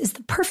Sandies is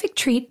the perfect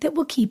treat that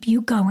will keep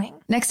you going.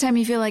 Next time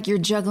you feel like you're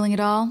juggling it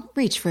all,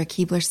 reach for a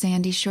Keebler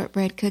Sandies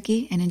shortbread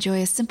cookie and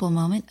enjoy a simple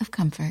moment of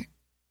comfort.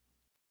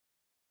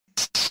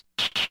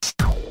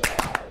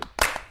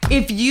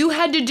 If you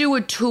had to do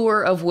a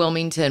tour of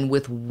Wilmington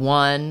with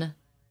one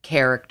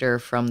character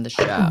from the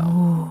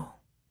show,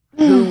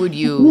 who would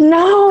you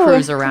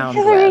cruise around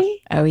with?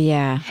 Oh,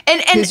 yeah.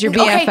 And who's your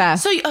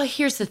BFF? Okay, so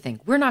here's the thing.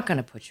 We're not going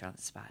to put you on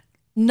the spot.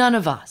 None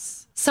of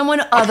us.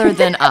 Someone other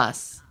than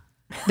us.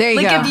 There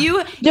you go.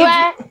 If you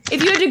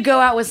had to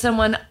go out with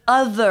someone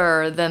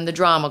other than the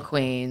drama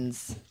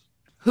queens,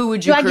 who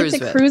would you cruise with? Do I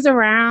get to cruise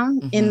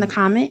around in the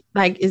comment?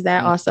 Like, is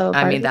that also?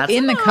 I mean, that's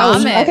in the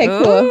comment. Okay,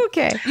 cool. Ooh,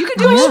 okay. You can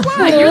do what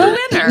you want. You're the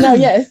winner. No,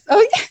 yes.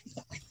 Oh, yeah.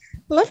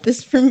 Love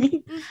this for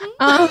me.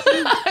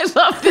 I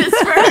love this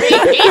for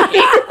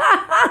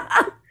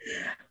me.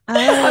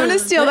 I'm going to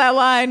steal that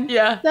line.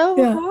 Yeah. So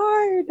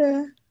hard.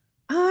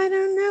 I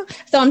don't know.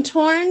 So I'm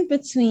torn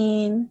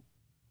between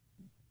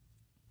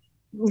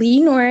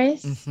Lee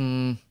Norris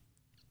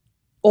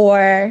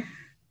or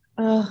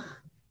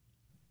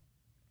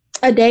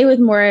A Day with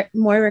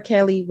Moira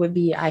Kelly would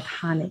be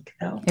iconic,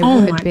 though. It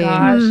would be.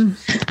 Gosh.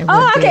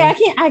 Okay.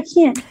 I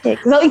can't pick.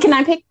 So can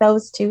I pick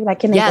those two? Like,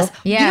 can they go?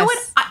 Yes. You know what?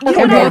 You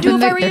know what I would do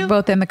if I were They're you?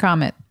 both in the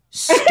comment.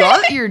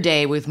 Start your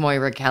day with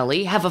Moira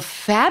Kelly. Have a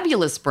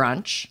fabulous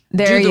brunch.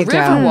 There do you the go.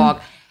 river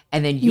walk.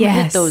 And then you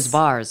hit those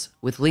bars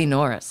with Lee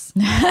Norris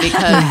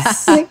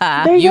because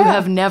you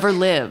have never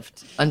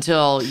lived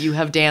until you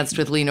have danced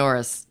with Lee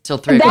Norris till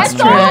 3 o'clock in That's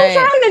the what morning.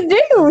 I'm trying to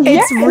do.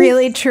 It's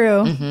really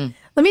true. Mm-hmm.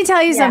 Let me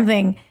tell you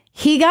something.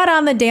 He got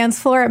on the dance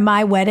floor at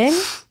my wedding,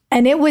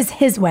 and it was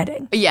his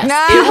wedding. Yes,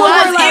 People were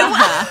like,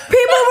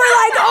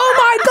 oh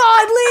my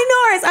God, Lee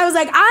Norris. I was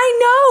like, I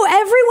know.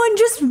 Everyone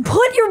just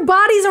put your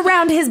bodies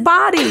around his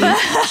body.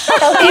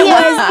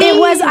 It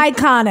was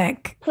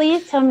iconic.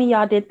 Please tell me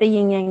y'all did the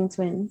Yin Yang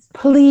Twins.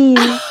 Please.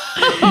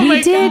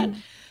 We did.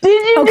 Did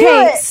you do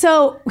Okay, it?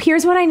 so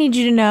here's what I need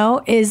you to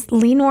know is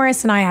Lee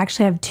Norris and I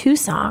actually have 2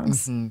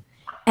 songs.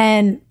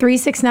 And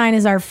 369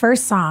 is our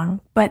first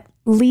song, but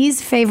Lee's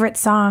favorite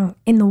song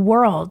in the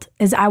world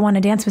is I Want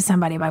to Dance with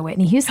Somebody by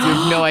Whitney Houston.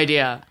 No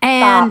idea.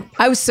 And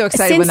I was so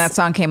excited when that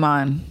song came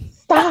on.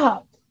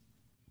 Stop.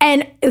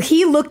 And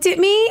he looked at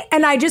me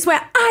and I just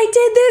went, I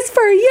did this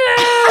for you.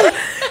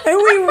 And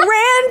we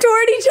ran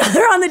toward each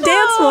other on the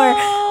dance floor.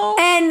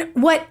 And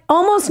what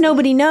almost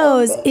nobody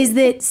knows is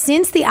that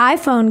since the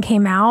iPhone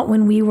came out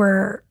when we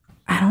were,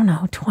 I don't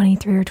know,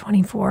 23 or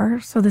 24,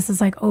 so this is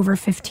like over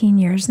 15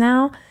 years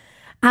now,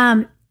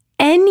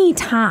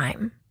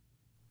 anytime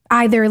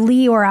either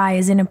Lee or I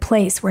is in a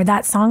place where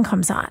that song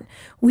comes on,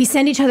 we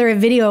send each other a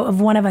video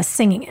of one of us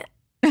singing it.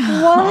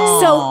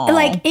 So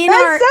like in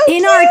our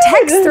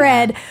text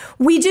thread,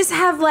 we just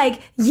have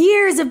like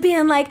years of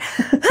being like,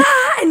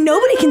 and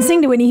nobody can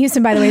sing to Whitney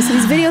Houston, by the way. So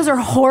these videos are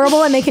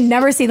horrible and they can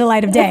never see the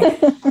light of day.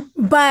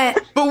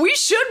 But we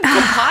should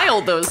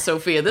compile those,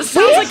 Sophia. This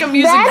sounds like a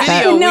music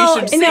video we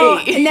should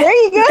see.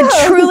 There you go.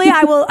 Truly,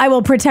 I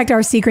will protect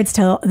our secrets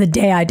till the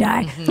day I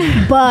die.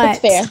 But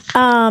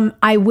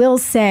I will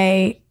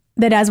say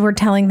that as we're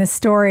telling this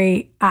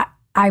story,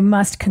 I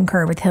must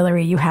concur with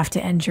Hillary. You have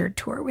to end your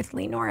tour with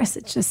Lee Norris.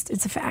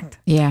 It's a fact.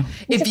 Yeah.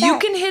 If you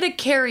can hit a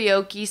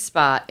karaoke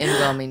spot in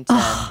Wilmington,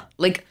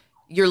 like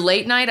your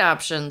late night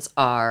options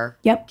are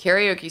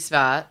karaoke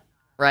spot,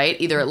 right?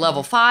 Either at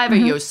Level 5 or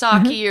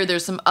Yosaki, or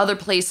there's some other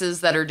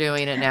places that are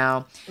doing it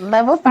now.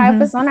 Level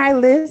 5 is on our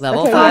list.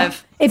 Level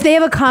 5. If they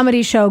have a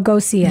comedy show, go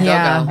see it.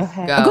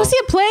 Go see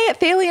a play at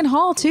Thalian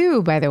Hall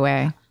too, by the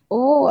way.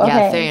 Oh, okay.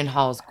 Yeah, Thalian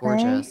Hall is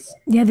gorgeous.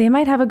 Yeah, they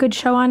might have a good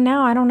show on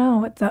now. I don't know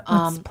what's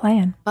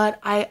playing. But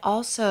I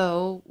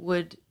also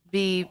would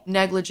be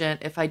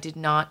negligent if I did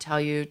not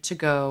tell you to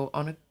go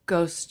on a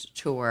ghost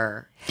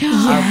tour of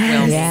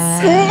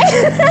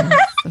Wilmington.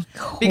 Of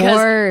course.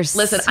 Because,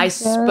 listen, I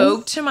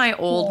spoke to my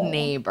old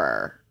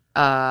neighbor,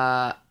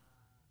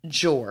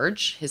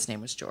 George. His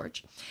name was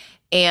George.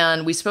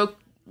 And we spoke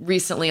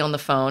recently on the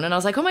phone, and I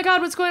was like, oh my God,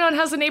 what's going on?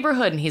 How's the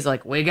neighborhood? And he's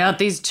like, we got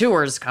these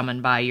tours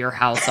coming by your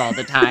house all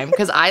the time.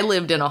 Because I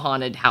lived in a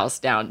haunted house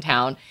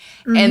downtown.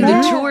 And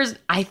the tours,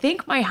 I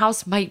think my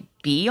house might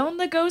be on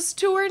the ghost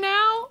tour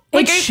now.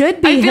 It should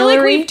be, I feel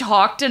Hillary. like we've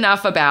talked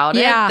enough about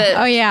it. That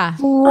Oh,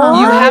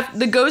 you have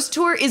the ghost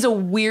tour is a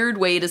weird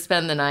way to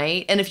spend the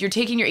night. And if you're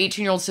taking your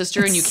 18-year-old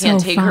sister and you can't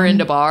take her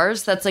into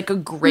bars, that's like a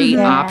great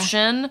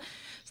option.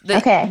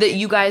 That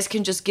you guys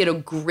can just get a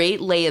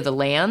great lay of the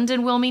land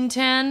in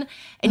Wilmington.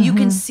 And you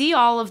can see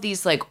all of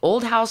these like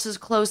old houses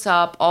close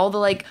up, all the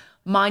like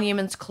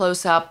monuments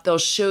close up. They'll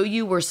show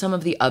you where some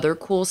of the other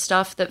cool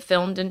stuff that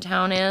filmed in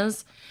town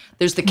is.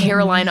 There's the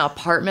Carolina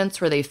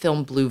Apartments where they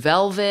filmed Blue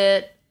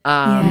Velvet.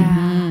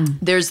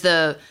 There's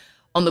the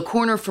on the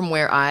corner from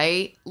where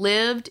I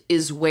lived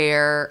is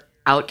where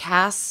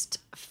Outkast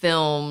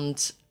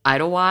filmed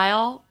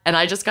Idlewild, and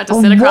I just got to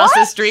sit across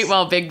the street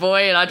while Big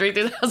Boy and Andre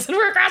 3000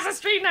 were across the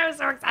street, and I was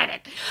so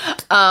excited.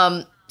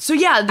 So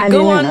yeah,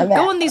 go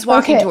on these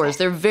walking tours.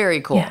 They're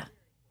very cool. Yeah.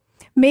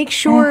 Make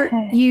sure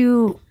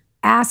you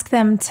ask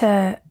them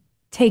to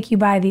take you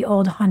by the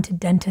old haunted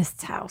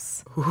dentist's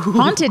house.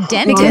 Haunted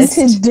dentist?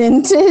 Haunted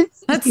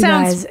dentist? That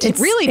sounds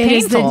really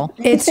painful.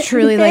 It's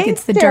truly like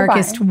it's the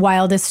darkest,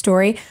 wildest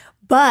story.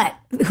 But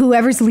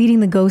whoever's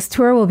leading the ghost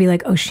tour will be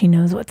like, oh, she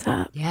knows what's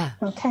up. Yeah.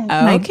 Okay.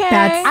 Like,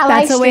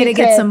 that's a way to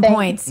get some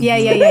points.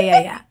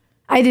 Yeah.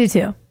 I do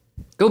too.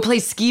 Go play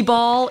skee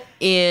ball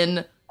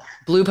in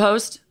Blue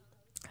Post.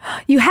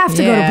 You have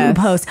to go to Blue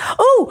Post.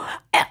 Oh,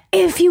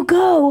 if you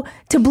go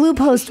to Blue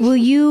Post, will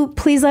you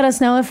please let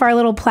us know if our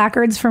little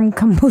placards from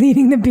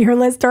completing the beer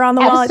list are on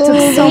the wall? It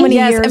took so many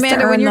years.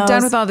 Amanda, when you're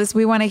done with all this,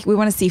 we want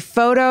to see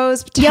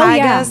photos.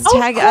 Tag us. Oh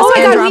my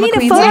God, we need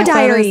a photo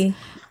diary.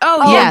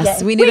 Oh,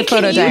 yes. We need a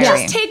photo diary. Can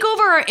you just take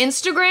over our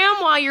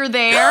Instagram while you're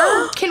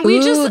there? Can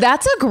we just...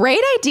 that's a great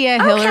idea,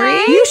 Hillary.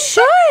 You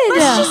should.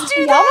 Let's just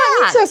do Y'all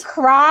want me to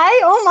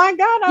cry? Oh my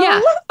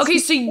God. Okay,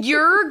 so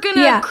you're going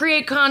to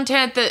create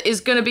content that is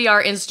going to be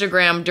our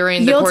Instagram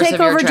during the course of your trip.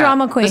 You'll take over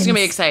Drama Queens. This is going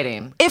to be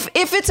exciting. If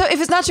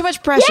it's not too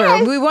much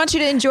pressure, we want you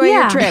to enjoy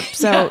your trip.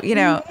 So,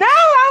 No,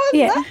 I would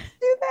love to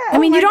do that. I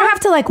mean, you don't have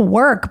to like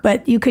work,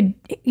 but you could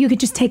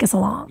just take us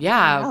along.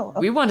 Yeah,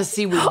 we want to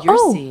see what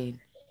you're seeing.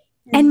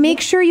 And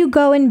make sure you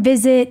go and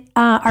visit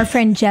our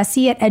friend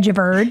Jessie at Edge of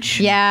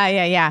Urge.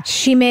 Yeah.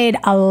 She made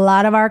a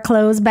lot of our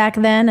clothes back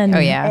then and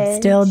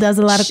still does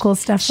a lot of cool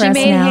stuff for us now.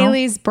 She made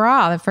Haley's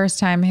bra the first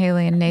time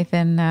Haley and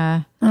Nathan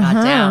got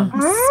down.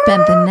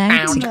 spent the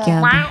night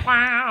together.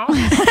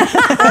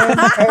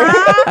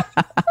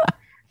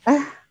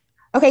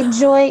 Okay,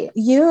 Joy,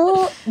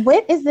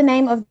 what is the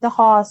name of the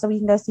hall so we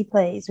can go see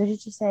plays? What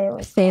did you say it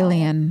was?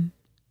 Thalian.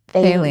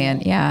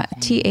 Yeah.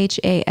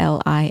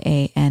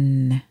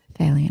 Thalian.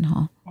 Thalian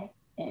Hall.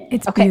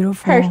 It's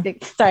beautiful.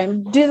 Perfect. Sorry,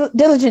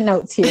 diligent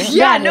notes here.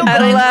 Yeah, no, but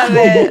I love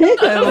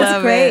it. I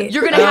love it.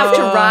 You're going to have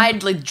to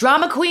ride like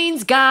Drama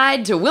Queen's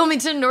Guide to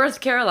Wilmington, North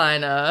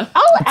Carolina.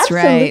 Oh, that's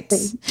absolutely. Right.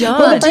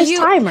 Well, the first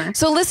timer.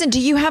 So listen, do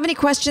you have any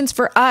questions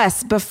for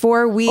us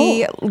before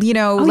we, let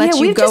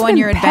you we've go just on been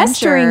your adventure?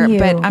 pestering you.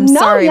 But I'm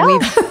sorry,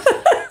 we've,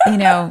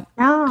 No,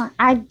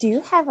 I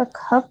do have a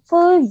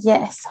couple.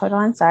 Yes. Hold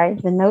on. Sorry.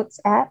 The notes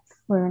app.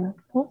 We're going to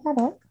pull that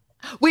up.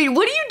 Wait,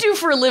 what do you do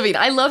for a living?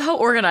 I love how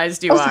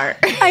organized you are.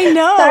 I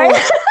know. Sorry.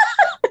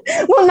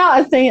 Well, no,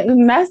 I was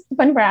saying that's the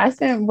funny part. I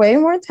spent way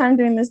more time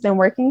doing this than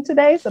working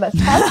today, so that's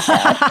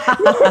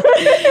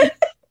bad.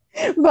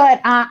 But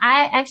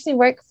I actually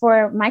work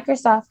for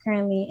Microsoft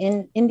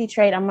currently in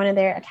Detroit. I'm one of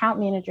their account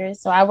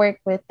managers, so I work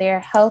with their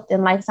health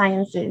and life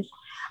sciences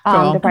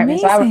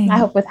department. Amazing. So I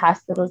help with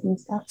hospitals and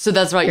stuff. So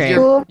that's right.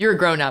 You're a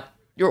grown up.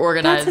 You're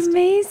organized. That's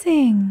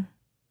amazing.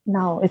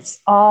 No,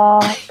 it's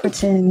all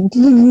pretend.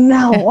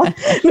 No. but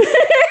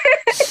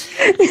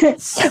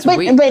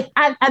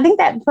I think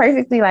that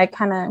perfectly like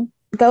kind of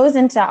goes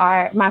into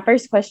my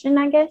first question,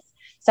 I guess.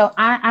 So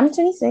I'm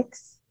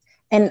 26,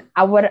 and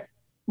what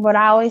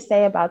I always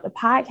say about the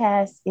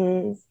podcast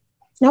is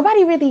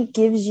nobody really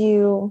gives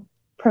you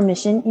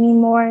permission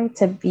anymore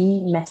to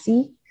be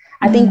messy.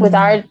 I think with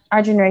our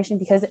generation,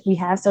 because we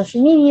have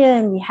social media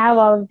and we have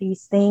all of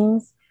these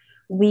things,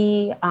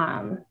 we're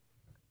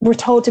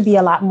told to be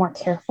a lot more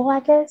careful, I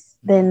guess,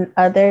 than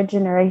other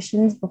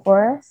generations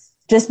before us,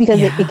 just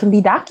because it can be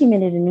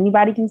documented and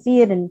anybody can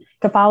see it and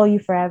can follow you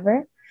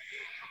forever.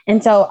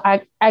 And so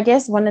I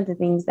guess one of the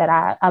things that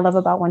I love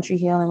about One Tree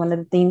Hill, and one of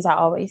the things I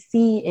always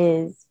see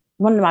is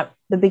one of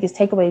the biggest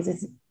takeaways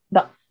is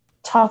the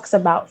talks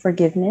about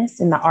forgiveness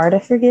and the art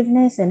of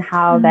forgiveness, and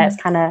how that's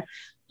kind of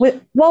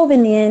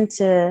woven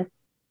into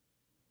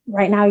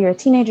right now. You're a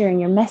teenager and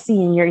you're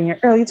messy, and you're in your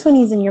early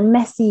 20s and you're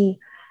messy.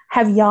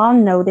 Have y'all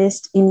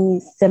noticed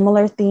any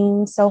similar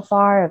themes so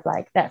far of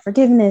like that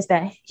forgiveness,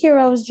 that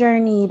hero's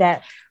journey,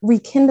 that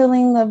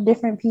rekindling of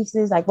different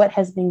pieces? Like, what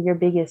has been your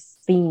biggest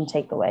theme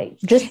takeaway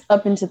just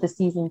up into the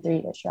season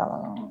 3 that y'all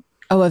are on?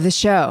 Oh, of the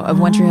show, of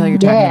One Tree Hill you're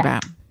talking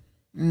about.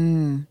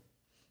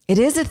 It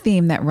is a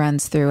theme that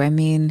runs through. I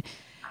mean,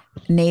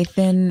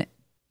 Nathan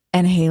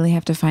and Haley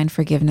have to find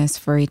forgiveness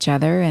for each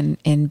other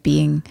and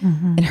being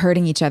and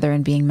hurting each other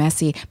and being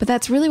messy. But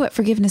that's really what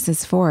forgiveness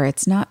is for.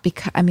 It's not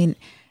because, I mean,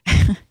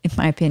 in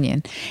my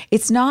opinion,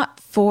 it's not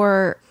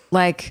for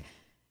like,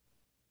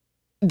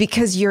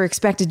 because you're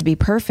expected to be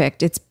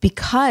perfect. It's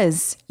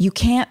because you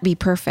can't be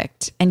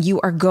perfect and you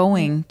are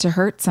going to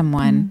hurt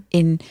someone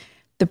in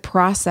the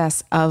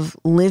process of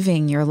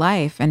living your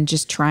life and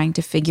just trying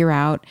to figure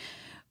out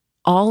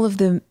all of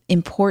the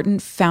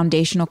important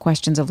foundational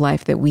questions of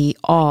life that we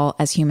all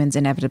as humans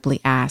inevitably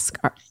ask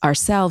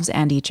ourselves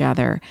and each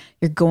other.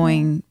 You're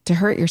going to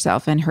hurt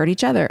yourself and hurt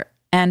each other.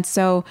 And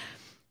so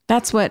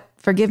that's what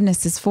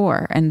forgiveness is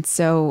for. And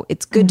so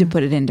it's good to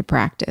put it into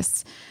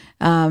practice.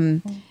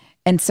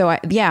 And so, I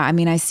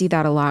see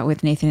that a lot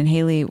with Nathan and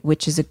Haley,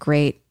 which is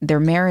their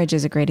marriage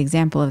is a great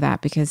example of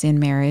that, because in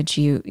marriage,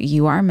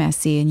 you are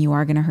messy and you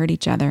are going to hurt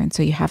each other. And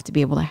so you have to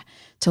be able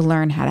to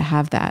learn how to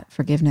have that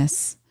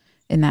forgiveness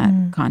in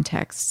that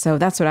context. So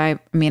that's what I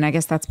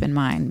guess that's been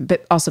mine,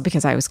 but also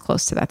because I was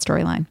close to that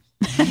storyline.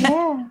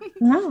 Yeah,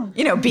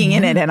 no. Being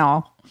in it and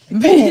all.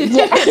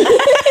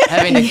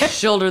 Having to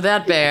shoulder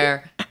that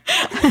bear.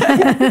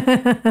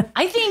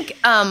 I think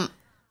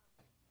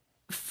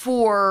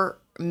for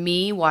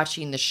me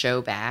watching the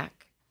show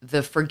back,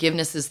 the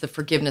forgiveness is the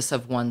forgiveness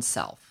of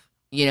oneself.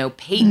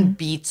 Peyton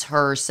beats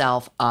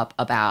herself up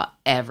about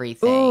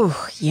everything. Ooh,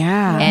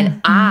 yeah.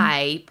 And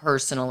I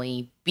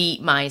personally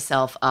beat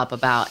myself up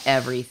about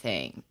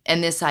everything.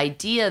 And this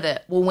idea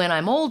that, well, when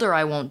I'm older,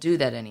 I won't do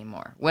that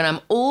anymore. When I'm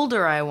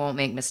older, I won't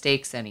make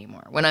mistakes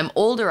anymore. When I'm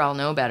older, I'll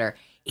know better.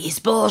 Is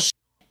bullshit.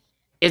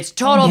 It's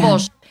total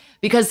bullshit.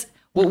 Because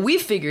what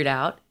we've figured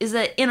out is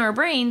that in our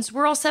brains,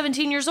 we're all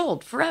 17 years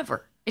old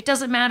forever. It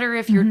doesn't matter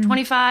if you're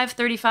 25,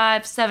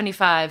 35,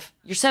 75,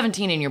 you're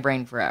 17 in your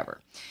brain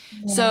forever.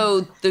 Yeah.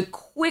 So the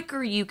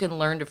quicker you can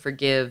learn to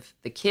forgive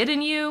the kid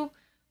in you,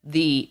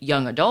 the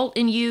young adult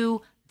in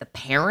you, the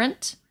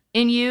parent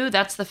in you,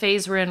 that's the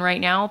phase we're in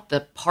right now, the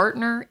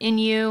partner in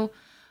you,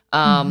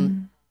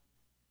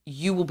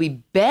 you will be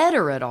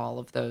better at all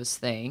of those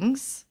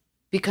things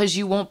because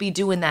you won't be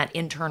doing that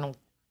internal,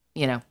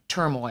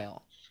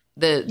 turmoil.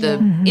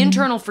 The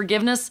internal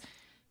forgiveness,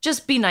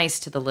 just be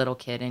nice to the little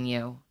kid in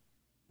you.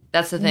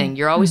 That's the thing.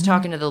 You're always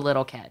talking to the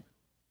little kid.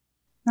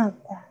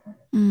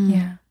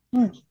 Yeah.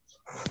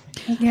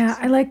 Yeah,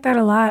 I like that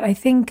a lot. I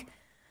think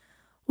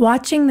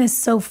watching this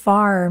so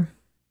far,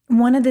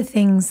 one of the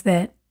things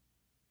that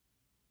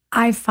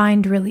I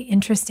find really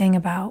interesting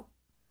about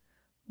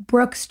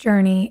Brooke's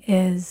journey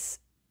is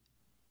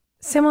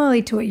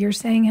similarly to what you're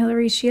saying,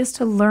 Hillary. She has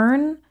to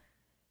learn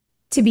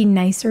to be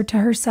nicer to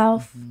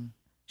herself.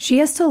 She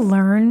has to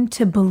learn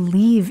to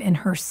believe in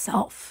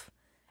herself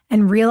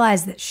and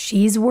realize that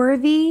she's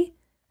worthy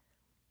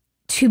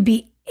to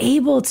be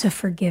able to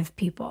forgive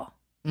people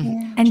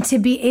and to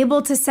be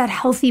able to set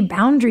healthy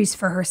boundaries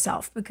for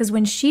herself. Because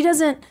when she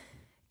doesn't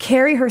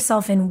carry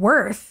herself in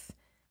worth,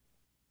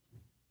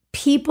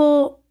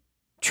 people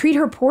treat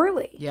her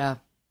poorly. Yeah.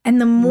 And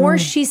the more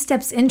she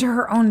steps into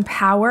her own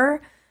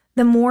power,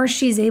 the more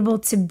she's able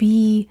to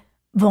be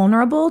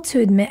vulnerable, to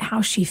admit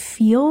how she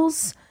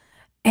feels,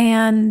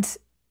 and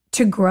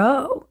to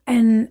grow.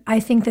 And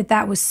I think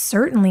that was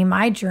certainly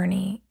my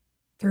journey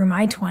through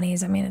my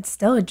 20s. I mean, it's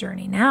still a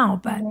journey now,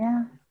 but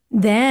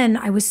then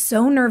I was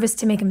so nervous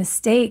to make a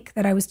mistake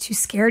that I was too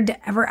scared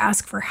to ever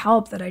ask for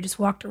help, that I just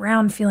walked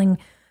around feeling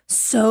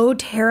so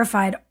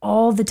terrified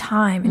all the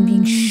time and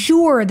being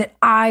sure that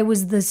I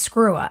was the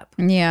screw up.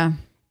 Yeah.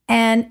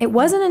 And it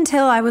wasn't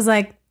until I was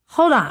like,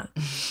 hold on,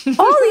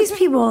 all these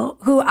people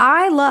who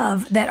I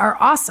love that are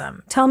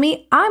awesome tell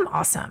me I'm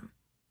awesome.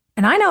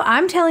 And I know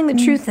I'm telling the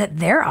truth that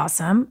they're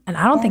awesome, and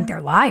I don't think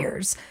they're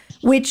liars,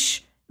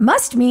 which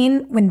must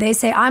mean when they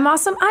say I'm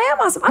awesome, I am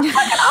awesome. I'm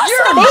fucking awesome.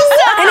 You're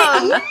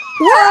awesome.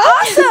 We're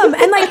awesome.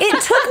 And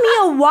it took me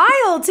a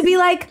while to be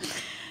like,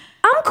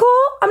 I'm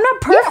cool. I'm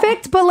not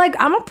perfect, but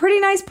I'm a pretty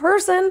nice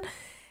person.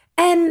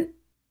 And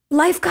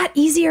life got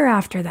easier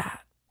after that.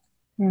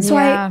 So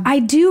I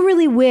do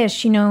really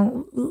wish,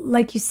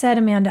 like you said,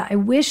 Amanda, I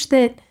wish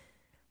that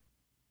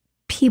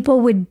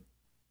people would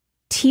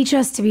teach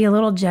us to be a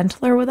little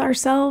gentler with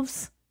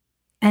ourselves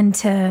and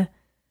to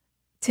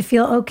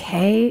feel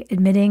okay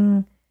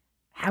admitting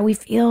how we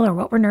feel or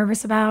what we're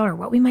nervous about or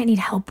what we might need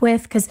help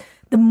with. Because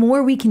the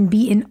more we can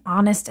be in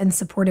honest and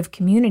supportive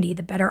community,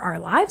 the better our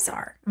lives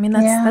are. I mean,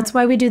 that's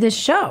why we do this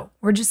show.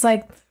 We're just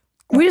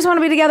we just want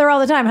to be together all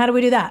the time. How do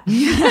we do that? and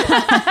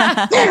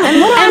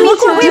look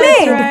what we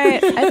made.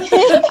 Right.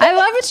 I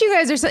love what you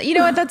guys are saying. You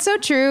know what? That's so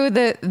true.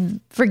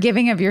 The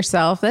forgiving of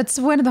yourself. That's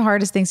one of the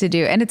hardest things to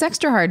do. And it's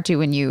extra hard too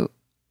when you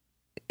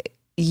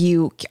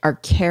are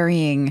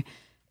carrying.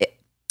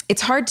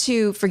 It's hard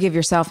to forgive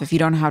yourself if you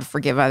don't know how to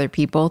forgive other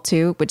people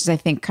too, which is, I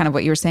think, kind of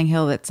what you were saying,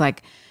 Hill. That's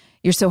like,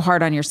 you're so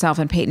hard on yourself,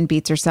 and Peyton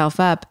beats herself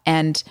up.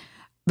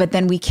 But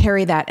then we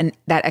carry that and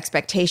that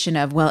expectation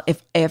of, well,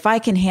 if I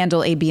can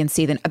handle A, B, and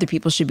C, then other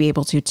people should be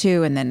able to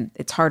too. And then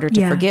it's harder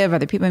to forgive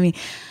other people. I mean,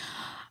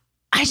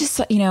 I just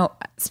saw,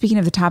 speaking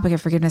of the topic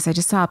of forgiveness, I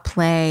just saw a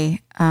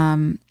play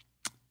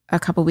a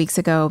couple weeks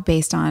ago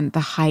based on The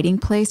Hiding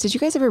Place. Did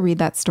you guys ever read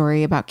that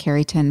story about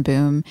Carrie ten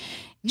Boom?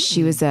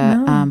 She was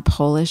a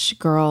Polish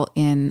girl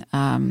in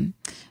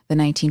the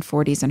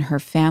 1940s, and her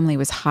family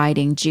was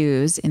hiding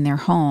Jews in their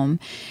home.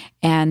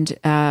 And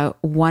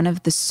one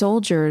of the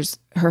soldiers,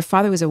 her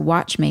father was a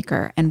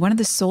watchmaker, and one of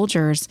the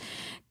soldiers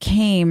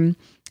came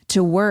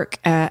to work.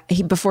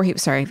 Before he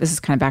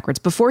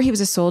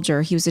was a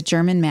soldier, he was a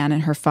German man,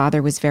 and her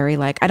father was very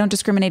I don't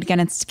discriminate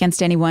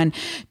against anyone,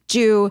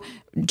 Jew,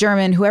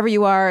 German, whoever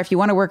you are. If you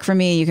want to work for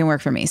me, you can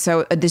work for me.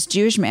 So this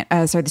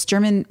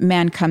German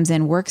man comes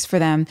in, works for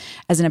them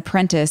as an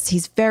apprentice.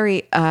 He's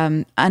very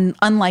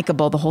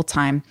unlikable the whole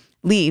time.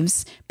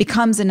 Leaves,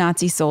 becomes a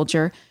Nazi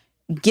soldier,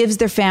 gives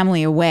their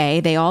family away.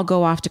 They all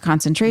go off to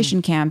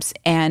concentration camps.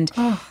 And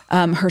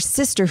her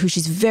sister, who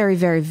she's very,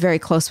 very, very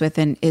close with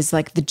and is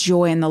like the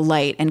joy and the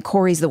light. And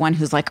Corey's the one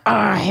who's like, oh,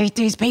 I hate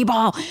these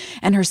people.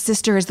 And her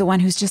sister is the one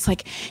who's just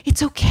like,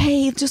 it's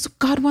okay. Just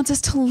God wants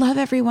us to love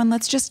everyone.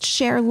 Let's just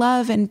share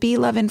love and be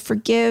love and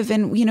forgive.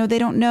 And, they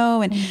don't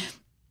know. And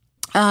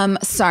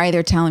sorry,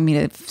 they're telling me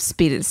to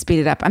speed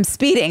it up. I'm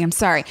speeding. I'm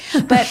sorry.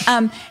 But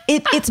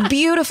it's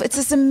beautiful. It's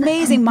this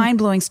amazing,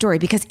 mind-blowing story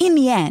because in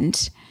the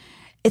end,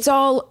 it's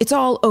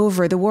all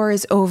over. The war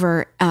is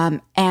over,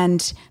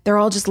 and they're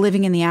all just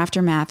living in the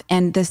aftermath.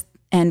 And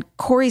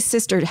Corey's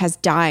sister has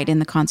died in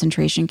the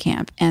concentration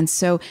camp, and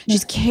so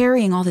she's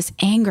carrying all this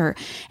anger.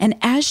 And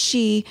as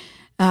she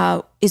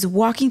is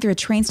walking through a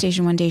train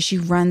station one day, she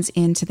runs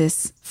into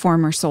this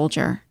former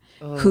soldier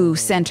who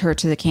sent her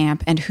to the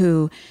camp and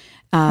who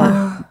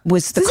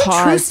was the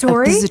cause.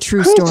 This is a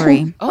true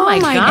story. Oh my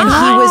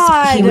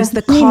God! And he was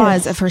the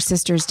cause of her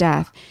sister's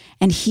death.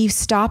 And he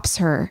stops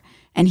her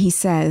and he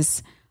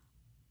says,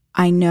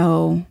 I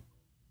know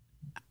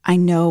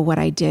what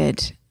I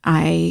did.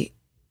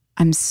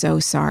 I'm so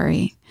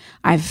sorry.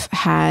 I've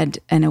had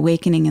an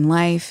awakening in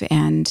life,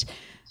 and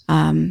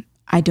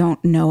I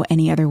don't know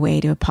any other way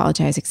to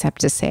apologize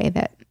except to say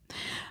that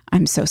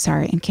I'm so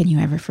sorry. And can you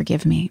ever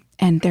forgive me?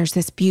 And there's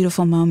this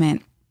beautiful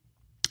moment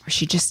where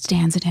she just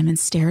stands at him and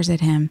stares at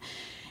him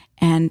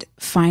and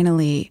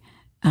finally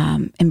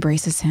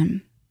embraces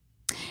him.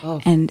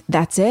 Oh. And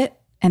that's it.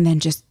 And then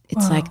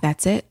it's like,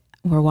 that's it.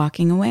 We're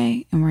walking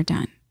away and we're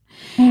done.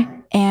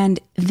 And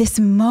this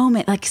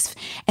moment,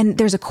 and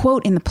there's a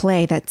quote in the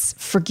play that's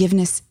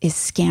forgiveness is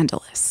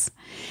scandalous.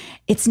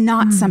 It's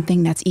not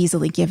something that's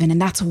easily given.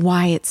 And that's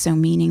why it's so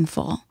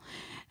meaningful.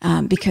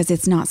 Because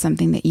it's not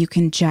something that you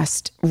can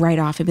just write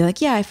off and be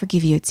like, yeah, I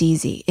forgive you. It's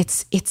easy.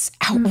 It's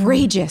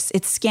outrageous.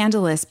 It's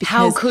scandalous. Because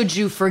how could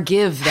you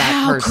forgive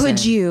that person? How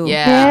could you?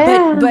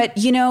 Yeah. But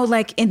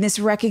in this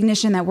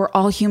recognition that we're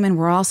all human,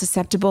 we're all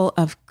susceptible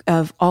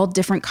of all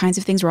different kinds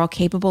of things. We're all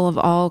capable of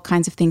all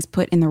kinds of things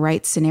put in the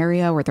right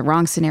scenario or the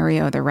wrong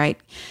scenario, the right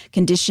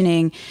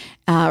conditioning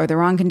or the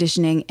wrong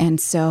conditioning.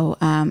 And so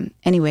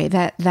anyway,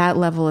 that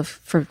level of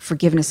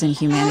forgiveness and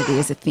humanity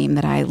is a theme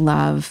that I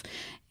love.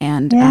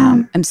 And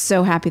I'm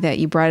so happy that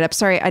you brought it up.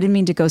 Sorry, I didn't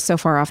mean to go so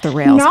far off the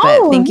rails,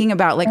 but thinking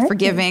about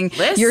forgiving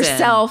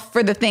yourself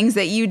for the things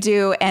that you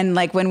do. And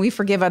when we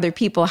forgive other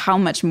people, how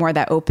much more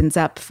that opens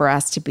up for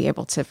us to be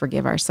able to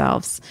forgive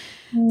ourselves.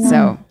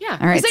 So, yeah.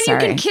 All right, then you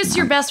can kiss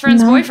your best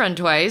friend's boyfriend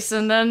twice,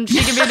 and then she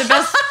can be the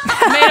best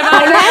maid of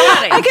honor at your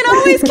wedding. I can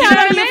always count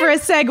on you for a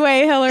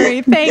segue,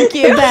 Hillary. Thank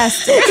you.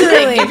 Best.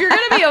 Truly. If you're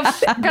going to be a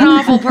fucking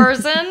awful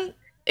person,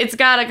 it's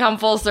got to come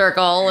full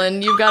circle,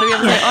 and you've got to be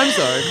able to say, I'm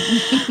sorry.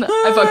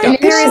 I fucked up.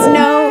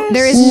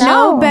 There is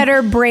no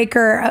better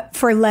breaker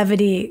for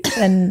levity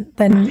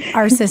than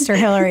our sister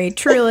Hillary.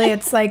 Truly,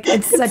 it's such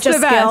a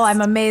skill. Best.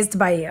 I'm amazed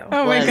by you.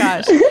 Oh my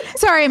gosh.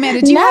 Sorry,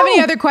 Amanda. Do you have any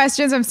other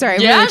questions? I'm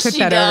sorry. I really took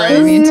that over.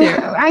 I mean,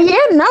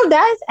 too.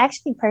 That's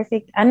actually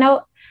perfect.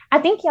 I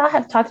think y'all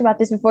have talked about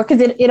this before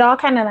because it all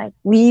kind of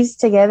weaves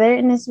together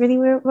in this really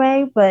weird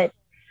way. But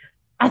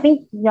I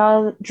think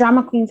y'all,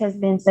 Drama Queens has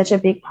been such a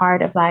big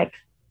part of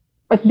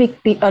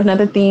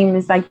another theme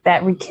is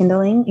that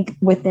rekindling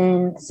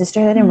within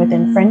sisterhood and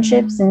within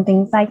friendships and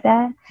things like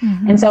that.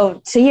 Mm-hmm. And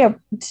so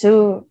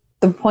to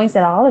the points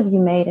that all of you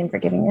made in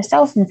forgiving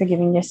yourself and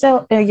forgiving your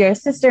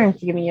sister and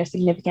forgiving your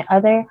significant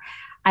other,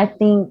 I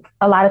think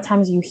a lot of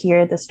times you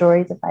hear the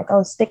stories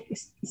of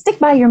stick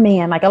by your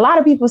man. A lot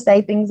of people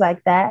say things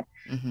like that,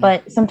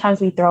 but sometimes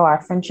we throw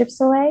our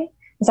friendships away.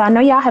 So I know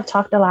y'all have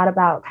talked a lot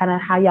about kind of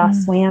how y'all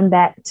swam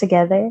back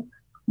together.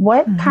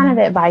 What kind of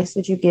advice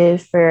would you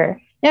give for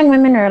young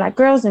women or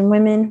girls and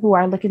women who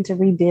are looking to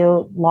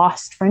rebuild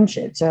lost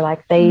friendships or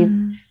they've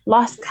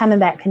lost kind of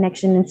that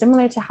connection, and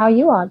similar to how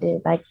you all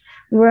did,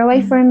 we were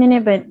away for a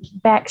minute, but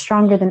back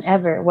stronger than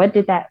ever. What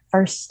did that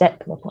first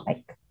step look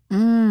like?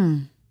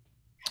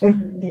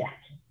 Yeah.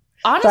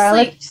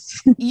 Honestly,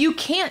 you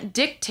can't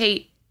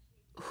dictate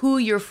who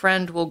your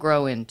friend will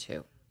grow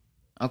into.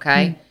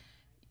 Okay.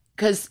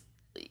 Because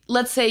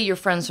let's say you're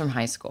friends from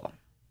high school,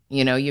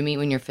 you meet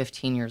when you're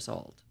 15 years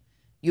old.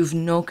 You have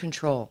no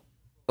control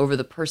over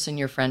the person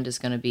your friend is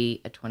going to be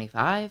at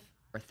 25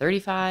 or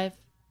 35,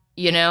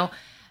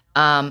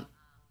 and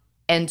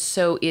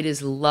so it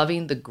is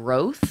loving the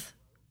growth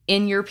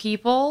in your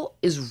people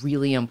is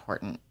really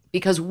important,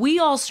 because we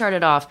all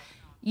started off,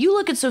 you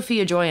look at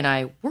Sophia Joy and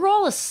I, we're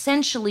all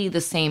essentially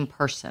the same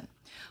person.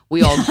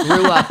 We all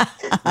grew up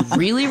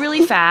really,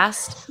 really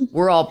fast.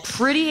 We're all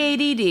pretty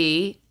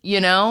ADD,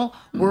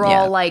 we're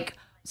all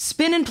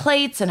spinning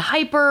plates and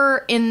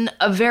hyper in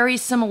a very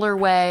similar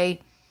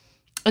way.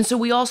 And so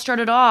we all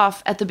started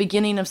off at the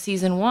beginning of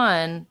season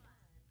 1,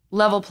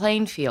 level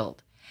playing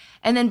field.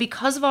 And then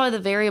because of all the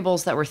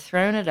variables that were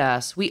thrown at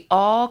us, we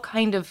all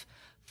kind of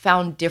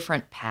found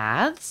different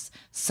paths.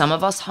 Some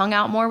of us hung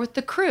out more with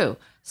the crew.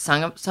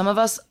 Some of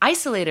us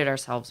isolated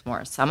ourselves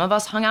more. Some of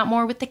us hung out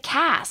more with the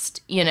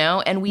cast,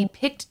 and we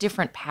picked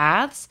different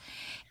paths.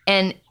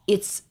 And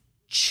it's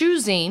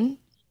choosing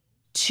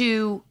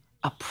to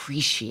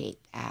appreciate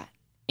that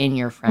in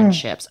your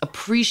friendships.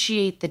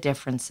 Appreciate the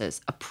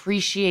differences.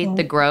 Appreciate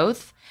the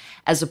growth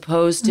as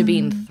opposed to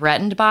being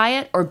threatened by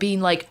it or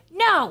being like,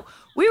 no,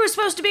 we were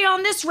supposed to be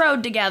on this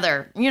road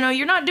together. You know,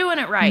 you're not doing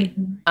it right.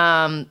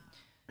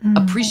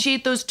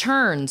 Appreciate those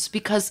turns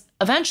because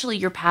eventually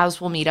your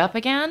paths will meet up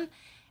again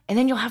and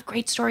then you'll have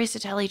great stories to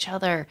tell each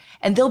other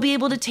and they'll be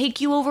able to take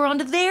you over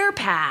onto their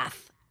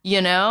path,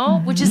 you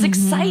know, which is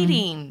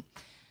exciting.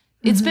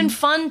 It's been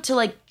fun to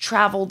like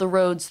travel the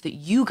roads that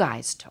you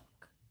guys took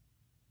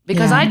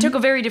because I took a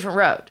very different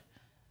road.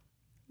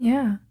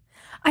 Yeah.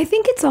 I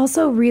think it's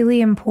also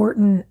really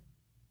important,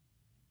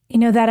 you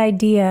know, that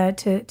idea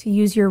to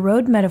use your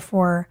road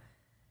metaphor.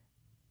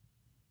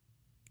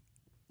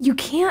 You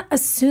can't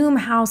assume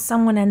how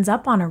someone ends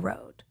up on a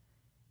road.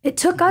 It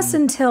took us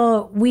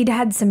until we'd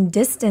had some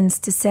distance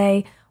to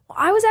say, well,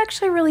 I was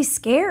actually really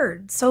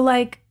scared. So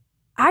like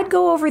I'd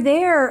go over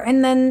there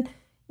and then,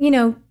 you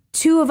know,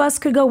 two of us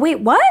could go,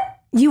 wait, what?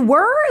 You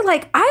were?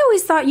 Like, I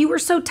always thought you were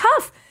so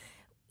tough.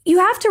 You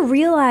have to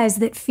realize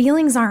that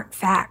feelings aren't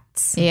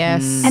facts.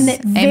 Yes. And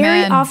that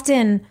very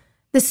often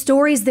the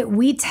stories that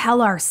we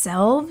tell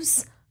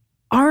ourselves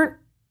aren't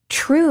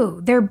true.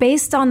 They're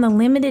based on the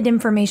limited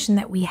information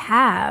that we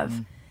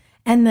have.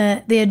 And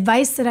the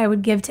advice that I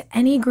would give to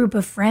any group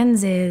of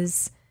friends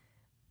is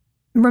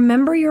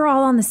remember you're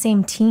all on the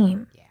same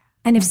team.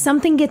 And if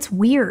something gets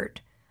weird,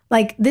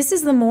 like this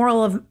is the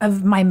moral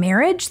of my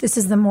marriage, this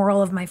is the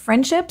moral of my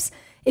friendships.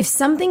 If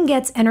something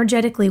gets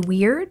energetically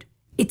weird,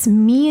 it's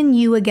me and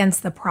you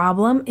against the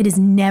problem. It is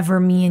never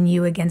me and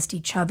you against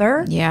each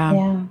other.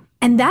 Yeah.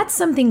 And that's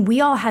something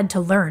we all had to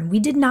learn. We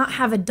did not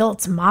have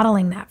adults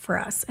modeling that for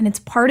us. And it's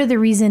part of the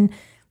reason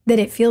that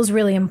it feels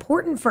really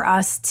important for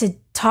us to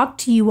talk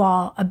to you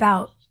all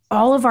about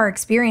all of our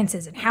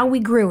experiences and how we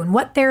grew and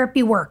what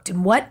therapy worked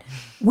and what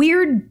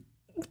weird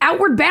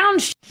outward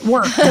bound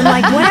worked and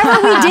like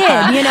whatever we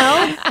did, you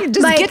know?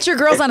 Just like, get your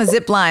girls on a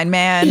zip line,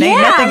 man. Ain't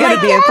nothing going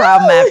to be a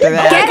problem after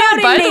that. Get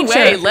out By in the nature.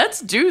 way,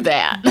 let's do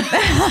that.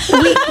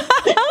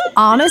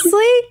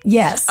 Honestly,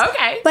 yes.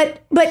 Okay.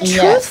 But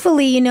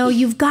truthfully, you know,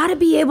 you've got to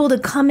be able to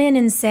come in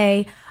and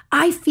say,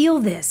 I feel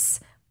this.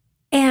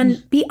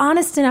 And be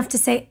honest enough to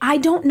say, I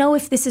don't know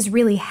if this is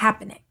really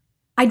happening.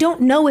 I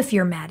don't know if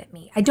you're mad at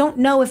me. I don't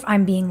know if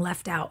I'm being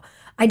left out.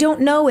 I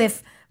don't know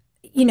if,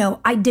 you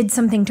know, I did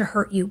something to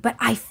hurt you, but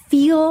I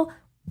feel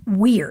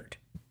weird.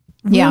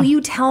 Will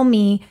you tell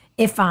me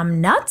if I'm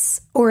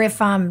nuts or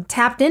if I'm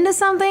tapped into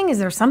something? Is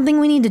there something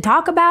we need to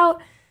talk about?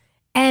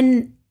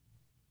 And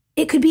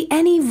it could be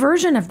any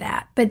version of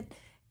that. But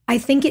I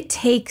think it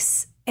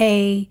takes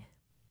a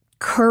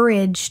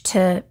courage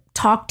to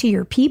talk to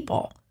your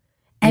people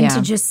and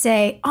to just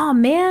say, oh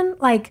man,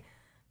 like,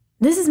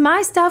 this is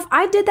my stuff.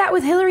 I did that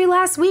with Hillary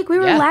last week. We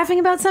were laughing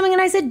about something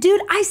and I said,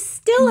 dude, I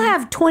still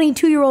have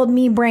 22-year-old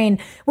me brain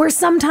where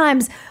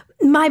sometimes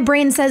my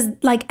brain says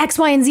like X,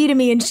 Y, and Z to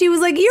me. And she was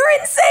like, you're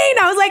insane.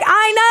 I was like,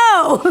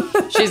 I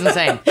know. She's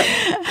insane.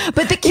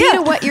 But the key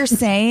to what you're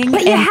saying.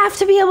 But you have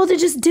to be able to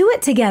just do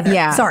it together.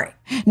 Yeah. Sorry.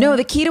 No,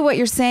 the key to what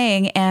you're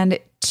saying and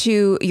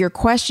to your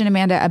question,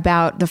 Amanda,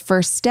 about the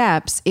first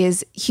steps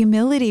is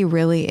humility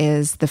really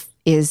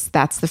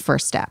that's the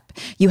first step.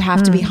 You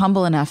have to be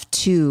humble enough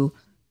to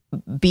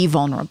be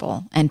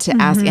vulnerable and to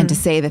ask and to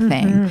say the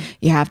thing.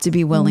 You have to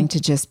be willing to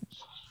just,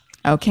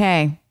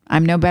 okay,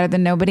 I'm no better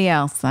than nobody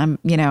else. I'm,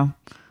 you know,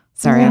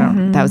 sorry,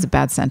 that was a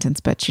bad sentence,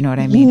 but you know what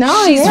I mean?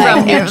 No, She's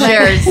from New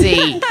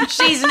Jersey.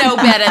 She's no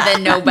better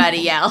than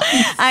nobody else.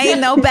 I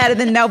ain't no better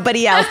than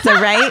nobody else, all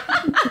right?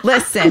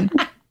 Listen.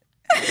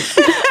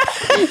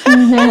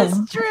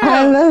 That's true.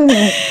 I love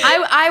it.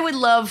 I would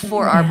love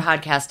for our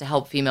podcast to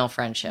help female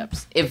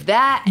friendships. If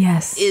that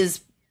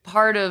is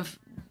part of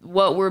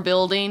what we're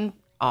building,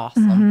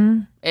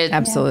 awesome.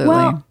 Absolutely.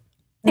 Well,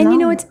 and you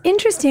know, it's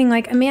interesting,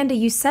 like Amanda,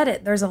 you said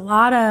it, there is a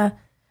lot of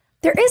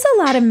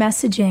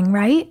messaging,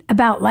 right?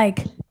 About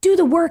like, do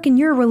the work in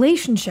your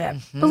relationship.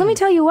 But let me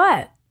tell you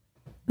what,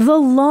 the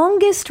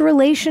longest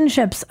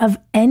relationships of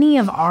any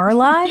of our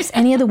lives,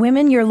 any of the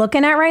women you're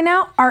looking at right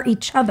now are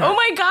each other. Oh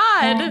my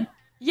God.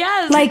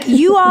 Yes. Like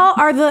you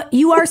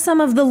are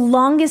some of the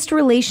longest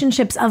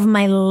relationships of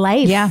my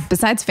life. Yeah.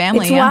 Besides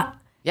family.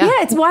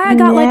 It's why I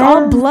got like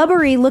all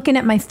blubbery looking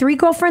at my 3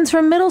 girlfriends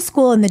from middle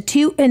school and the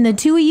two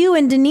of you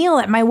and Danielle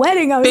at my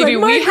wedding. I was Baby,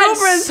 like, my we had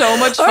girlfriends so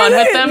much fun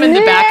with them in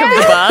the back of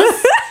the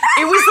bus.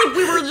 It was like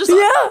we were just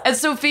at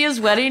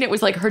Sophia's wedding. It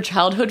was like her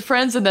childhood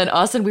friends and then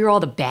us, and we were all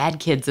the bad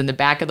kids in the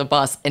back of the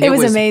bus. And it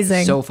was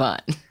amazing. So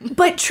fun.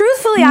 But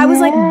truthfully, I was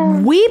like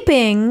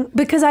weeping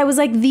because I was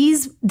like,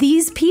 these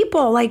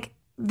people, like,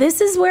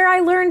 this is where I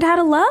learned how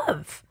to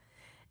love.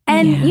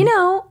 And, you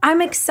know,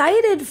 I'm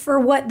excited for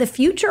what the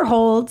future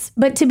holds.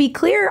 But to be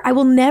clear, I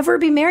will never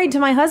be married to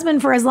my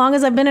husband for as long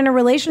as I've been in a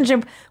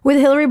relationship with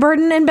Hillary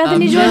Burton and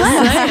Bethany Joy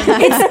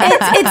Lennon.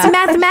 It's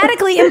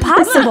mathematically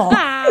impossible.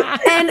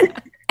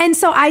 And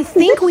so I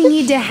think we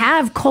need to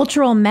have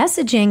cultural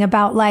messaging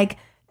about like,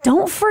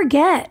 don't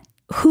forget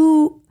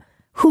who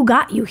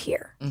got you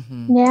here.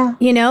 Yeah.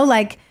 You know,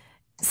 like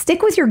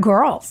Stick with your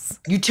girls.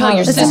 You tell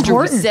your sister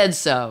we said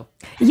so.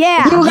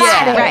 Yeah. You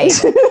got it. Right.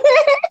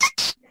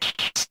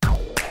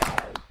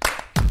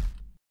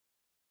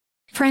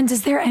 Friends,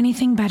 is there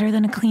anything better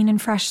than a clean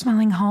and fresh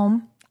smelling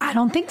home? I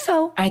don't think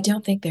so. I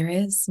don't think there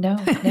is. No.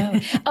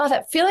 Oh,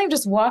 that feeling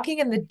just walking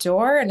in the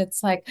door and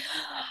it's like,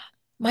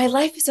 my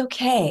life is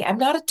okay. I'm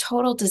not a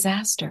total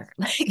disaster.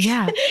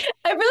 Yeah.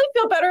 I really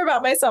feel better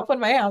about myself when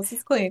my house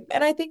is clean.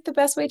 And I think the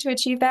best way to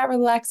achieve that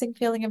relaxing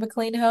feeling of a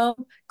clean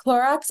home,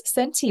 Clorox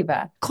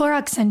Scentiva.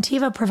 Clorox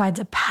Scentiva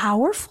provides a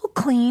powerful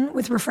clean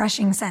with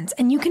refreshing scents.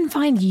 And you can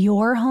find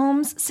your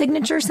home's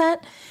signature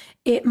scent.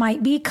 It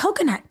might be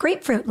coconut,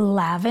 grapefruit,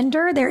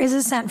 lavender. There is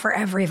a scent for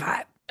every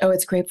vibe. Oh,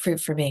 it's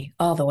grapefruit for me,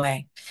 all the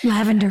way.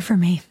 Lavender for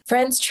me.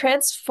 Friends,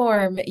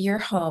 transform your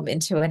home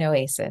into an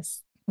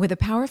oasis. With a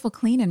powerful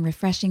clean and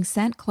refreshing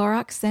scent,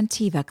 Clorox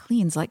Scentiva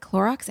cleans like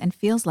Clorox and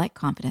feels like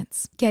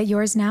confidence. Get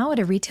yours now at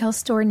a retail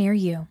store near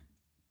you.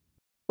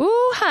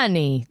 Ooh,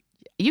 honey,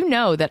 you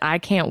know that I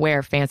can't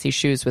wear fancy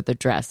shoes with a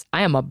dress.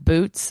 I am a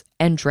boots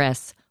and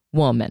dress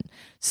woman.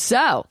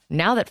 So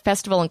now that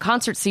festival and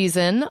concert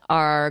season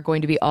are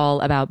going to be all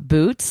about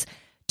boots,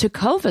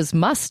 Tecovas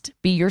must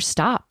be your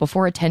stop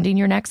before attending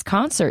your next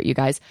concert, you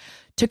guys.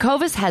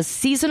 Tecovas has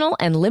seasonal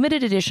and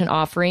limited edition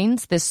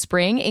offerings this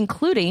spring,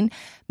 including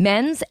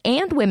men's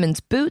and women's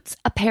boots,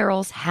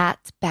 apparels,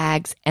 hats,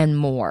 bags, and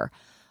more.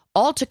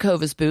 All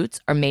Tecovas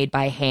boots are made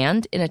by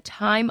hand in a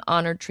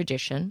time-honored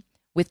tradition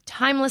with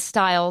timeless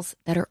styles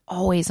that are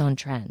always on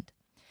trend.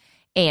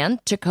 And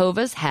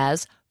Tecovas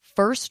has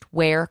first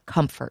wear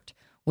comfort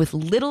with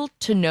little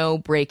to no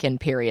break-in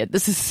period.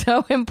 This is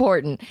so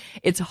important.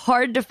 It's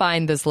hard to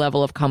find this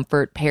level of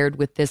comfort paired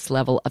with this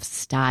level of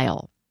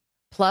style.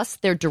 Plus,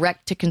 their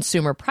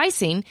direct-to-consumer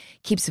pricing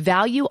keeps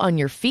value on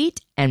your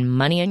feet and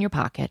money in your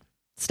pocket.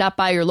 Stop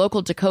by your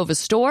local Tecovas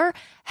store,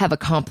 have a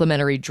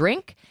complimentary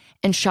drink,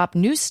 and shop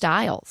new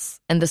styles.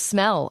 And the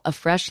smell of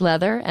fresh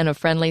leather and a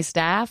friendly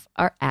staff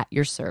are at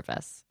your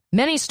service.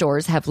 Many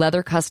stores have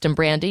leather custom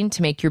branding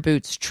to make your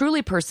boots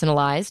truly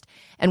personalized.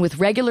 And with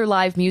regular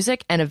live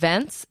music and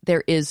events,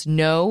 there is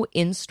no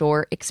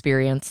in-store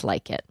experience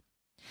like it.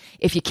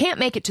 If you can't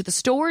make it to the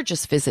store,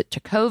 just visit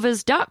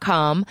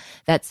tecovas.com.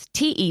 That's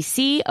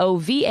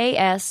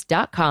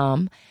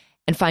TECOVAS.com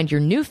and find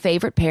your new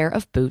favorite pair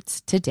of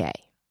boots today.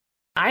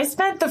 I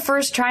spent the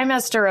first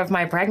trimester of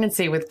my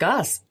pregnancy with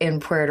Gus in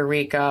Puerto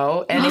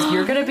Rico. And if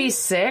you're going to be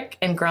sick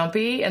and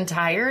grumpy and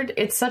tired,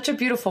 it's such a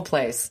beautiful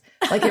place.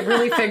 Like, it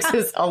really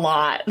fixes a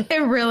lot.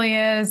 It really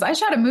is. I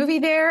shot a movie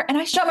there and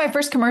I shot my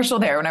first commercial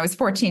there when I was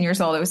 14 years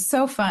old. It was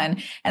so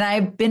fun. And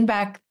I've been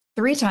back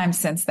 3 times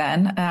since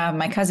then.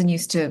 My cousin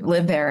used to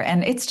live there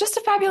and it's just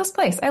a fabulous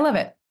place. I love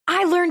it.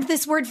 I learned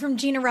this word from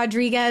Gina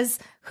Rodriguez,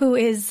 who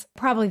is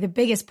probably the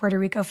biggest Puerto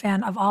Rico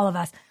fan of all of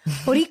us.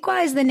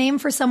 Boricua is the name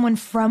for someone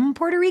from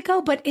Puerto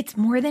Rico, but it's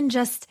more than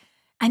just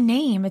a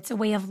name. It's a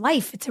way of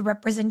life. It's a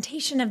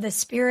representation of the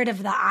spirit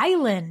of the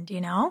island,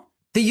 you know?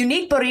 The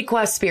unique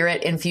Boricua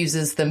spirit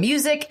infuses the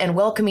music and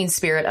welcoming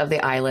spirit of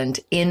the island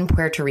in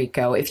Puerto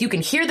Rico. If you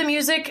can hear the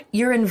music,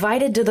 you're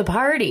invited to the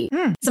party.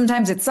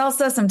 Sometimes it's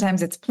salsa,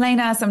 sometimes it's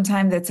plena,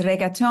 sometimes it's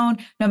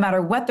reggaeton. No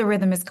matter what the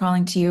rhythm is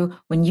calling to you,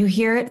 when you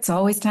hear it, it's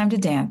always time to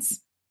dance.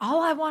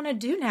 All I want to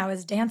do now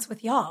is dance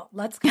with y'all.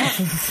 Let's go.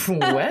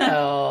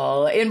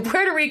 Well, in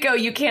Puerto Rico,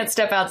 you can't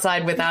step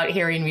outside without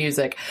hearing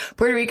music.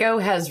 Puerto Rico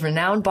has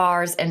renowned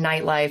bars and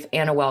nightlife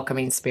and a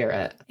welcoming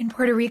spirit. In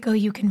Puerto Rico,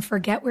 you can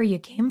forget where you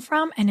came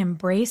from and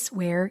embrace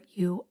where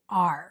you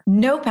are.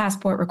 No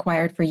passport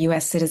required for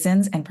U.S.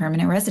 citizens and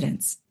permanent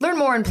residents. Learn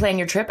more and plan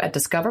your trip at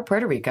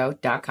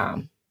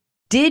discoverpuertorico.com.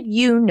 Did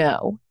you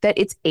know that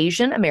it's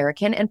Asian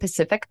American and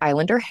Pacific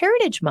Islander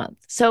Heritage Month?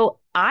 So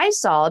I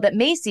saw that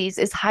Macy's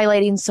is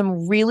highlighting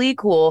some really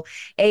cool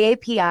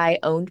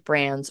AAPI-owned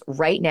brands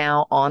right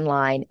now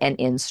online and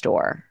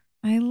in-store.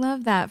 I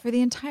love that. For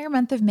the entire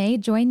month of May,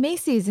 join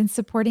Macy's in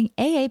supporting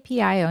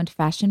AAPI-owned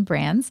fashion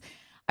brands.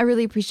 I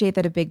really appreciate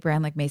that a big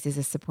brand like Macy's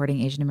is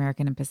supporting Asian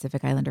American and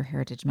Pacific Islander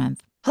Heritage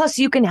Month. Plus,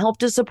 you can help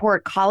to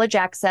support college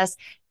access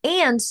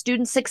and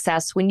student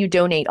success when you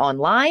donate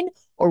online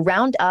or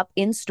round up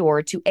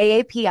in-store to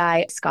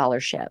AAPI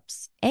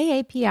scholarships.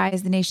 AAPI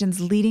is the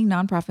nation's leading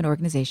nonprofit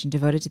organization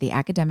devoted to the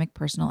academic,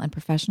 personal, and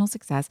professional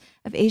success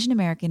of Asian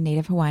American,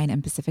 Native Hawaiian,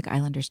 and Pacific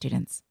Islander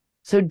students.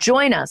 So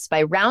join us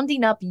by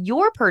rounding up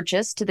your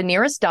purchase to the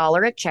nearest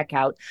dollar at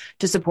checkout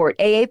to support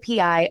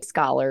AAPI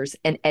scholars,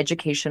 an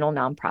educational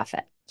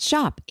nonprofit.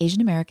 Shop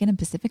Asian American and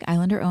Pacific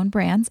Islander-owned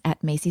brands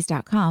at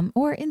Macy's.com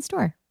or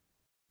in-store.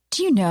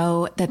 Do you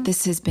know that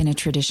this has been a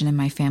tradition in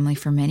my family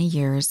for many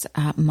years?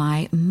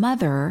 My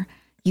mother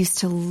used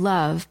to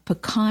love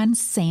pecan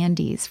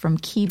sandies from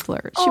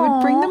Keebler. She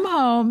would bring them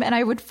home and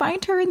I would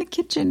find her in the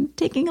kitchen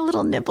taking a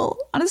little nibble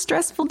on a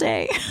stressful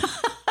day.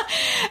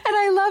 And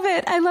I love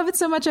it. I love it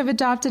so much. I've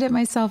adopted it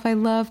myself. I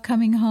love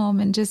coming home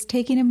and just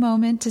taking a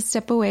moment to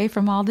step away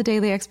from all the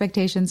daily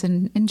expectations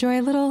and enjoy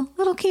a little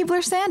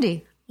Keebler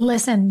sandy.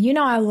 Listen, you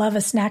know I love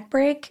a snack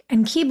break,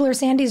 and Keebler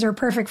Sandies are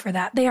perfect for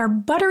that. They are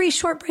buttery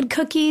shortbread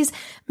cookies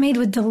made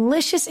with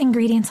delicious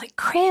ingredients like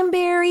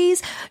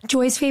cranberries,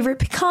 Joy's favorite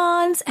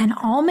pecans, and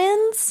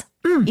almonds.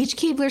 Each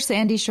Keebler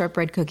Sandy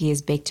shortbread cookie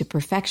is baked to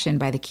perfection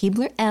by the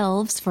Keebler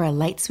elves for a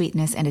light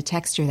sweetness and a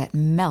texture that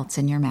melts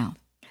in your mouth.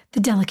 The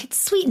delicate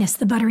sweetness,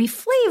 the buttery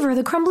flavor,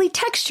 the crumbly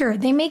texture,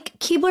 they make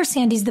Keebler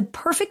Sandies the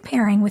perfect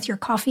pairing with your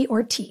coffee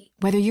or tea.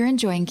 Whether you're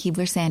enjoying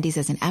Keebler Sandies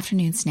as an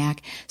afternoon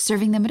snack,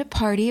 serving them at a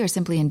party, or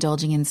simply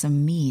indulging in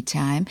some me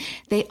time,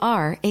 they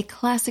are a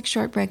classic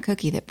shortbread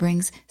cookie that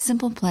brings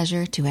simple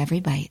pleasure to every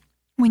bite.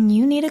 When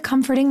you need a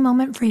comforting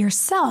moment for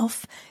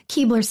yourself,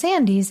 Keebler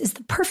Sandies is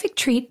the perfect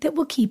treat that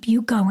will keep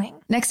you going.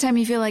 Next time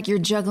you feel like you're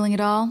juggling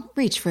it all,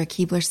 reach for a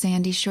Keebler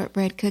Sandies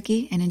shortbread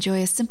cookie and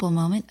enjoy a simple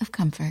moment of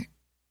comfort.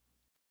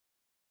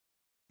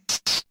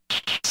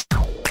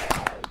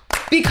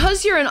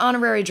 Because you're an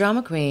honorary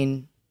drama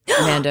queen,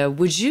 Amanda,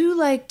 would you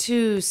like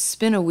to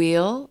spin a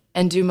wheel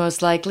and do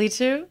most likely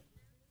to?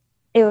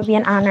 It would be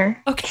an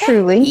honor. Okay.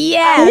 Truly.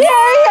 Yes.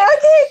 Yeah,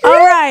 okay. All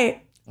right.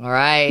 All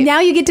right. Now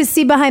you get to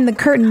see behind the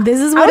curtain.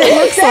 This is what it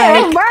looks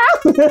like.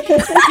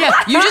 Yeah,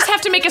 you just have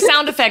to make a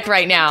sound effect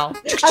right now.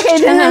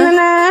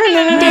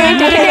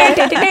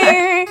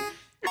 Okay.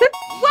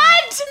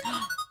 What?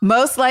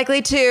 Most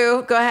likely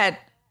to, go ahead.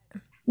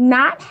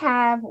 Not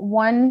have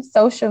one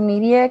social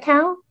media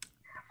account.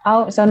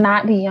 Oh, so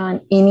not be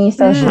on any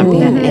social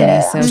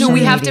media. So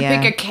we have to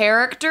pick a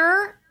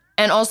character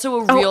and also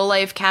a real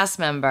life cast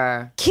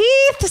member.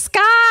 Keith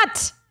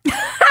Scott.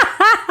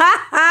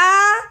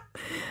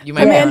 You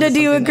might be Amanda, onto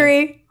do you something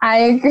there. agree? I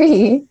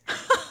agree.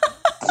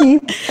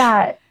 Keith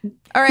Scott.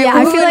 All right.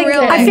 Yeah, who in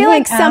real I life? feel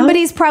like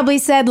somebody's probably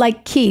said,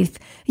 like, Keith,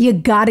 you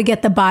got to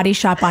get the Body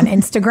Shop on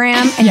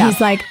Instagram. And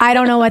he's like, I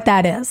don't know what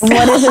that is.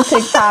 What is a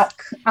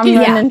TikTok? I'm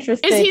not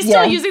interested. Is he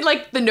still using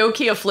like the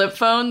Nokia flip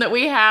phone that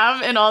we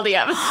have in all the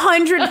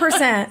episodes?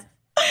 100%.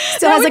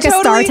 Still That has would like a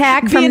totally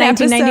StarTAC be from an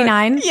episode.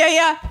 1999.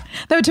 Yeah.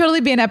 That would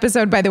totally be an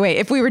episode, by the way.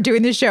 If we were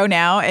doing the show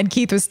now and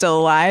Keith was still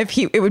alive,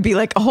 it would be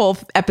like a whole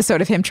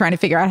episode of him trying to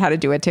figure out how to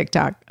do a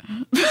TikTok.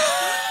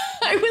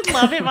 I would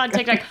love him on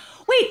TikTok.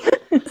 Wait,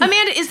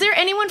 Amanda, is there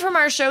anyone from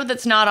our show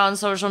that's not on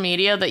social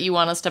media that you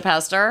want us to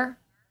pester?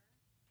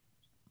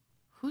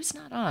 Who's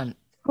not on?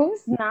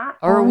 Who's not?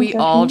 Or are on we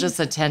social all media? just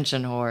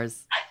attention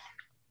whores?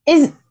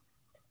 Is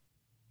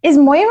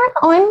Moira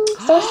on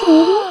social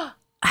media?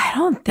 I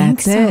don't think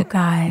That's so, it.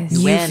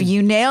 guys.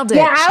 You nailed it.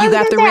 Yeah, I you was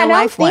got the gonna say, real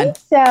life I don't one.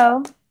 think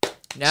so.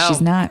 No.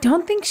 She's I not.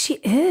 don't think she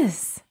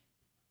is.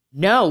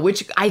 No,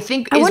 which I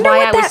think I is wonder why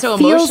what I was that so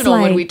feels emotional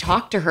when like. we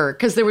talked to her,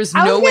 because there was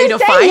I was no way to gonna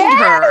say, find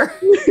yeah. her.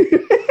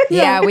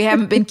 Yeah, we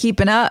haven't been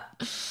keeping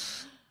up.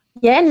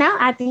 Yeah, no,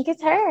 I think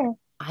it's her.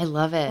 I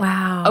love it.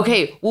 Wow.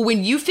 Okay, well,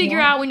 when you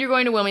figure out when you're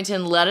going to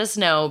Wilmington, let us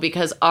know,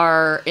 because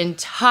our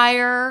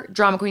entire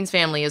Drama Queens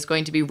family is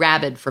going to be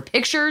rabid for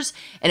pictures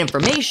and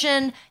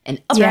information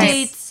and updates.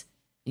 Yes.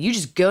 You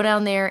just go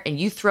down there and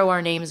you throw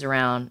our names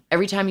around.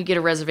 Every time you get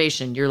a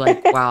reservation, you're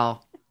like,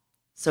 wow,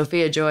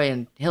 Sophia, Joy,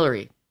 and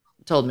Hillary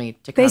told me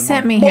to come. They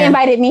sent me They here.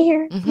 invited me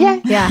here. Yeah.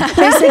 Yeah.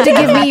 They said to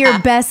give me your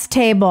best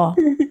table.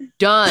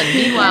 Done.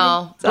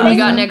 Meanwhile, what do you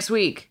got next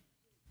week?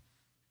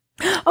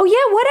 Oh,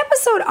 yeah. What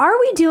episode are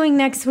we doing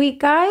next week,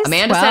 guys?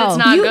 Amanda said it's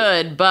not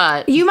good,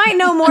 but You might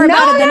know more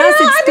about it than us.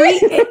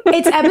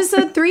 It's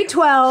episode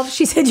 312.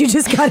 She said you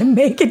just got to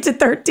make it to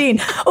 13.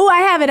 Oh,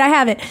 I have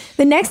it.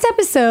 The next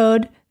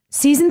episode,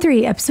 season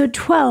 3, episode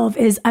 12,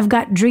 is I've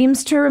Got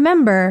Dreams to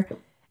Remember.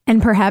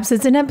 And perhaps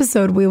it's an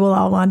episode we will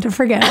all want to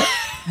forget.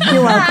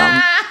 You're welcome.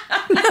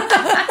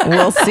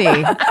 We'll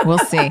see. We'll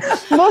see.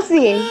 We'll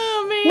see.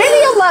 oh, man. Maybe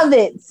you'll love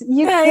it.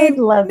 You could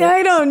love it.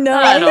 I don't know.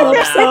 I don't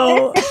hope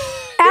so.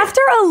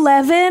 After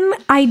 11,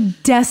 I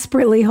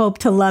desperately hope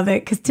to love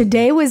it, because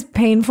today was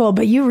painful,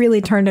 but you really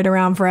turned it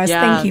around for us.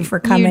 Yeah. Thank you for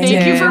coming.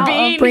 Thank you for and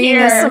being bringing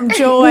here. us some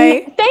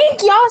joy.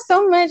 Thank y'all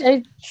so much.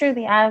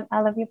 Truly, I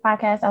love your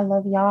podcast. I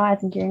love y'all. I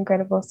think you're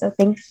incredible. So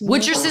thank you.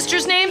 What's your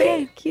sister's name?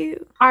 Thank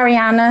you.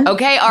 Ariana.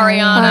 Okay,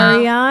 Ariana.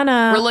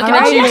 Ariana. We're looking All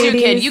at right, you two,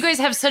 ladies. kid. You guys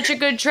have such a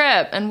good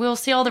trip, and we'll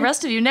see all the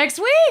rest of you next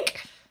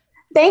week.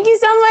 Thank you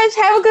so much.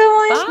 Have a good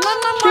one.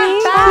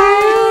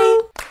 Bye.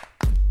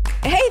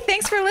 Hey,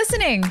 thanks for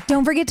listening.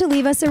 Don't forget to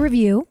leave us a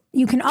review.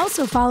 You can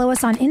also follow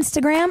us on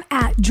Instagram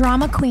at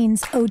Drama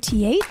Queens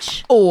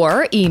OTH.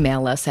 Or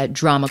email us at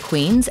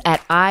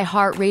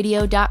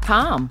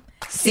dramaqueens@iheartradio.com.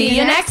 See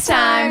you next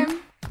time.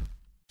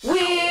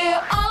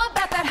 We're all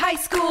about that high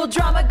school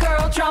drama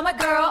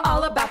girl,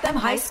 all about them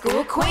high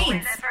school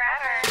queens.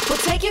 We'll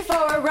take you for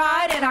a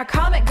ride in our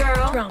comic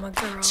girl,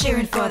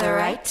 cheering for the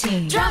right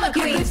team. Drama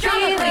queens,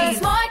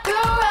 smart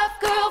girl, rough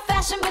girl,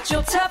 fashion but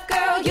you're tough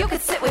girl. You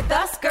could sit with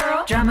us,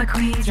 girl. Drama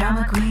queens,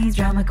 drama queens,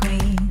 drama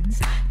queens,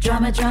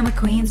 drama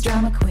queens,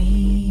 drama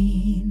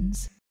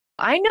queens.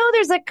 I know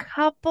there's a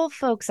couple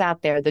folks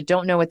out there that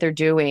don't know what they're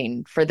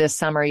doing for this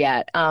summer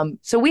yet.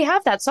 So we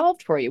have that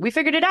solved for you. We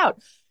figured it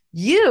out.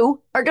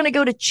 You are going to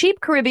go to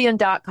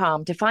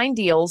cheapcaribbean.com to find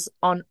deals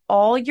on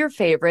all your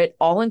favorite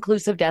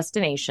all-inclusive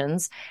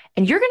destinations,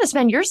 and you're going to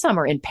spend your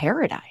summer in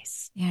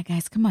paradise. Yeah,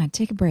 guys, come on,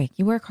 take a break.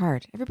 You work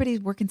hard. Everybody's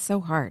working so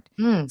hard.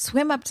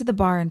 Swim up to the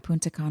bar in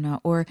Punta Cana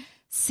or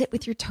sit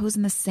with your toes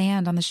in the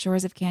sand on the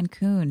shores of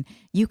Cancun.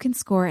 You can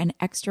score an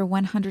extra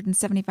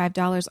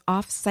 $175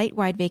 off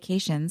site-wide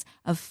vacations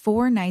of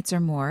 4 nights or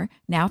more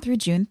now through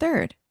June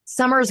 3rd.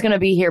 Summer is going to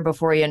be here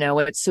before you know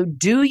it, so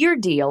do your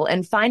deal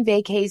and find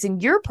vacays in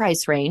your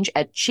price range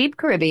at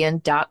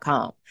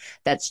cheapcaribbean.com.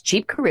 That's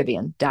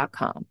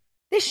cheapcaribbean.com.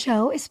 This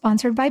show is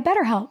sponsored by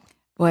BetterHelp.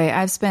 Boy,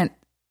 I've spent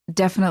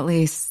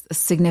definitely a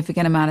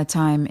significant amount of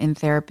time in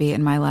therapy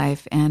in my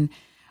life, and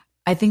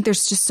I think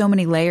there's just so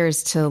many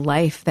layers to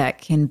life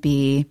that can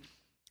be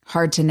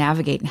hard to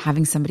navigate, and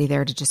having somebody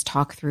there to just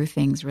talk through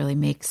things really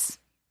makes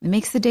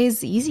the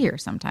days easier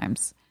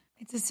sometimes.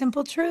 It's a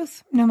simple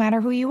truth. No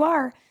matter who you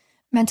are,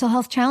 mental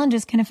health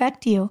challenges can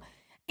affect you,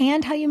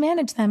 and how you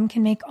manage them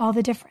can make all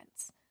the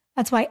difference.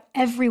 That's why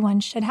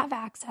everyone should have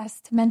access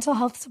to mental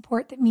health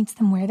support that meets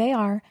them where they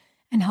are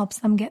and helps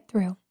them get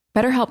through.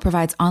 BetterHelp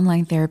provides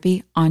online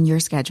therapy on your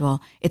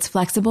schedule. It's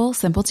flexible,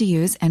 simple to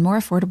use, and more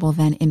affordable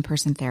than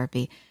in-person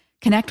therapy.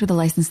 Connect with a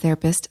licensed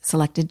therapist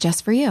selected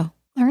just for you.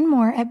 Learn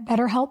more at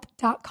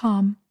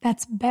betterhelp.com.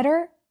 That's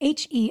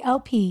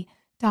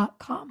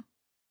betterhelp.com.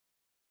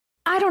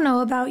 I don't know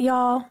about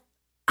y'all.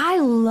 I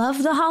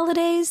love the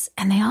holidays,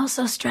 and they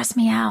also stress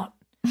me out.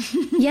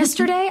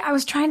 Yesterday, I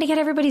was trying to get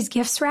everybody's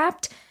gifts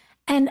wrapped,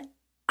 and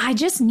I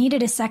just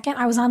needed a second.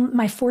 I was on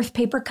my 4th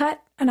paper cut,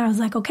 and I was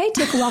like, okay,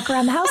 take a walk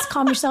around the house,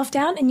 calm yourself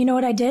down. And you know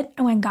what I did?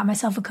 I went and got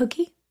myself a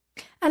cookie,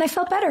 and I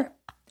felt better.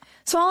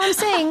 So all I'm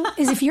saying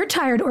is if you're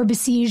tired or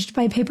besieged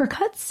by paper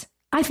cuts,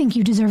 I think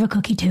you deserve a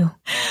cookie too.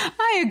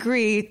 I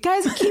agree.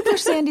 Guys, Keebler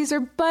Sandies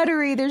are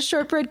buttery. They're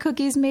shortbread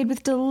cookies made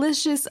with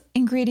delicious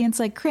ingredients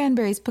like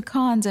cranberries,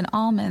 pecans, and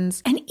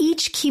almonds. And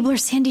each Keebler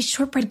Sandies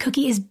shortbread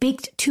cookie is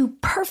baked to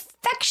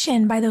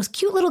perfection by those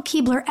cute little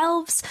Keebler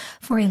elves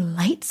for a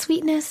light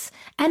sweetness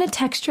and a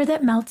texture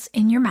that melts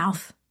in your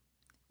mouth.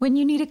 When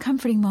you need a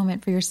comforting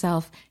moment for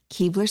yourself,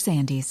 Keebler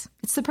Sandies.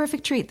 It's the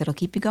perfect treat that'll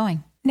keep you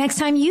going. Next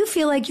time you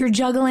feel like you're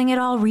juggling it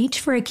all,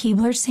 reach for a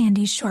Keebler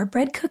Sandies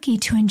shortbread cookie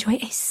to enjoy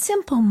a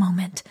simple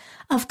moment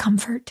of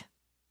comfort.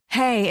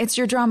 Hey, it's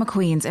your drama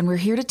queens, and we're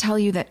here to tell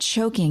you that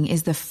choking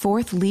is the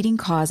 4th leading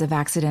cause of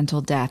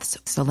accidental deaths.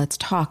 So let's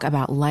talk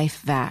about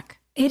LifeVac.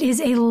 It is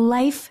a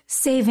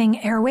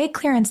life-saving airway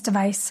clearance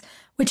device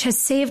which has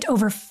saved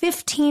over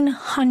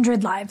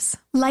 1,500 lives.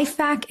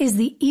 LifeVac is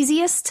the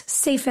easiest,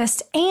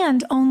 safest,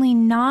 and only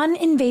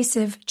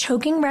non-invasive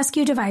choking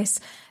rescue device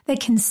that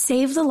can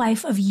save the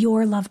life of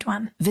your loved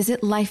one.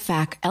 Visit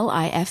LifeVac,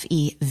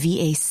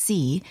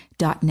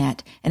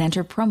 LifeVac.net, and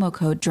enter promo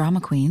code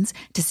Drama Queens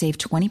to save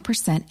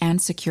 20%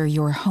 and secure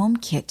your home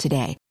kit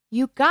today.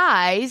 You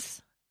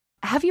guys,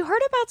 have you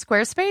heard about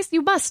Squarespace?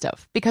 You must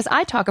have, because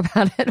I talk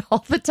about it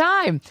all the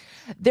time.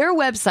 Their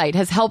website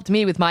has helped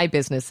me with my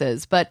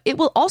businesses, but it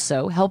will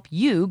also help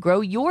you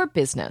grow your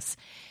business.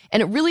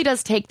 And it really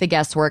does take the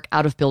guesswork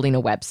out of building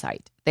a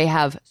website. They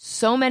have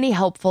so many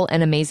helpful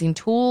and amazing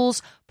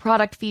tools,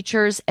 product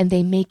features, and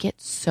they make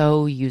it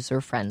so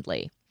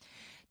user-friendly.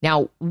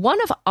 Now, one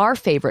of our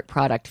favorite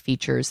product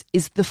features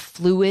is the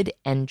Fluid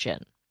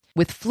Engine.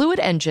 With Fluid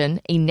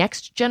Engine, a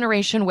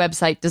next-generation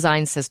website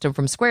design system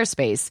from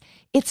Squarespace,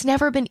 it's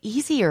never been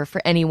easier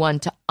for anyone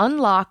to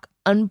unlock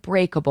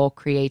unbreakable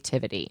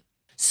creativity.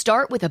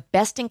 Start with a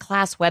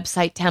best-in-class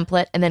website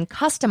template and then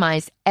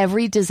customize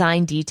every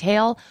design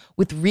detail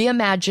with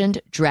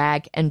reimagined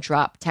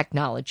drag-and-drop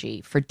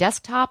technology for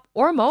desktop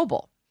or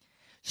mobile.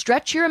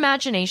 Stretch your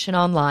imagination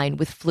online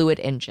with Fluid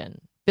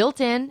Engine, built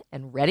in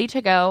and ready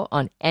to go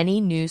on any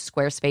new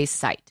Squarespace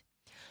site.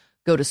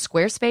 Go to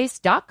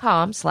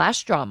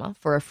squarespace.com/drama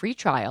for a free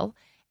trial,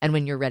 and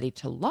when you're ready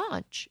to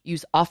launch,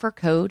 use offer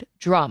code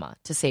DRAMA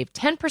to save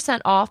 10%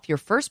 off your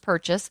first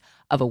purchase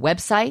of a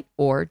website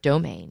or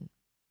domain.